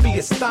deep and be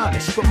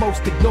astonished. But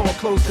most ignore,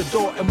 close the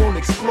door and won't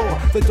explore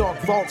the dark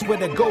vaults where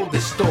the gold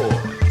is stored.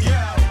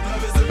 Yeah,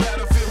 love is a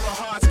battlefield where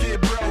hearts get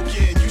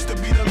broken. Used to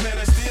be the man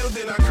of steel,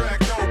 then I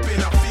cracked open.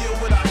 I feel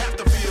what I have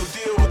to feel,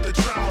 deal with the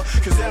trauma.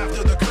 Cause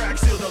after the crack,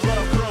 still the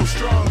love grows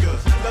stronger.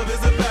 Love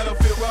is a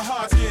battlefield where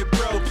hearts get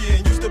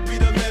broken. Used to be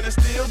the man of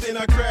steel.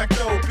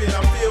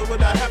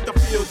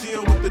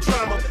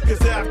 drama.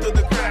 Cause after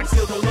the crack,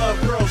 still the love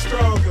grows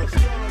stronger.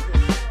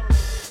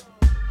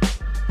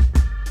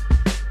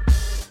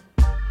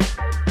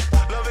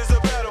 Love is a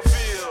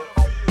battlefield.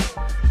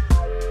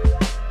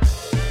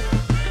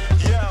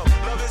 Yo,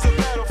 love is a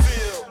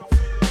battlefield.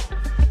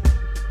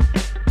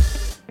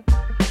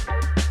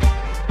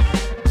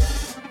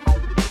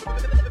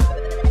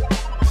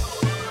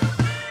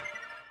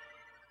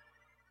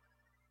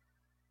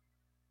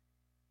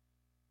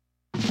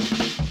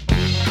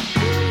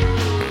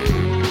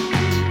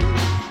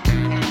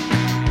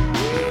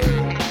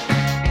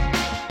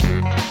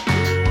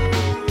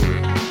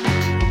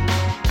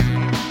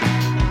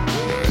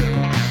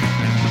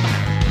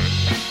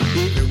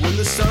 Even when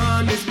the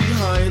sun is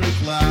behind the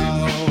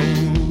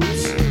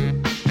clouds,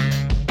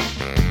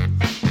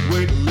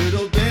 wait a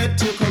little bit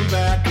to come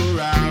back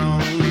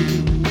around.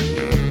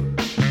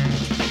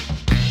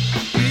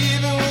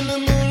 Even when the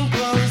moon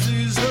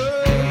closes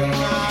her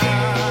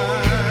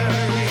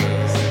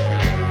eyes,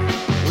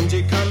 when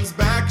she comes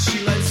back,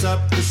 she lights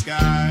up the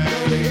sky.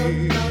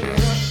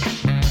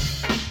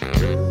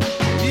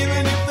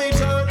 Even if they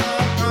turn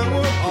our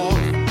power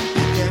off,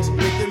 they can't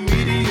make the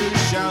meteor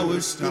shower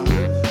stop.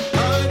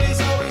 Love is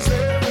always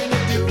there in a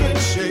different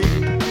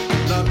shape.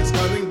 Love is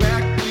coming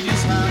back, we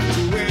just have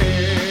to wait.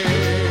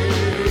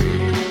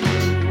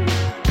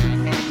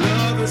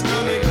 Love is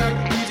coming back,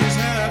 we just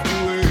have to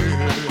wait.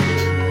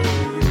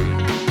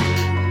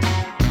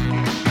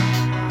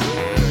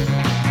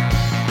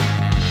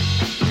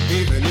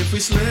 Even if we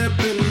slip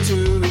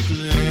into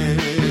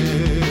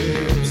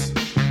eclipse,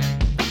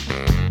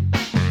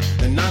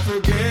 and I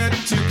forget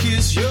to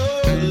kiss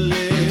your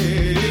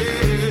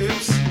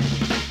lips,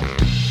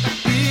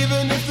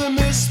 even if the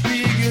mist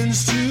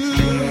begins to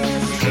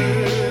drift,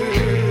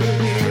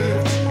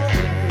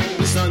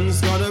 the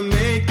sun's gonna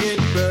make it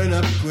burn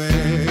up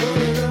quick.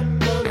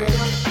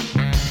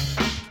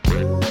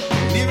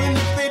 And even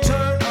if they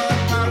turn our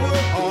power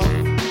off,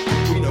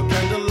 we know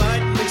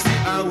candlelight makes the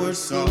hours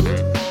soft.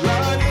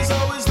 Light is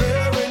always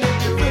there in a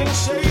different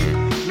shape.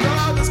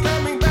 Love is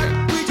coming back,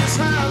 we just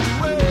have to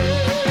wait.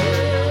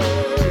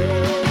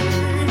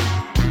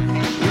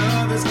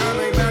 Love is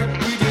coming back,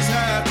 we just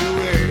have to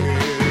wait.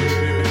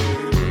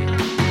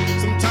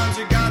 Sometimes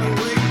you gotta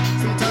wait,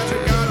 sometimes you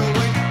gotta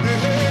wait. Hey,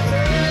 hey,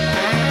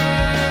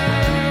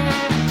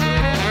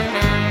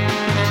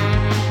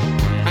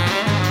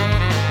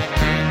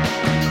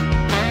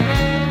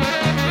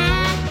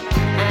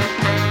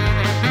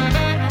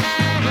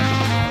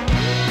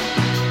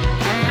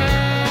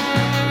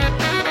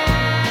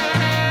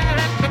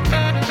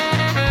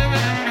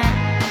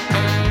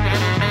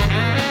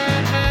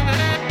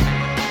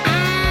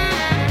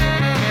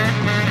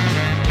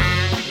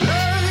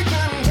 They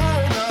can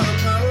turn our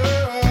power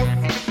off.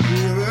 We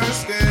were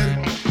scared,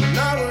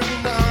 now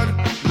we're not.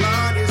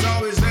 Light is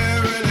always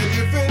there in a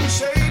different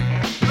shape.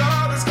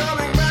 Love is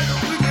coming back,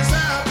 we just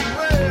have to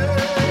wait.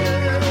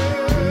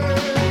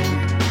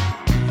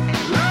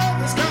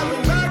 Love is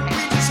coming back,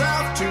 we just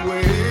have to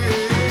wait.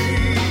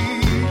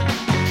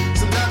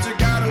 Sometimes you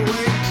gotta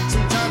wait,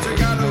 sometimes you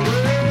gotta wait.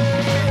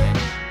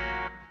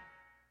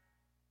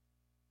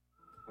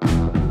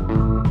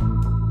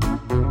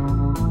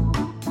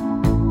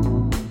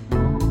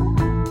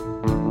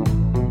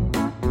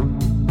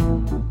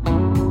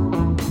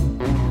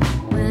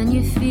 When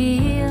you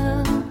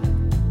feel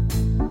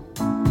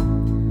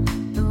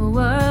the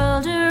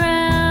world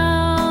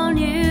around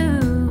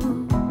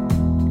you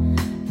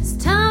is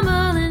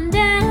tumbling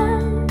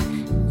down,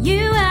 and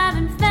you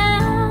haven't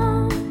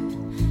found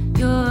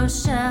your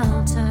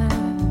shelter,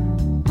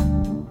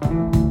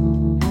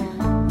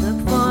 look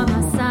for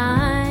my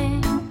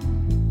sign,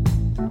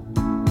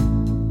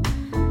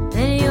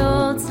 then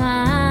your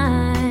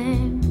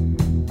time.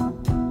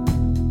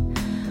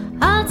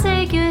 I'll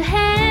take your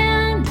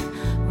hand,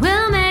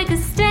 we'll make a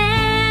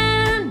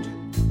stand.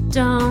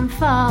 Don't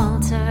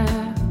falter.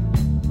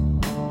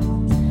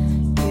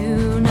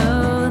 You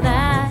know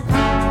that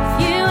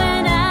if you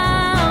and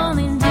I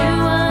only do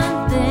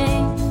one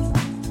thing,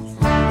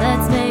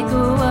 let's make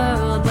a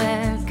world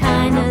where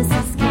kindness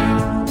is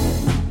king.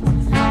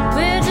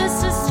 We're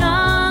just as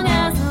strong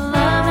as the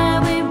love that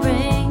we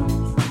bring.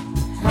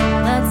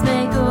 Let's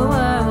make a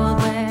world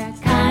where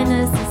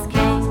kindness is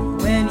king.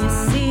 When you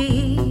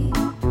see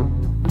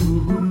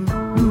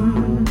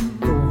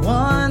the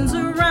ones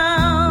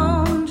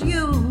around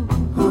you,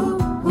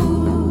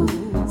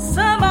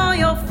 some are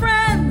your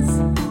friends,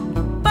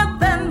 but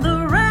then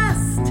the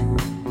rest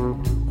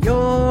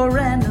your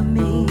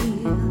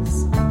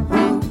enemies.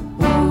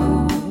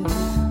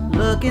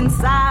 Look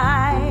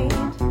inside,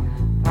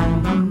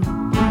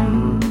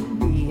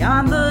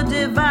 beyond the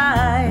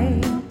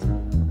divide.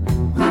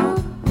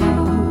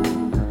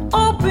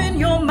 Open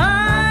your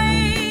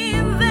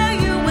mind, there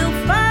you will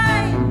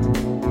find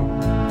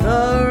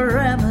the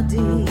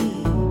remedy.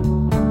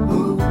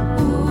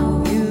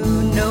 You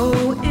know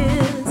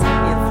is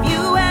if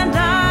you and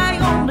I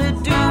only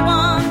do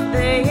one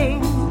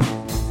thing,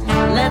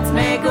 let's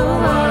make a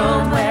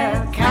world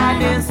where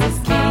kindness is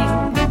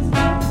king.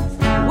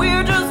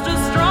 We're just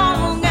as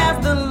strong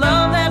as the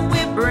love that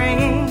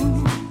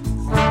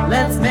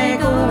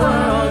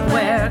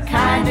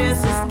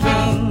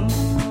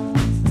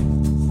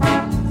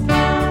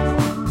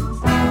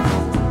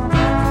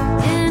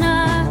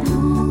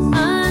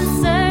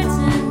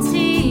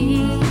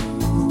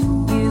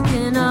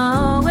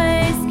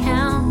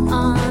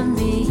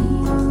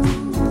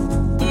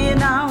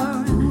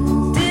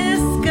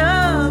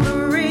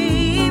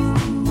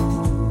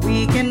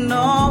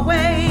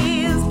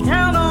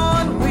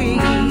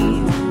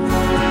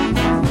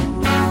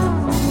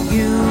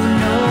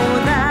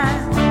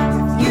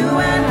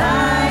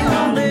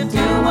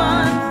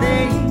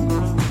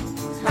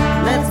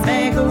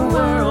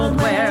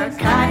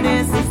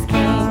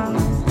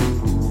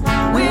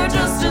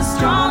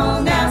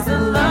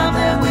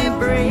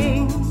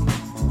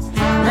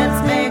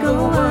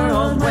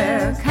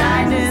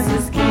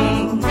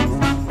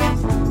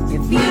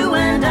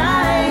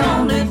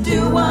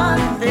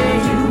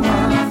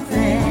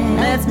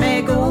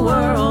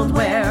world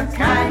where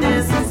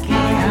kindness is king.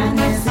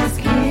 Kindness is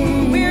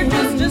king. We're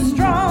just as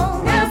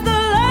strong as the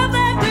love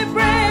that we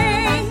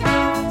bring.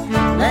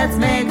 Let's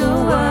make a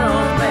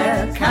world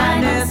where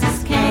kindness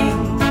is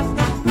king.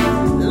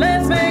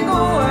 Let's make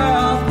a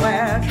world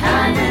where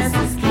kindness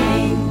is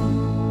king.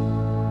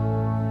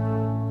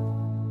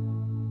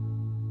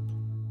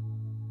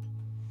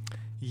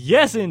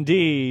 Yes,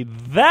 indeed.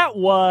 That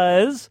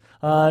was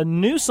a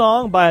new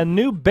song by a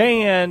new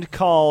band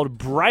called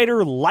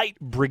Brighter Light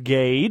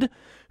Brigade,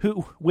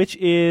 which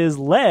is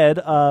led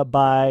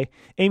by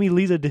Amy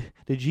Lisa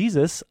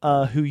DeJesus,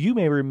 who you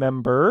may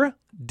remember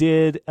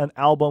did an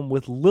album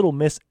with Little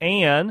Miss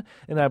Ann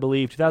in, I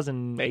believe,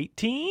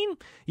 2018?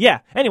 Yeah,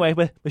 anyway,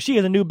 but she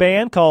has a new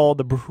band called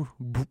the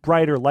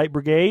Brighter Light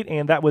Brigade,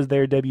 and that was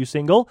their debut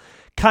single,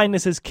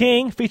 Kindness is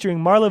King, featuring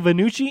Marla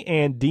Vanucci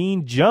and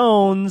Dean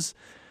Jones.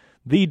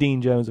 The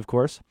Dean Jones, of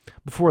course.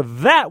 Before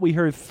that, we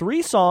heard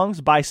 3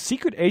 songs by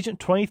Secret Agent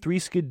 23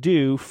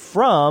 Skidoo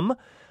from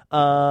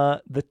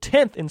the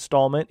 10th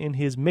installment in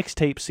his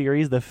mixtape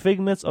series, The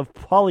Figments of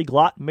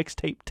Polyglot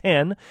Mixtape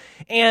 10.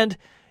 And,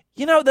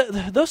 you know,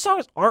 those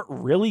songs aren't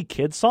really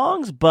kid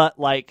songs, but,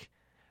 like,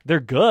 they're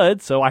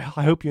good, so I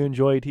hope you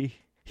enjoyed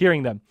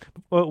hearing them.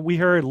 We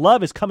heard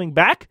Love is Coming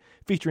Back,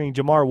 featuring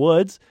Jamar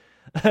Woods.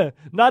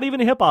 Not even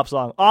a hip-hop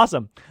song.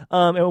 Awesome.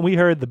 And we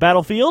heard The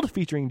Battlefield,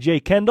 featuring Jay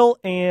Kendall,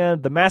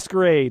 and The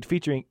Masquerade,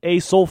 featuring A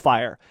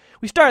Soulfire.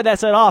 We started that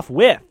set off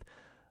with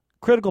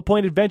Critical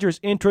Point Adventures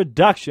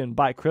Introduction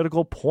by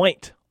Critical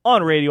Point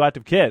on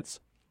Radioactive Kids.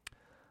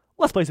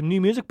 Let's play some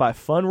new music by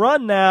Fun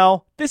Run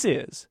now. This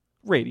is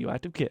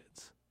Radioactive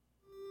Kids.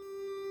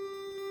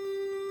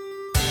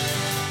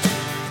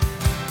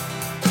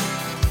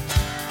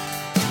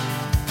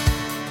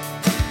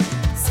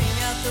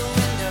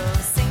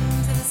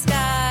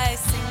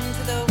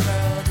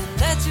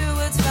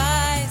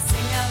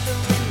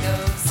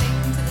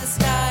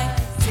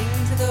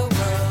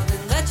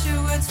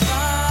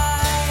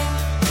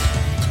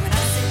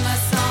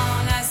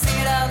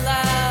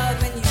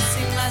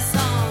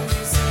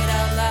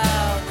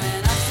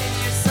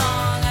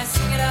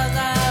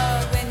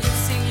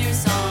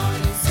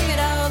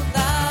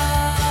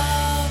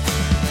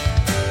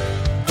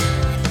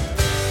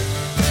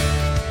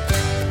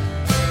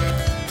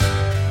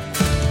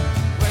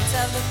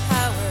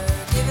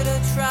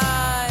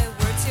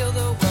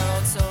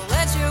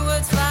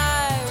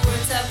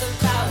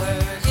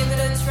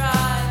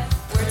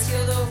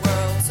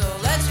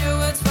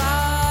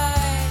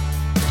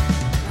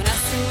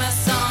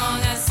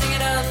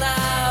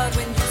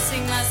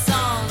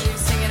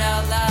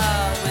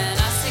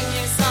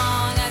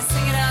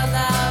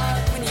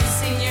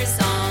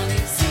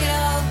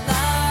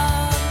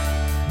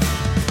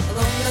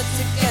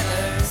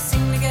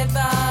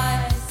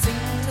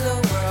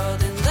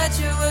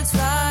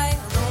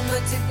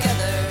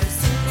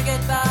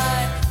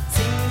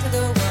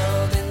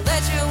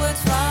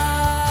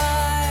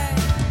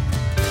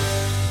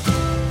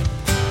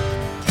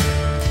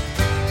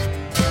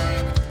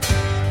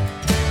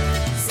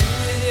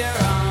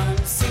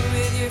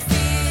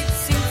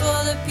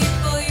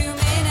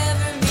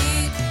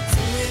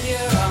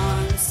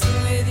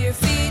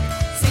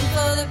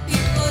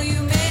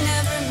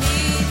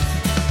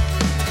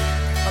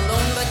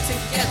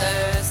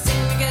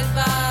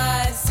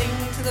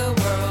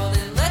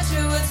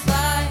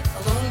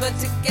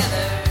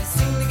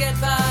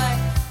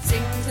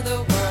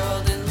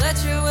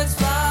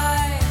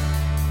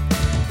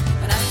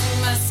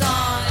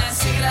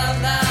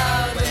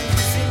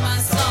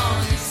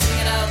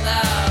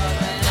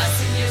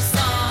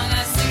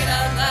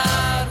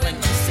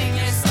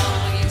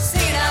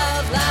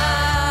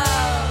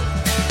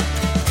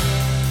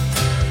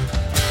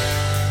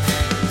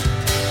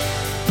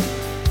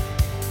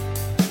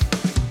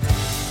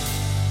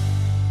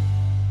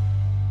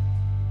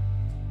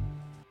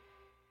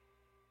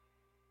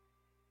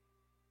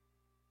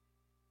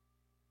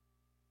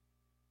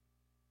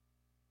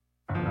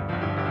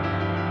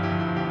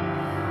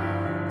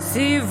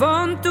 Sie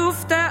wohnt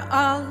auf der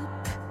Alp,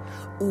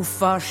 auf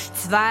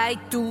fast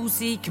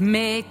 2000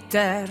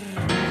 Meter.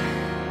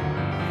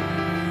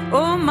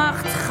 Und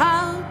macht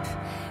Kalb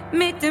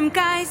mit dem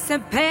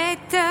Geissen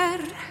Peter.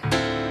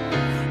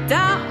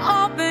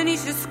 Da oben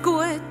ist es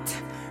gut,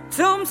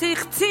 um sich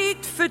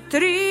Zeit zu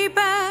vertreiben.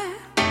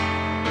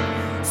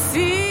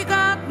 Sie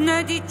geht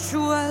nicht in die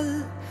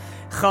Schule,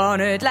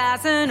 kann nicht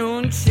lesen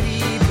und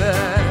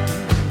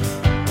schreiben.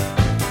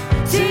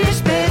 Sie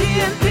ist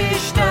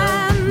berühmteste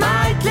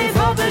Mädchen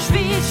von der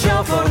Schweiz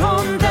schon vor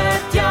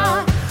 100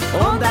 Jahren.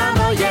 Und auch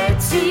noch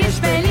jetzt, sie ist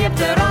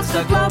beliebter als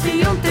der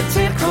Globi und der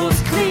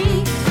Zirkus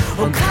Klein.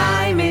 Und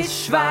kein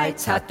Miss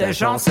Schweiz hat eine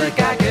Chance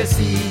gegen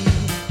sie.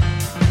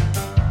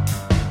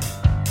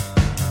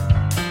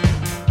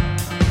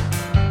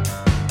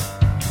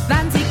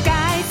 Wenn sie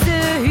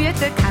Geissen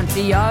hütet, kennt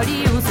sie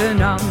alle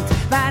auseinander.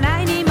 Wenn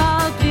eine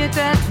mal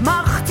brütet,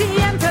 macht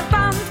sie einen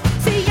Verband.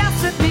 Sie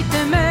jasset mit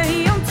dem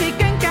Möhi und sie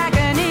gehen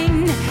gegen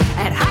ihn.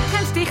 Er hat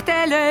keinen Stich,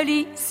 der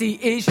Löli, sie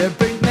ist eine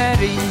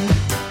Bündnerin.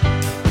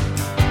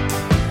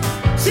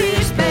 Sie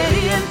ist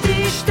berühmt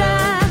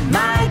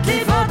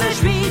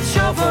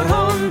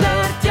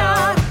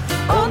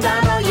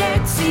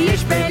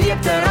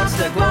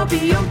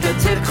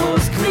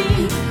Zirkus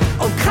Knie.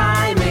 Und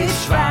kein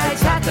Miss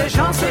Schweiz hat eine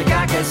Chance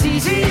gegen sie.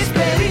 Sie ist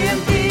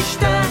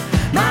berühmteste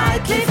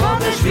Mädchen von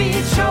der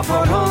Schweiz schon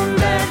vor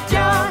 100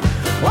 Jahren.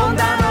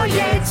 Und auch noch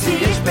jetzt, sie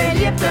ist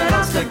beliebter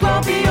als der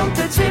Globi und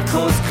der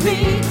Zirkus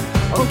Knie.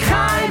 Und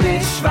kein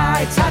Miss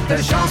Schweiz hat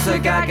eine Chance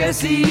gegen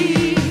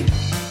sie.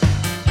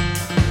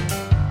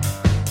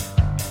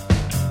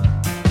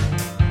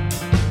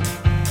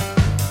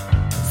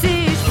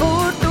 Sie ist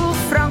fort auf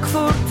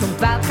Frankfurt zum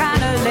die Welt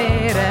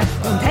kennenlernen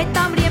und hat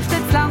am liebsten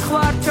die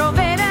Flankwart schon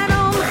werden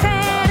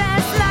umkehren.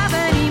 Das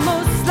Leben im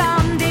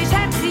Ausland ist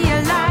hat sie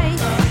allein.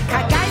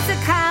 Kein Geiser,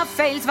 keine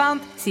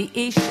Felswand, sie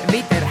ist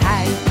wieder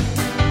heim.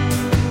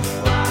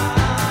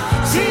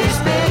 Sie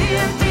ist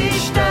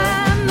berühmteste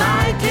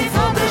Mädchen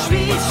von der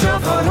Schweiz schon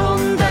vor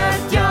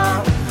 100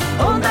 Jahren.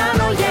 Und auch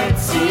noch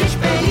jetzt, sie ist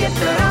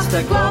beliebter als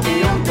der Globi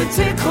und der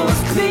Zirkus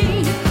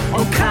Knie.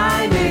 Und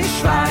keine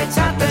Schweiz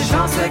hat eine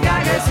Chance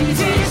gegen sie.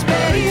 Sie ist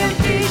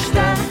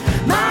berühmteste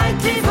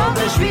Mädchen von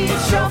der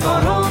Schweiz schon vor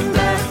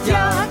 100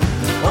 Jahren.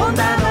 Und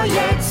auch noch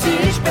jetzt, sie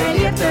ist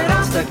beliebter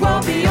als der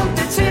Globi und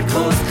der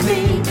Zirkus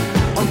Knie.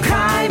 Und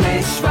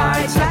keine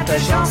Schweiz hat eine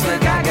Chance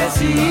gegen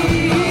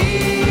sie.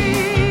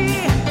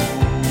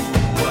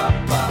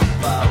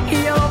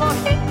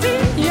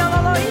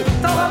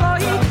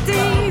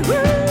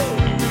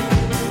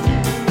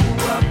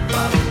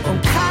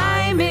 Und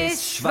keine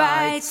Miss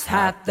Schweiz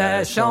hat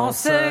eine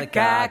Chance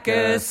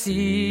gegen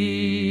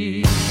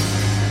sie.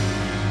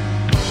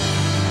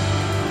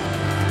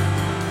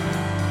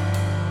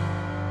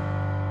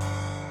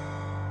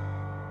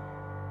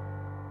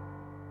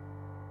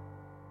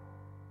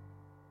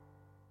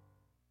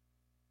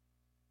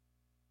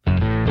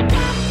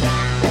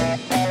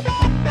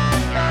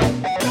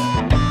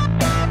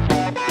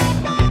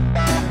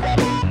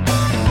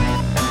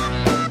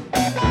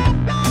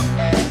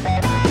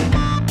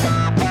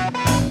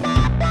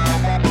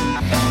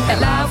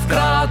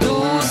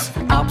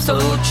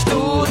 Absolut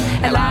stur,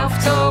 er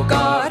läuft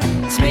sogar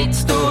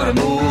mit durch den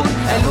Mauer.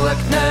 Er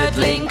schaut nicht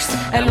links,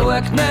 er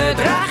schaut nicht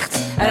rechts.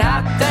 Er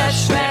hat ein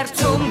Schwert,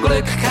 zum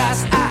Glück kein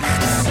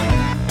echtes.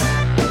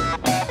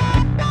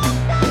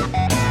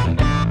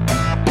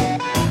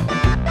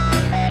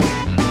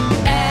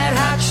 Er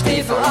hat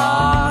Stiefel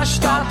an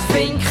statt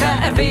Finken.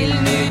 Er will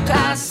nichts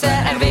essen,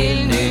 er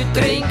will nichts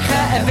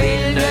trinken. Er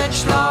will nicht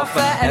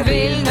schlafen, er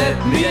will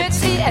nicht müde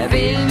sein. Er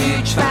will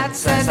nichts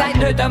schwätzen, sagt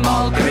nicht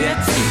einmal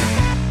grüezi.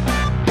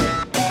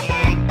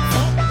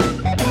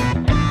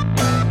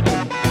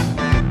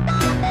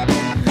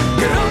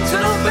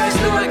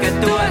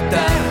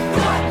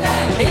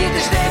 In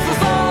der Stiefel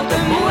von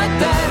der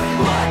Mutter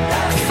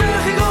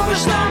Fürchig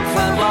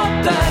umstampfen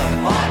Watter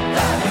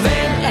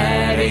Weil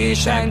er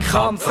ist ein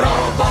Kampfroboter.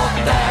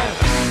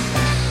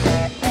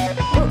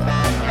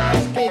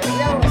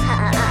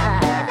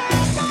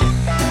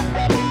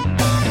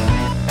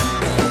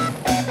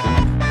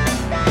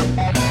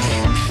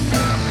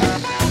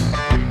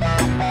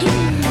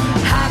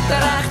 Hat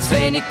er recht zu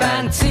wenig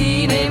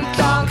Benzin im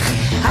Tank?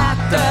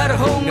 Hat er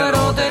Hunger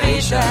oder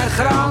ist er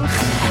krank?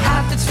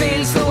 Hat er zu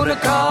viel Sonne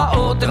gehabt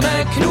oder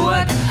nicht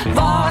genug?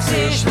 Was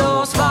ist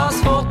los,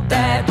 was will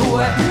der Bub?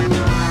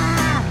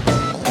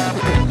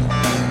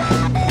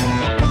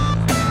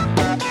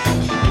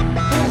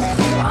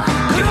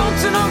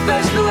 Grunzen und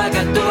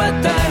beschauen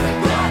tut er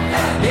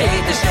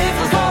in der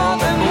Stiefel von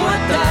der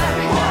Mutter.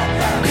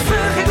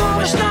 Gefürchtig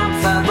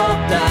umstampfen will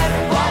er,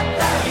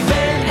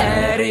 weil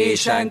er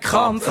ist ein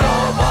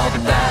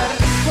Kampfroboter.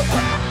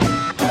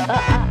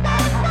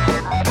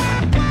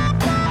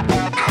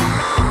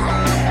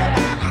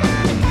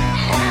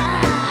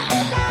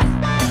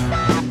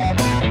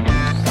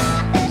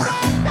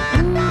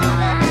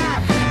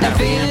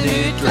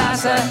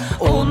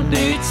 Und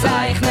nichts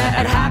zeichnen,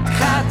 er hat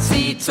keine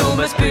Zeit, um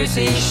ein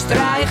Büsi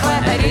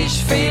streicheln. Er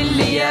ist viel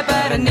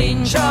lieber ein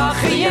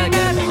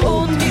Ninja-Krieger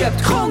und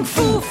übt Kung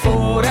Fu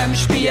vor dem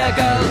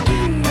Spiegel.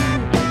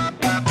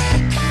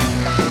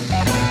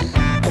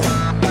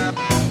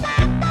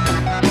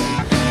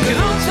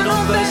 Grunzen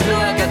und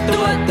beschauen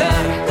tut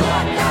er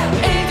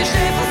in der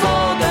Stiefel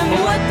von der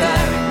Mutter.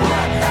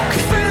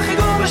 Gefürchtig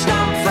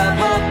umstampfen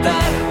will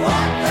er,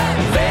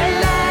 weil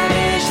er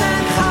ist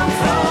ein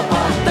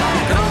Kampfroboter.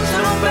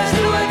 Grunzen und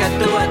beschauen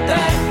tut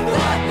er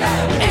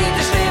in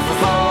der Stiefel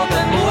von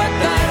der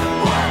Mutter.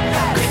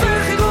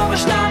 Gefürchtig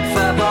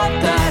umstampfen will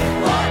er,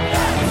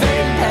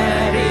 weil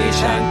er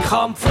ist ein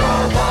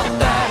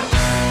Kampfroboter.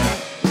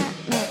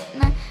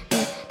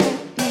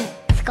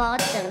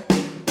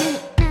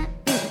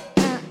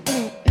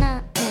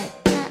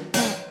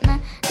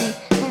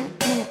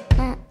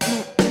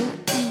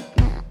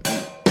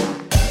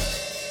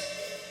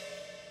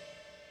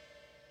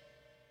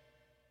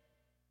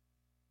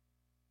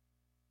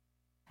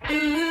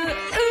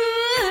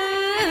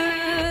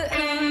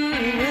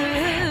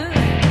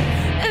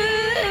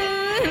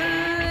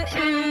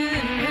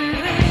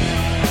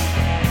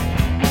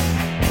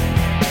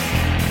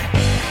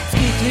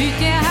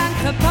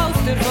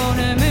 Poster von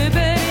ihm über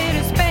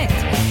ihr Bett.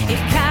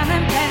 Ich kenne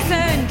ihn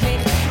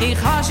persönlich, ich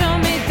habe schon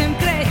mit ihm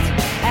geredet.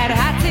 Er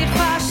hat sich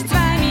fast 2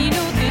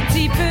 Minuten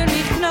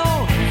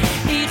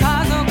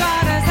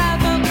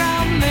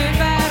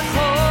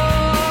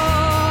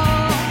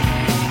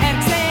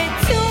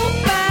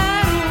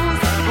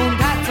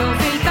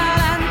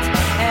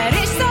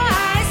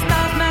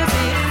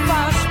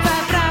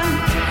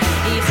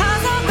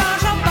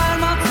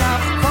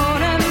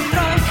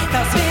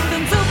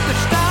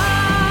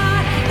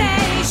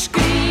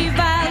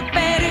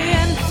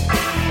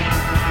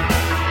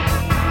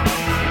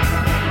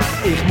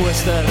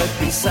muss dir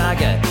etwas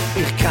sagen,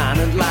 ich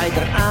kenne ihn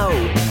leider auch.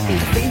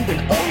 Ich finde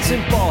ihn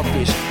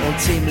unsympathisch und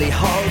ziemlich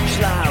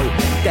halbschlau.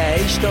 Der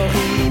ist doch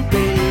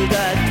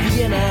eingebildet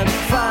wie eine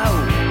Pfau.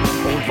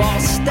 Und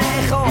was der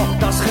kann,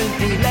 das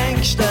könnte ich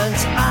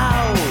längstens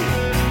auch.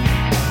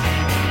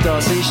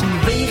 Das ist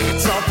ein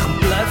Wichtsack, ein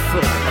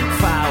Blöffer, ein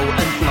Pfau,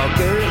 ein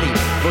Plagöri,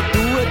 der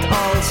tut,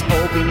 als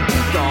ob ihm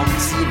die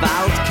ganze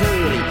Welt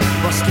gehöre.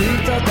 Was die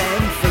Leute an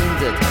dem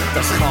finden,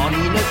 das kann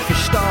ich nicht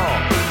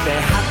verstehen. Der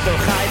hat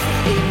doch einfach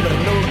immer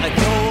nur eine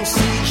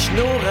grosse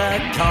Schnurre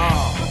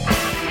gehabt.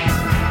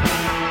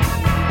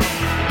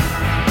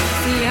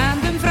 Sie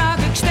haben ihm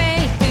Fragen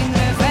gestellt in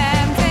einer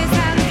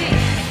Fernsehsendung.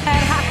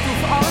 Er hat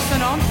auf alles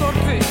eine Antwort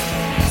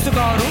gewusst,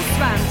 sogar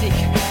auswendig.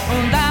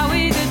 Und auch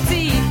in der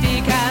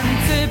Zeitung haben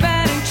sie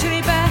über ihn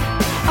geschrieben.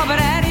 Aber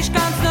er ist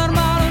ganz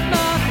normal und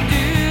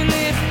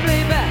natürlich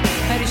geblieben.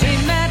 Er ist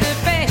immer der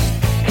Beste,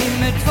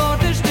 immer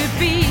zuvorderst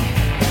dabei.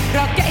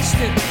 Gerade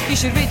gestern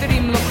war er wieder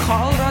im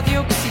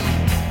Lokalradio gewesen.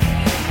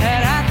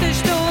 Er hat eine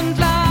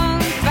Stunde lang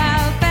die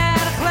Welt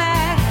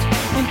erklärt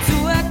und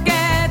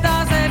zugegeben,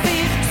 dass er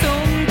sich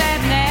gesund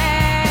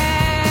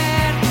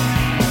ernährt.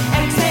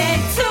 Er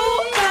sieht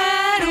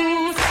super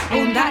aus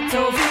und hat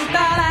so viel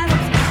Talent.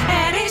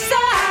 Er ist so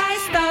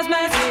heiß, dass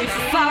man sich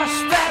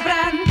fast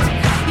verbrennt.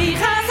 Ich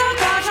habe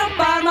sogar schon ein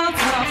paar Mal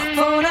die Nacht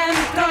von ihm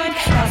geträumt.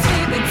 Das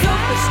wird ein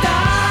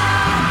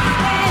Superstar.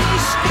 Er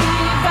ist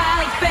die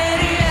Welt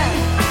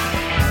berühmt.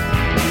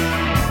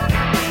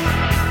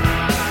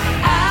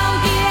 All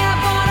die,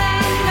 die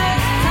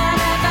nicht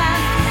kennen,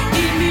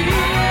 die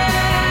mühen.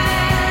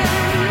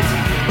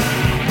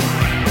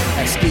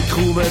 Es gibt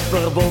kaum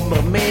jemanden, wo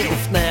mir mehr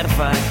auf die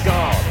Nerven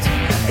geht.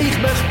 Ich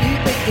möchte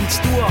nichts mit ihm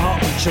zu tun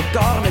haben und schon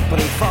gar nicht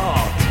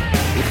privat.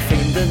 Ich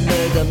finde ihn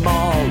nicht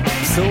einmal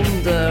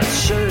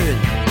besonders schön.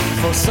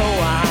 Von so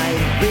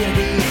einem bin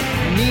ich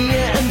nie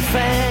ein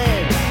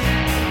Fan.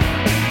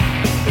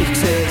 Ich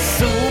sehe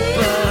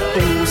super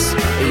aus,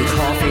 ich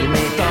habe viel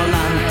mehr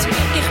Talent.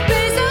 Ich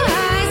bin so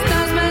heiß,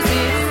 dass man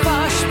sich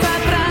fast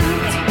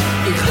verbrennt.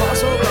 Ich habe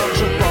sogar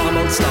schon ein paar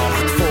Mal die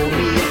Nacht von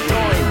mir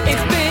geträumt.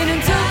 Ich bin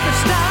ein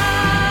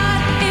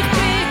Superstar, ich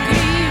bin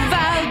gleich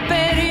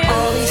weltberühmt.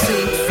 Alle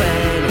sind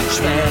Fan und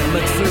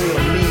schwärmen für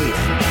mich.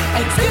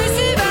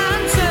 Excuse,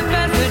 wenn's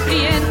jemand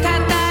verdient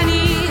hat, dann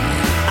ich.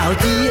 Auch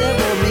die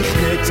mich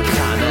nicht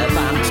kennen,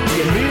 wollen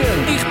die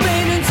Mühen. Ich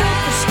bin ein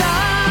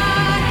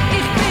Superstar,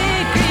 ich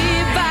bin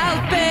gleich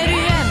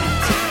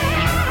weltberühmt.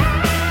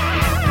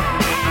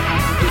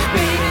 Ich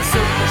bin ein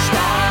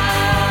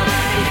Superstar,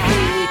 ich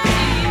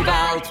bin gleich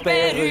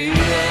weltberühmt.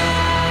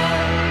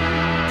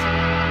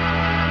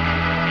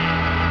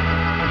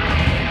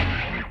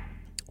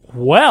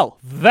 Well,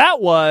 that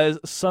was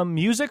some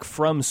music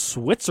from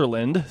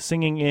Switzerland,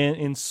 singing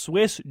in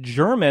Swiss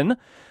German.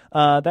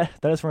 That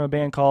is from a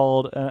band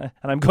called, and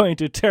I'm going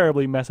to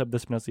terribly mess up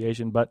this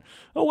pronunciation, but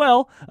oh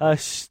well,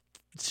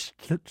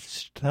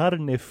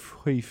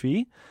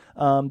 Starnefeufi.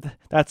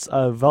 That's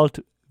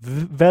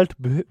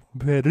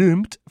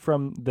Weltberühmt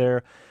from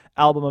their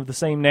album of the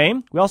same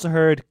name. We also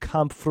heard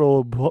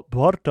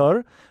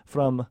Kampfroboter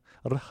from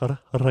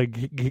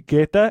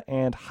Regeta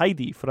and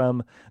Heidi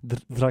from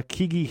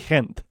Drakigi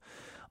Hent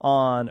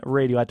on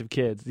Radioactive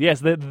Kids. Yes,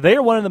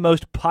 they're one of the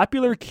most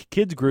popular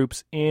kids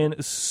groups in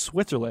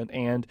Switzerland,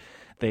 and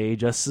they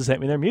just sent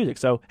me their music.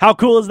 So how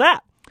cool is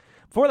that?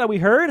 Before that, we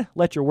heard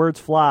Let Your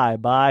Words Fly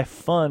by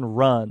Fun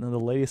Run, the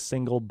latest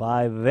single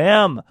by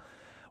them.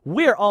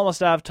 We're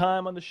almost out of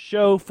time on the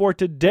show for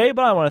today,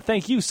 but I want to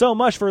thank you so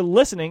much for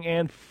listening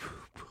and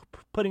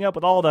putting up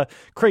with all the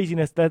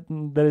craziness that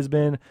has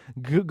been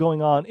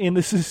going on in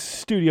this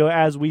studio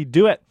as we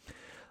do it.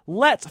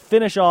 Let's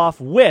finish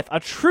off with a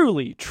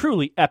truly,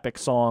 truly epic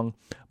song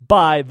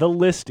by the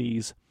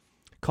Listies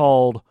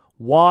called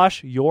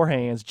Wash Your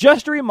Hands.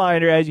 Just a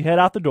reminder as you head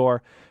out the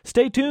door,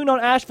 stay tuned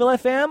on Asheville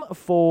FM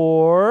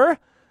for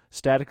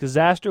Static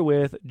Disaster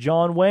with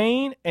John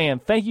Wayne,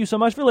 and thank you so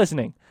much for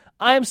listening.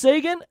 I am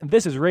Sagan,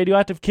 this is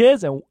Radioactive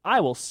Kids, and I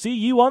will see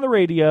you on the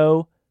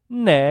radio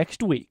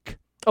next week.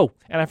 Oh,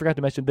 and I forgot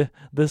to mention,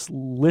 this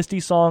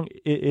Listy song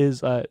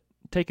is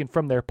taken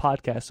from their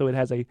podcast, so it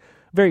has a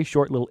very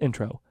short little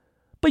intro.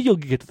 But you'll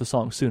get to the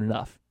song soon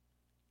enough.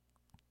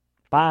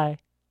 Bye.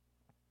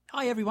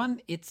 Hi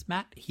everyone, it's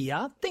Matt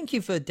here. Thank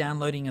you for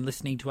downloading and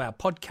listening to our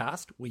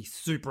podcast. We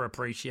super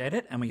appreciate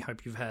it, and we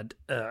hope you've had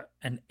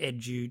an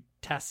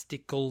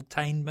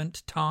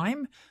edutastical-tainment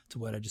time. It's a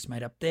word I just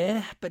made up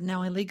there, but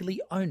now I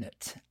legally own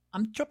it.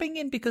 I'm dropping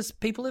in because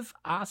people have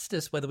asked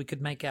us whether we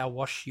could make our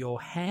Wash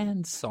Your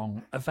Hands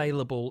song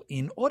available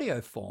in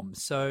audio form.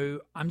 So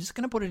I'm just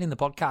going to put it in the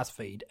podcast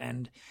feed,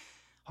 and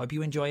hope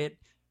you enjoy it.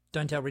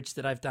 Don't tell Rich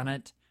that I've done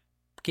it.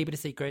 Keep it a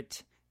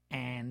secret.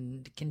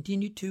 And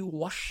continue to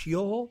wash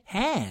your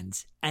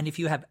hands. And if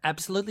you have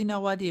absolutely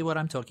no idea what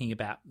I'm talking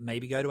about,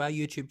 maybe go to our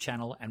YouTube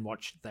channel and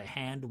watch the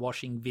hand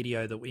washing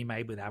video that we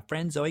made with our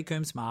friend Zoe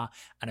Coombs-Marr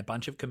and a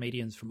bunch of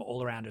comedians from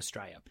all around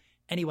Australia.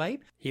 Anyway,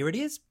 here it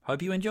is.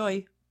 Hope you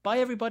enjoy. Bye,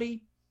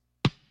 everybody.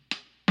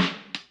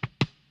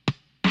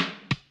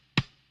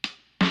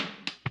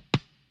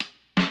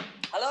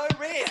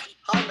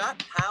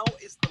 Matt, how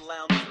is the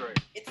lounge room?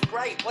 It's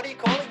great. What are you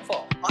calling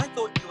for? I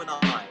thought you and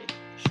I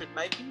should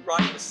maybe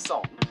write a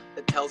song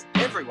that tells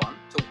everyone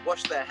to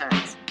wash their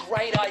hands.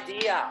 Great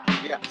idea.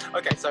 Yeah.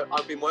 Okay, so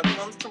I've been working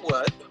on some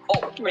words.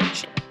 Oh,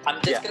 Rich,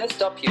 I'm just going to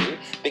stop you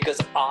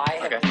because I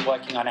have been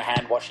working on a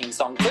hand-washing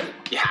song too.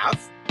 You have?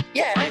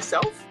 Yeah. By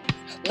yourself?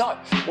 No,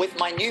 with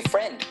my new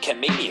friend,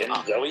 comedian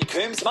Zoe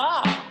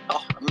Coombs-Marr.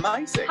 Oh,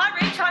 amazing. Hi,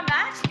 Rich. I'm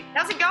Matt.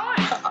 How's it going?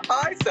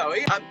 Hi,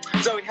 Zoe.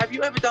 Zoe, have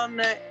you ever done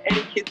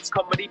any kids'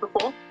 comedy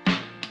before?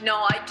 No,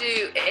 I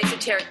do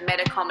esoteric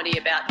meta-comedy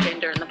about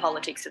gender and the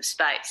politics of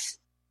space.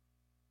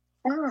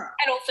 And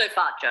also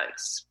fart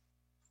jokes.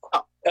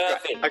 Oh,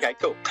 perfect. Okay,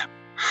 cool.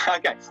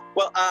 Okay,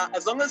 well,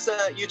 as long as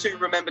you two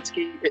remember to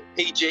keep it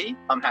PG,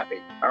 I'm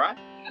happy, all right?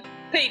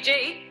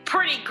 PG?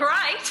 Pretty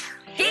great.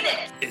 Hit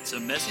it. It's a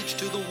message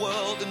to the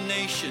world and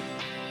nation,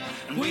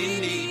 and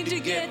we need to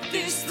get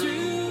this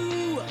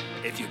through.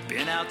 If you've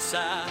been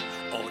outside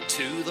or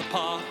to the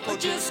park or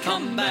just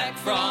come back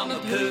from a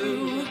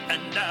poo,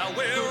 and now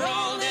we're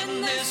all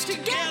in this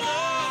together,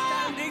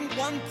 standing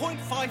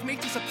 1.5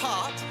 meters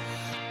apart.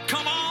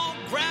 Come on,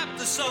 grab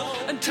the soul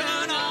and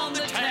turn on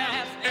the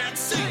tap and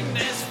sing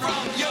this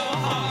from your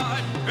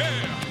heart.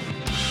 Yeah.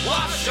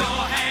 Wash your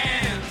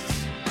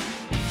hands.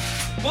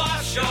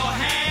 Wash your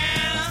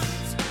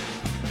hands.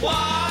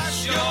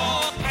 Wash your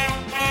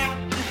hands.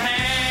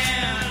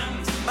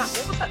 Matt,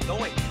 what was that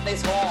noise?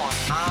 There's horn.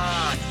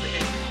 Ah, I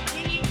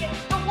see.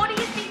 But what do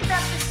you think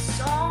about the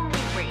song,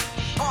 Rich?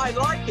 Oh, I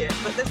like it,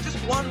 but there's just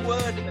one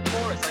word in the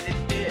chorus I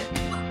didn't hear.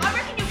 I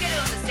reckon you'll get it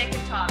on the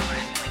second time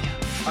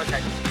around.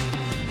 Okay.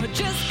 I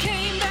just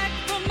came back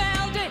from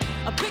Aldi.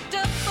 I picked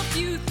up a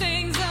few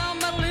things on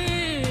my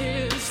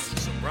list.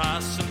 Some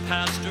rice, some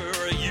pasta,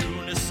 a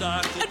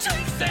unicycle,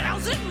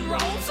 2,000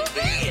 rolls of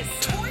this.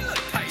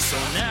 Toilet paper. So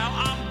now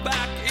I'm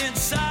back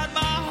inside my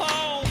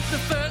home. The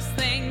first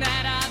thing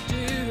that I do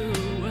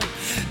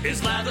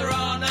is lather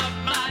on up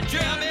my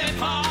German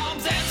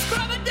palms and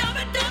scrub it, dub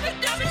it, dub it,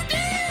 dub it, do.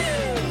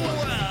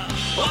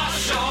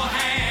 Wash your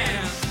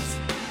hands.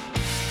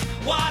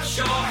 Wash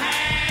your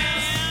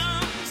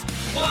hands.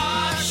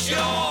 Wash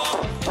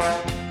your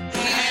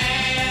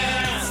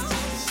hands.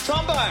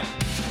 Trombone,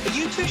 are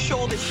you too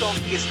sure this song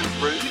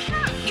isn't rude?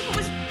 If it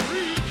was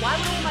rude, why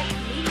would all my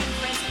comedian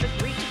friends have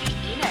agreed to be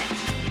in it?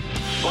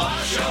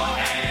 Wash your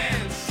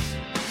hands.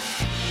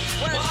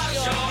 Wash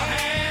your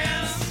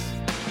hands.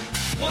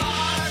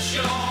 Wash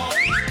your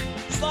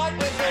slide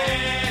with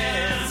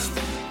hands.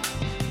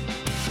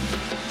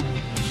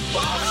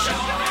 Wash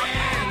your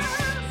hands.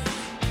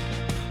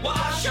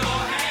 Wash your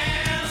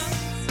hands.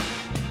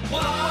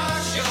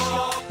 Wash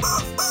your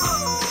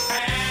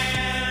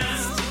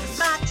hands.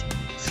 Matt,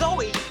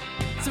 Zoe.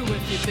 So if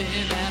you've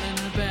been out and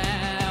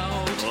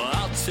about, well,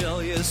 I'll tell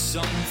you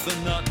something for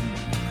nothing.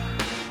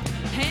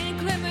 Hand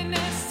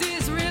cleanliness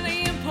is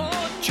really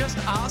important. Just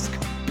ask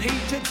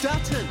Peter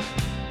Dutton.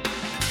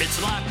 It's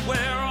like we're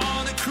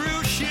on a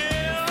cruise ship.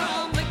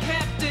 From the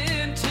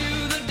captain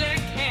to the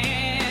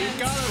deckhand. You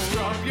gotta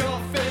rub your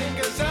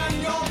fingers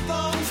and your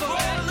thumbs for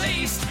at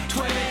least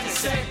 20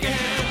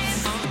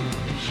 seconds.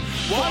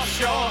 Wash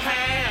your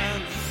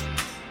hands.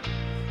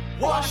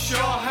 Wash your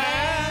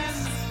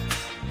hands.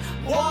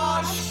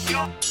 Wash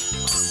your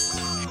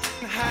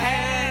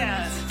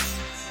hands.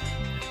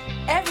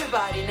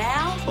 Everybody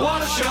now.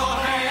 Wash your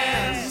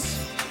hands.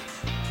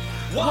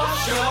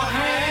 Wash your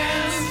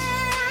hands.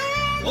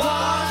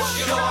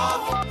 Wash your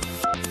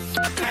hands.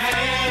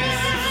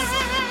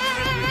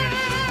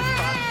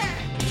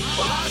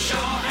 Wash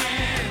your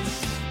hands.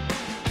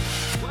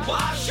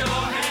 Wash your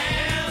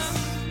hands.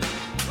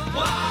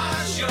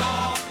 Wash your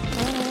hands.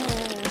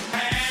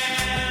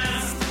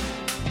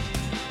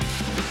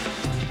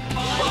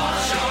 Wash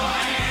your hands. Wash your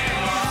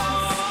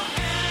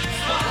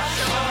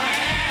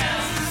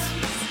hands.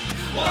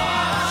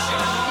 Wash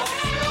your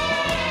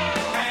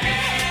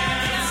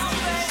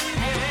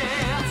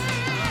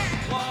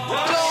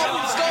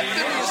Stop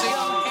the music.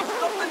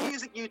 Stop the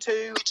music, you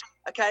two.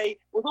 Okay,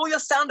 with all your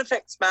sound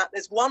effects, Matt,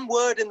 there's one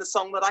word in the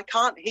song that I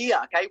can't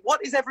hear, okay?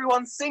 What is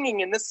everyone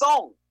singing in the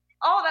song?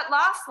 Oh, that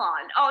last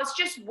line. Oh, it's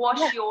just wash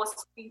your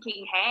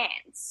stinking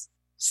hands.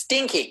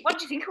 Stinking. What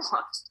did you think it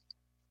was?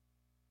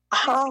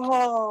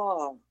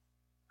 Oh,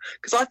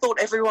 because I thought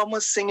everyone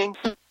was singing.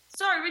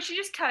 Sorry, Rich, you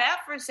just cut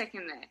out for a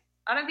second there.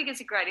 I don't think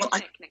it's a great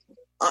internet connection.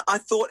 I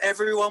thought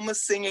everyone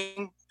was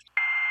singing.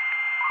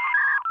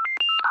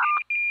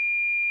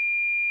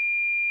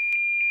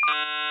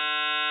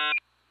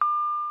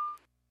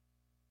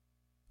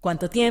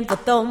 ¿Cuánto tiempo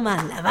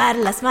toma lavar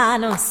las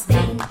manos?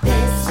 20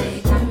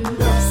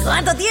 segundos.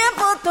 ¿Cuánto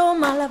tiempo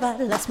toma lavar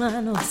las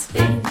manos?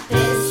 20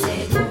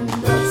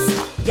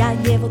 segundos. Ya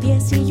llevo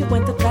 10 y yo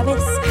cuento otra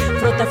vez.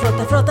 Frota,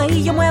 frota, frota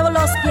y yo muevo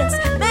los pies.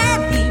 Me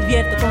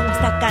divierto con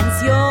esta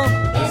canción.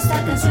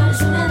 Esta canción